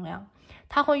个能量，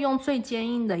他会用最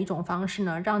坚硬的一种方式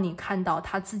呢让你看到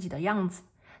他自己的样子，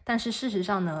但是事实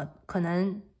上呢可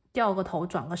能掉个头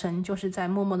转个身就是在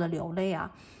默默的流泪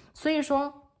啊。所以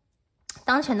说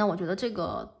当前呢，我觉得这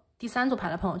个第3组牌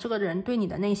的朋友，这个人对你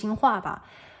的内心话吧，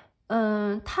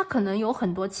他可能有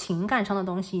很多情感上的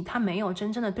东西，他没有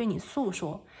真正的对你诉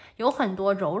说，有很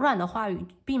多柔软的话语，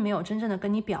并没有真正的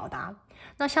跟你表达。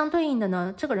那相对应的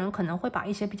呢，这个人可能会把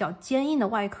一些比较坚硬的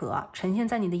外壳啊呈现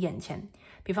在你的眼前，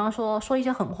比方说说一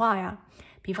些狠话呀，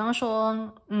比方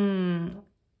说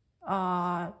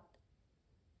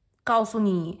告诉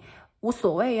你无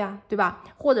所谓呀，对吧？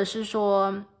或者是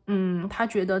说他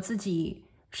觉得自己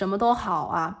什么都好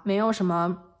啊，没有什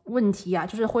么问题啊，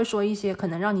就是会说一些可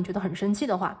能让你觉得很生气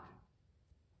的话，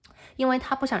因为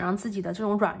他不想让自己的这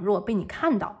种软弱被你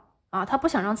看到啊，他不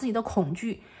想让自己的恐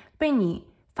惧被你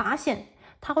发现，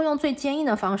他会用最坚硬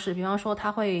的方式，比方说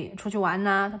他会出去玩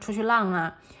啊，出去浪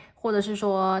啊，或者是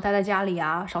说待在家里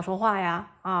啊，少说话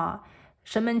呀，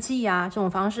生闷气呀，这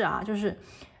种方式啊，就是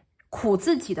苦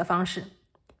自己的方式，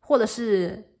或者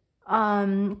是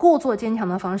故作坚强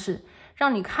的方式，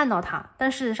让你看到他，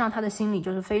但事实上他的心里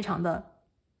就是非常的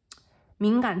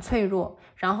敏感脆弱，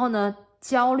然后呢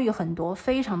焦虑很多，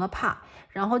非常的怕，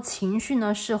然后情绪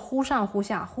呢是忽上忽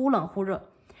下，忽冷忽热。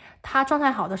他状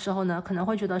态好的时候呢，可能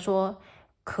会觉得说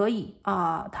可以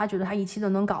他觉得他一切都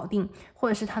能搞定，或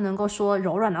者是他能够说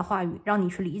柔软的话语让你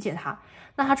去理解他。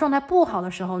那他状态不好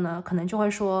的时候呢，可能就会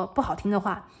说不好听的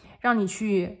话，让你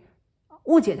去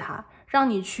误解他，让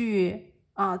你去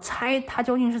猜他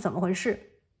究竟是怎么回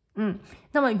事。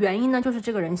那么原因呢，就是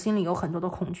这个人心里有很多的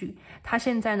恐惧，他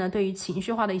现在呢对于情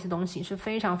绪化的一些东西是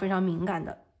非常非常敏感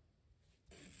的。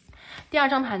第2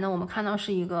张牌呢，我们看到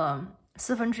是一个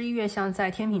1/4月相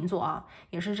在天秤座啊，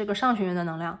也是这个上弦月的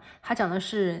能量，它讲的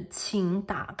是请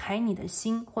打开你的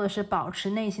心，或者是保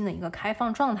持内心的一个开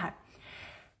放状态。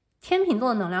天秤座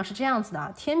的能量是这样子的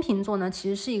啊，天秤座呢其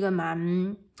实是一个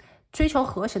蛮追求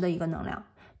和谐的一个能量，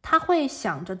他会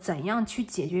想着怎样去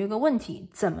解决一个问题，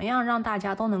怎么样让大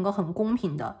家都能够很公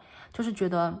平的，就是觉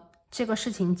得这个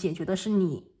事情解决的是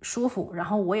你舒服，然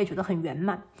后我也觉得很圆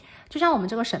满。就像我们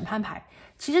这个审判牌，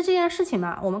其实这件事情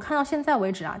吧，我们看到现在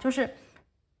为止啊，就是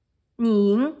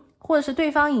你赢或者是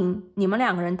对方赢，你们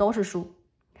2个人都是输。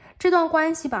这段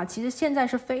关系吧，其实现在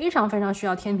是非常非常需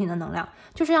要天平的能量，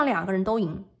就是让2个人都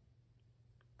赢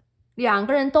，2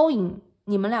个人都赢，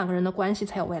你们2个人的关系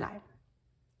才有未来。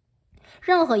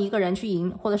任何一个人去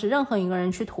赢，或者是任何一个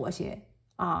人去妥协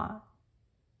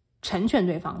成全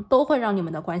对方，都会让你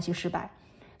们的关系失败。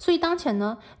所以当前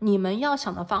呢，你们要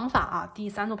想的方法第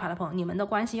3组牌的朋友，你们的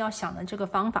关系要想的这个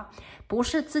方法，不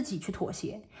是自己去妥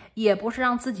协，也不是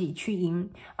让自己去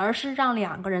赢，而是让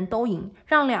2个人都赢，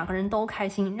让2个人都开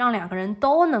心，让2个人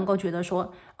都能够觉得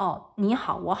说你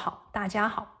好我好大家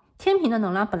好。天平的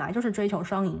能量本来就是追求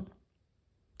双赢，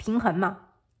平衡嘛，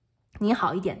你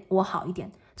好一点我好一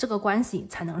点，这个关系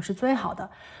才能是最好的。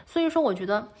所以说我觉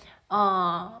得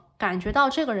感觉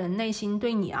到这个人内心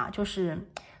对你就是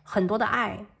很多的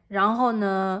爱，然后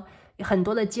呢很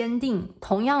多的坚定，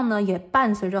同样呢也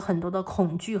伴随着很多的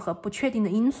恐惧和不确定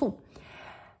的因素。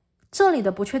这里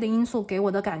的不确定因素给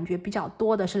我的感觉比较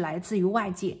多的是来自于外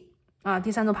界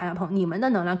第3组牌的朋友，你们的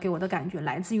能量给我的感觉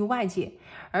来自于外界，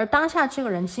而当下这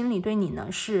个人心里对你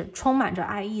呢是充满着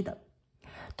爱意的，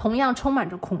同样充满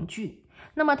着恐惧。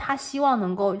那么他希望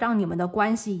能够让你们的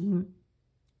关系赢，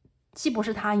既不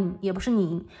是他赢也不是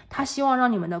你赢，他希望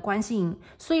让你们的关系赢。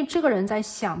所以这个人在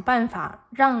想办法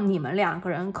让你们2个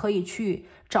人可以去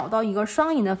找到一个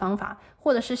双赢的方法，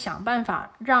或者是想办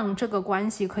法让这个关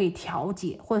系可以调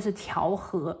解或者是调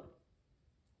和。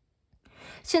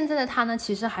现在的他呢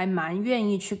其实还蛮愿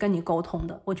意去跟你沟通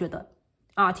的，我觉得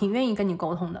挺愿意跟你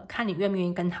沟通的，看你愿不愿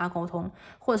意跟他沟通，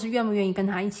或者是愿不愿意跟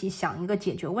他一起想一个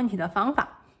解决问题的方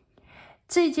法。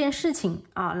这件事情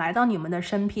来到你们的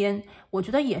身边，我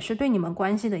觉得也是对你们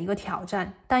关系的一个挑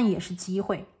战，但也是机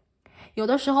会。有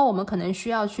的时候我们可能需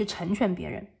要去成全别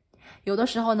人，有的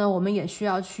时候呢我们也需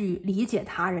要去理解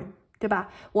他人，对吧？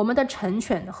我们的成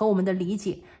全和我们的理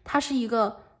解，它是一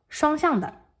个双向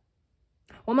的。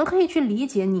我们可以去理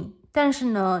解你，但是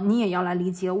呢你也要来理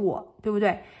解我，对不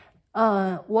对？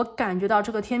我感觉到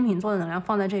这个天秤座的能量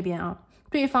放在这边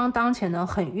对方当前呢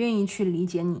很愿意去理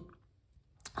解你，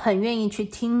很愿意去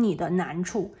听你的难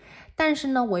处，但是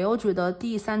呢我又觉得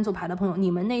第3组牌的朋友，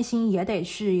你们内心也得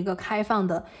是一个开放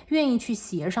的，愿意去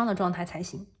协商的状态才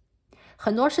行。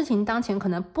很多事情当前可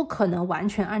能不可能完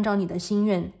全按照你的心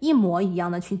愿一模一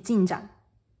样的去进展，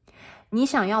你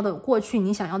想要的过去，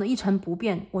你想要的一成不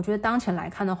变，我觉得当前来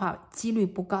看的话几率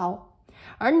不高。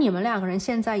而你们2个人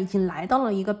现在已经来到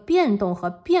了一个变动和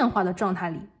变化的状态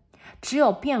里，只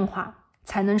有变化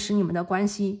才能使你们的关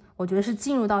系，我觉得是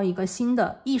进入到一个新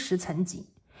的意识层级。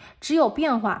只有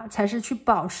变化才是去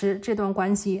保持这段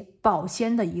关系保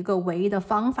鲜的一个唯一的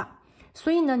方法。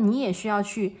所以呢，你也需要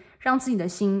去让自己的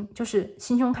心就是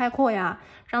心胸开阔呀，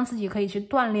让自己可以去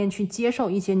锻炼，去接受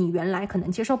一些你原来可能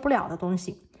接受不了的东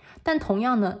西。但同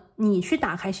样呢，你去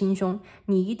打开心胸，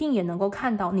你一定也能够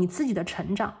看到你自己的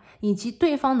成长，以及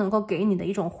对方能够给你的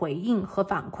一种回应和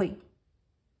反馈。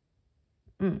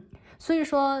所以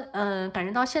说感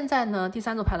觉到现在呢，第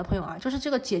三组牌的朋友啊，就是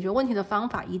这个解决问题的方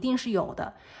法一定是有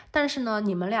的，但是呢，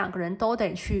你们两个人都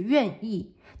得去愿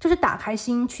意，就是打开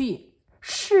心去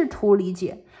试图理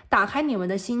解，打开你们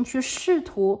的心去试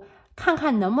图看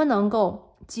看能不能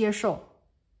够接受。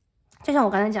就像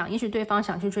我刚才讲，也许对方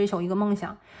想去追求一个梦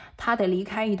想，他得离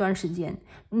开一段时间，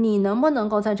你能不能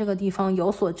够在这个地方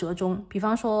有所折中？比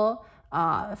方说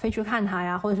飞去看他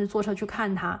呀，或者是坐车去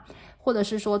看他，或者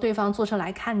是说对方坐车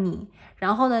来看你，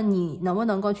然后呢，你能不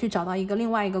能够去找到另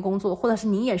外一个工作，或者是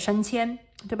你也升迁，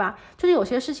对吧？就是有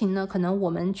些事情呢，可能我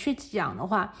们去讲的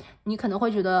话，你可能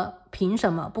会觉得凭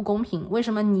什么不公平？为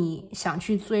什么你想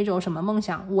去追求什么梦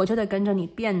想，我就得跟着你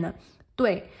变呢？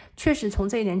对，确实从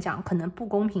这一点讲可能不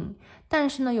公平，但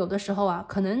是呢，有的时候啊，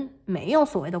可能没有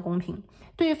所谓的公平，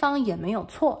对方也没有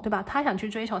错，对吧？他想去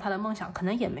追求他的梦想，可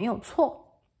能也没有错。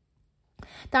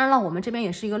当然了，我们这边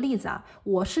也是一个例子啊。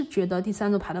我是觉得第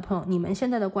三组牌的朋友，你们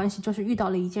现在的关系就是遇到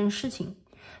了一件事情，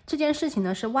这件事情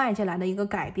呢是外界来的一个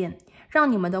改变，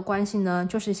让你们的关系呢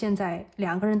就是现在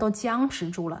两个人都僵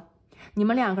持住了。你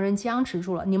们两个人僵持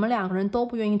住了，你们两个人都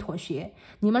不愿意妥协，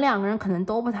你们两个人可能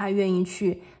都不太愿意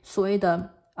去所谓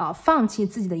的放弃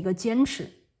自己的一个坚持。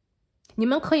你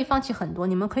们可以放弃很多，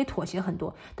你们可以妥协很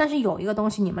多，但是有一个东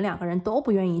西你们两个人都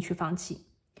不愿意去放弃，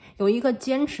有一个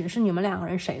坚持是你们两个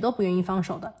人谁都不愿意放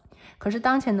手的。可是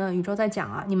当前呢，宇宙在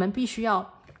讲啊，你们必须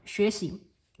要学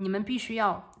习，你们必须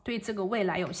要对这个未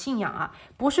来有信仰啊，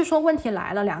不是说问题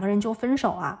来了两个人就分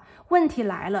手啊，问题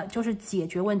来了就是解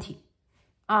决问题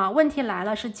问题来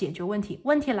了是解决问题，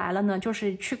问题来了呢就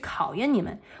是去考验你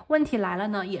们，问题来了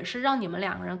呢也是让你们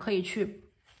两个人可以去，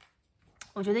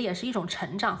我觉得也是一种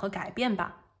成长和改变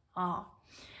吧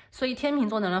所以天秤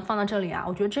座能量放到这里啊，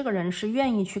我觉得这个人是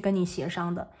愿意去跟你协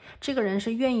商的，这个人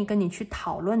是愿意跟你去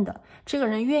讨论的，这个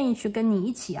人愿意去跟你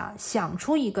一起想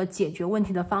出一个解决问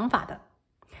题的方法的。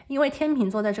因为天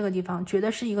秤座在这个地方觉得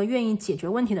是一个愿意解决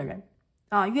问题的人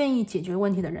愿意解决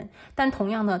问题的人，但同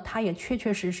样呢，他也确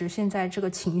确实实现在这个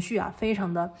情绪非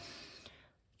常的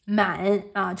满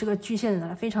这个巨蟹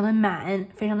呢非常的满，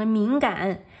非常的敏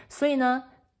感。所以呢，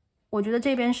我觉得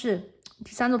这边是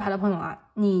第三组牌的朋友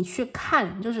你去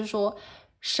看，就是说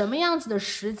什么样子的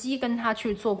时机跟他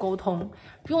去做沟通，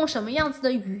用什么样子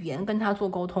的语言跟他做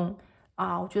沟通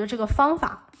我觉得这个方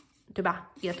法对吧，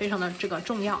也非常的这个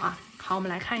重要好，我们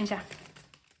来看一下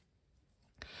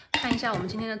我们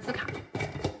今天的字卡。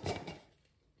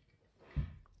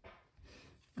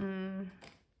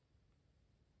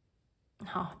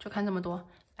好，就看这么多。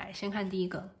来，先看第一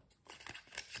个，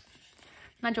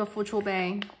那就付出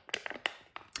呗。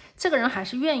这个人还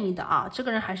是愿意的这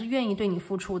个人还是愿意对你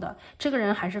付出的，这个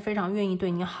人还是非常愿意对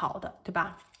你好的，对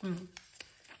吧？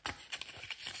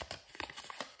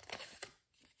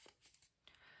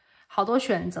好多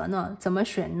选择呢，怎么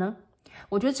选呢？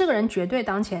我觉得这个人绝对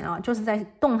当前就是在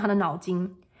动他的脑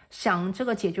筋，想这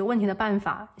个解决问题的办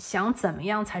法，想怎么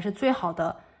样才是最好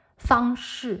的方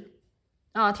式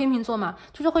天秤座嘛，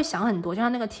就是会想很多，就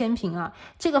像那个天平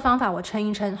这个方法我称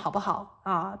一称好不好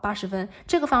80分，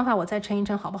这个方法我再称一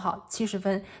称好不好70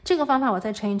分，这个方法我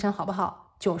再称一称好不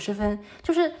好90分，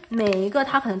就是每一个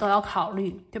他可能都要考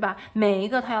虑，对吧？每一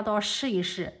个他都要试一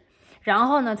试，然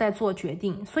后呢再做决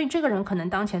定。所以这个人可能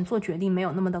当前做决定没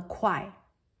有那么的快，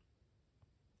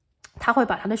他会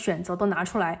把他的选择都拿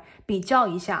出来比较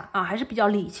一下还是比较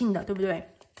理性的，对不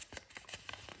对？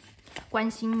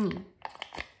关心你，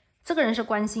这个人是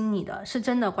关心你的，是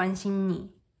真的关心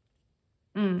你。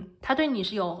他对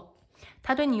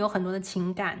你有很多的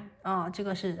情感这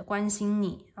个是关心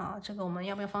你这个我们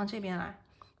要不要放这边来？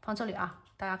放这里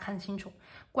大家看清楚，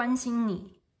关心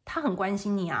你，他很关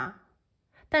心你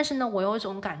但是呢，我有一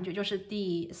种感觉，就是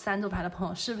第三组牌的朋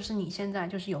友，是不是你现在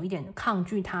就是有一点抗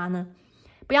拒他呢？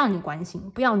不要你关心，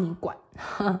不要你管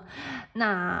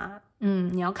那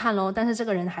你要看咯，但是这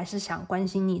个人还是想关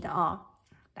心你的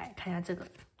来看一下这个，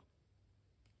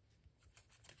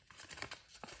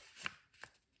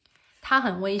他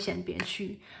很危险，别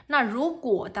去。那如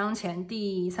果当前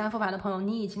第三副牌的朋友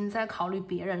你已经在考虑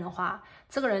别人的话，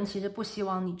这个人其实不希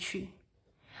望你去，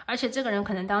而且这个人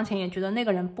可能当前也觉得那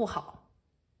个人不好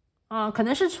可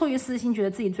能是出于私心觉得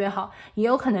自己最好，也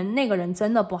有可能那个人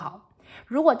真的不好。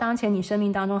如果当前你生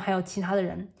命当中还有其他的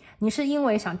人，你是因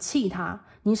为想气他，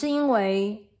你是因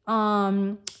为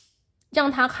让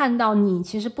他看到你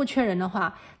其实不缺人的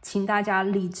话，请大家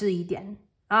理智一点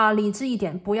理智一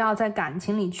点，不要在感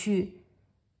情里去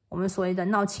我们所谓的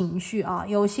闹情绪啊，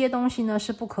有些东西呢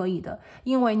是不可以的，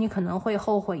因为你可能会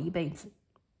后悔一辈子。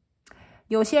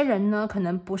有些人呢可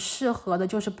能不适合的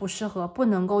就是不适合，不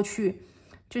能够去，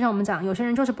就像我们讲，有些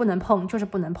人就是不能碰，就是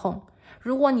不能碰。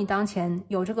如果你当前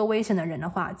有这个危险的人的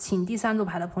话，请第三组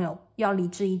牌的朋友要理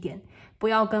智一点，不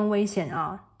要跟危险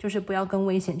啊，就是不要跟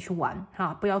危险去玩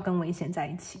啊，不要跟危险在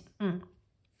一起。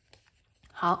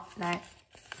好，来，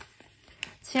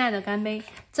亲爱的干杯。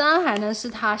这张牌呢是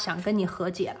他想跟你和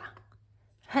解啦，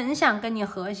很想跟你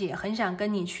和解，很想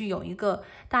跟你去有一个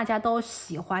大家都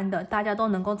喜欢的，大家都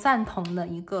能够赞同的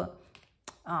一个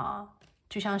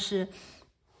就像是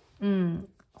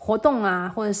活动啊，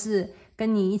或者是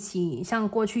跟你一起像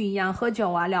过去一样喝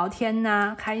酒啊、聊天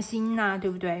啊、开心啊，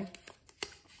对不对？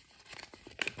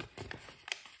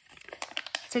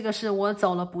这个是我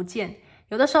走了不见，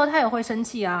有的时候他也会生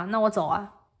气啊，那我走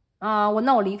啊，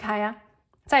那我离开啊，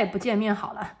再也不见面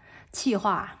好了，气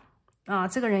话啊，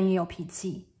这个人也有脾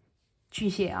气，巨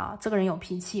蟹啊，这个人有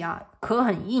脾气啊，壳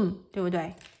很硬，对不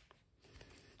对？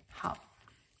好，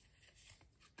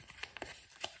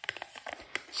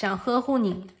想呵护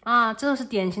你啊，这个是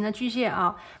典型的巨蟹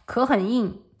啊，壳很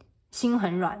硬，心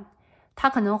很软。他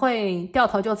可能会掉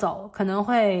头就走，可能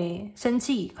会生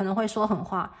气，可能会说狠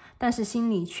话，但是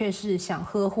心里却是想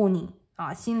呵护你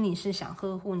啊，心里是想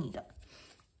呵护你的。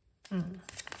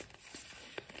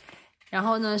然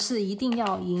后呢，是一定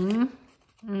要赢，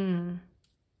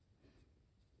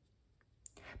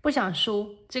不想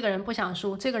输，这个人不想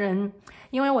输，这个人，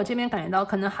因为我这边感觉到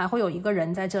可能还会有一个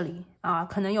人在这里啊，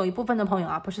可能有一部分的朋友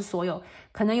啊，不是所有，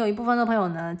可能有一部分的朋友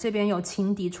呢，这边有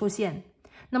情敌出现。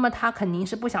那么他肯定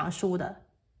是不想输的，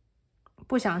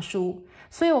不想输。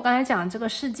所以我刚才讲这个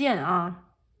事件啊，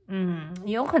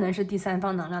也有可能是第三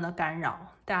方能量的干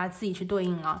扰，大家自己去对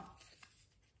应啊。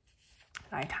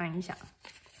来看一下，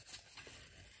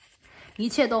一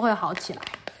切都会好起来。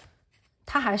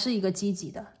他还是一个积极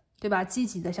的，对吧？积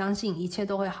极的相信一切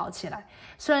都会好起来。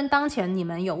虽然当前你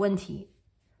们有问题，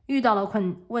遇到了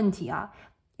问题啊，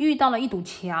遇到了一堵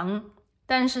墙。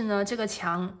但是呢，这个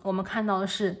墙我们看到的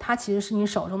是，它其实是你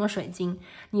手中的水晶。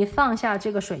你放下这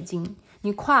个水晶，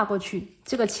你跨过去，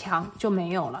这个墙就没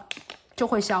有了，就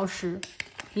会消失，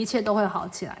一切都会好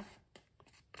起来。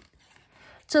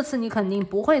这次你肯定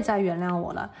不会再原谅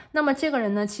我了。那么这个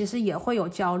人呢，其实也会有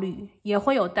焦虑，也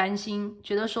会有担心，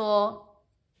觉得说，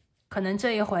可能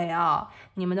这一回啊，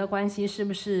你们的关系是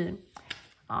不是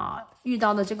遇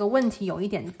到的这个问题有一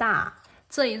点大？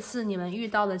这一次你们遇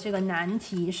到的这个难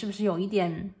题是不是有一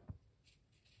点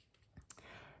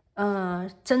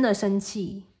真的生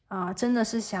气啊，真的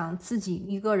是想自己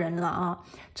一个人了啊，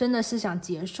真的是想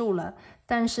结束了。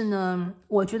但是呢，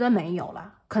我觉得没有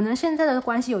啦，可能现在的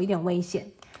关系有一点危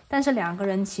险，但是两个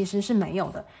人其实是没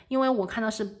有的，因为我看到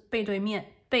是背对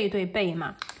面，背对背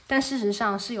嘛，但事实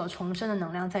上是有重生的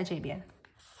能量在这边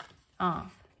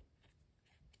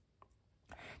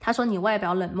他说你外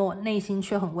表冷漠，内心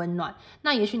却很温暖。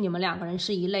那也许你们两个人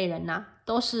是一类人呐，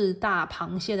都是大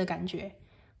螃蟹的感觉，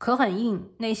壳很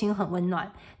硬，内心很温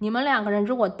暖。你们两个人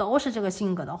如果都是这个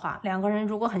性格的话，两个人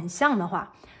如果很像的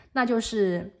话，那就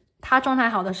是他状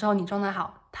态好的时候你状态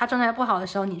好，他状态不好的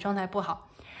时候你状态不好，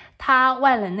他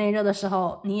外冷内热的时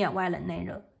候你也外冷内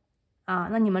热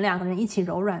那你们两个人一起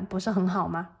柔软不是很好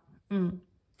吗？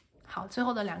好，最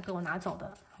后的两个我拿走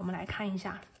的，我们来看一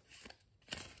下。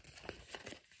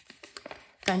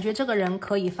感觉这个人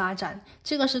可以发展，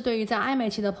这个是对于在暧昧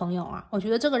期的朋友我觉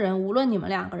得这个人无论你们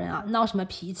两个人闹什么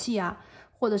脾气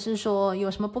或者是说有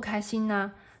什么不开心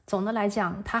总的来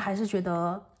讲他还是觉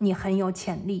得你很有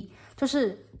潜力，就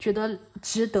是觉得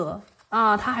值得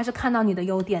他还是看到你的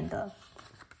优点的。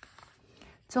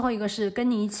最后一个是跟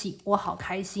你一起我好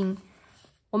开心，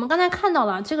我们刚才看到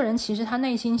了这个人其实他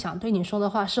内心想对你说的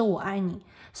话是我爱你，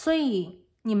所以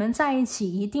你们在一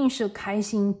起一定是开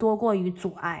心多过于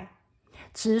阻碍，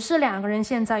只是两个人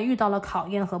现在遇到了考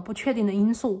验和不确定的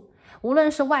因素，无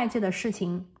论是外界的事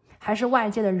情还是外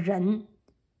界的人。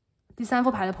第三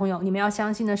副牌的朋友，你们要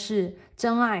相信的是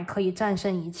真爱可以战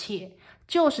胜一切，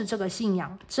就是这个信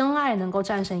仰，真爱能够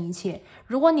战胜一切。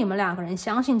如果你们两个人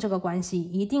相信这个关系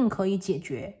一定可以解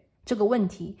决这个问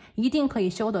题，一定可以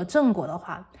修得正果的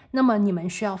话，那么你们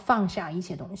需要放下一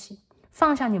些东西，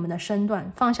放下你们的身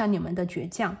段，放下你们的倔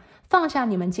强，放下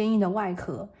你们坚硬的外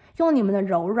壳，用你们的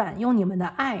柔软，用你们的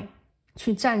爱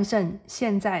去战胜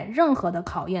现在任何的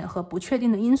考验和不确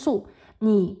定的因素，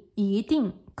你一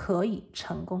定可以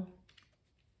成功。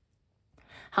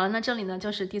好了，那这里呢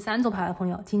就是第三组牌的朋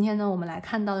友，今天呢我们来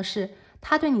看到的是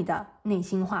他对你的内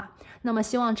心话，那么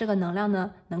希望这个能量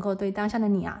呢能够对当下的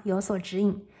你有所指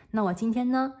引。那我今天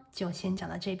呢就先讲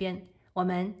到这边，我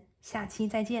们下期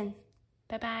再见，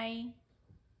拜拜。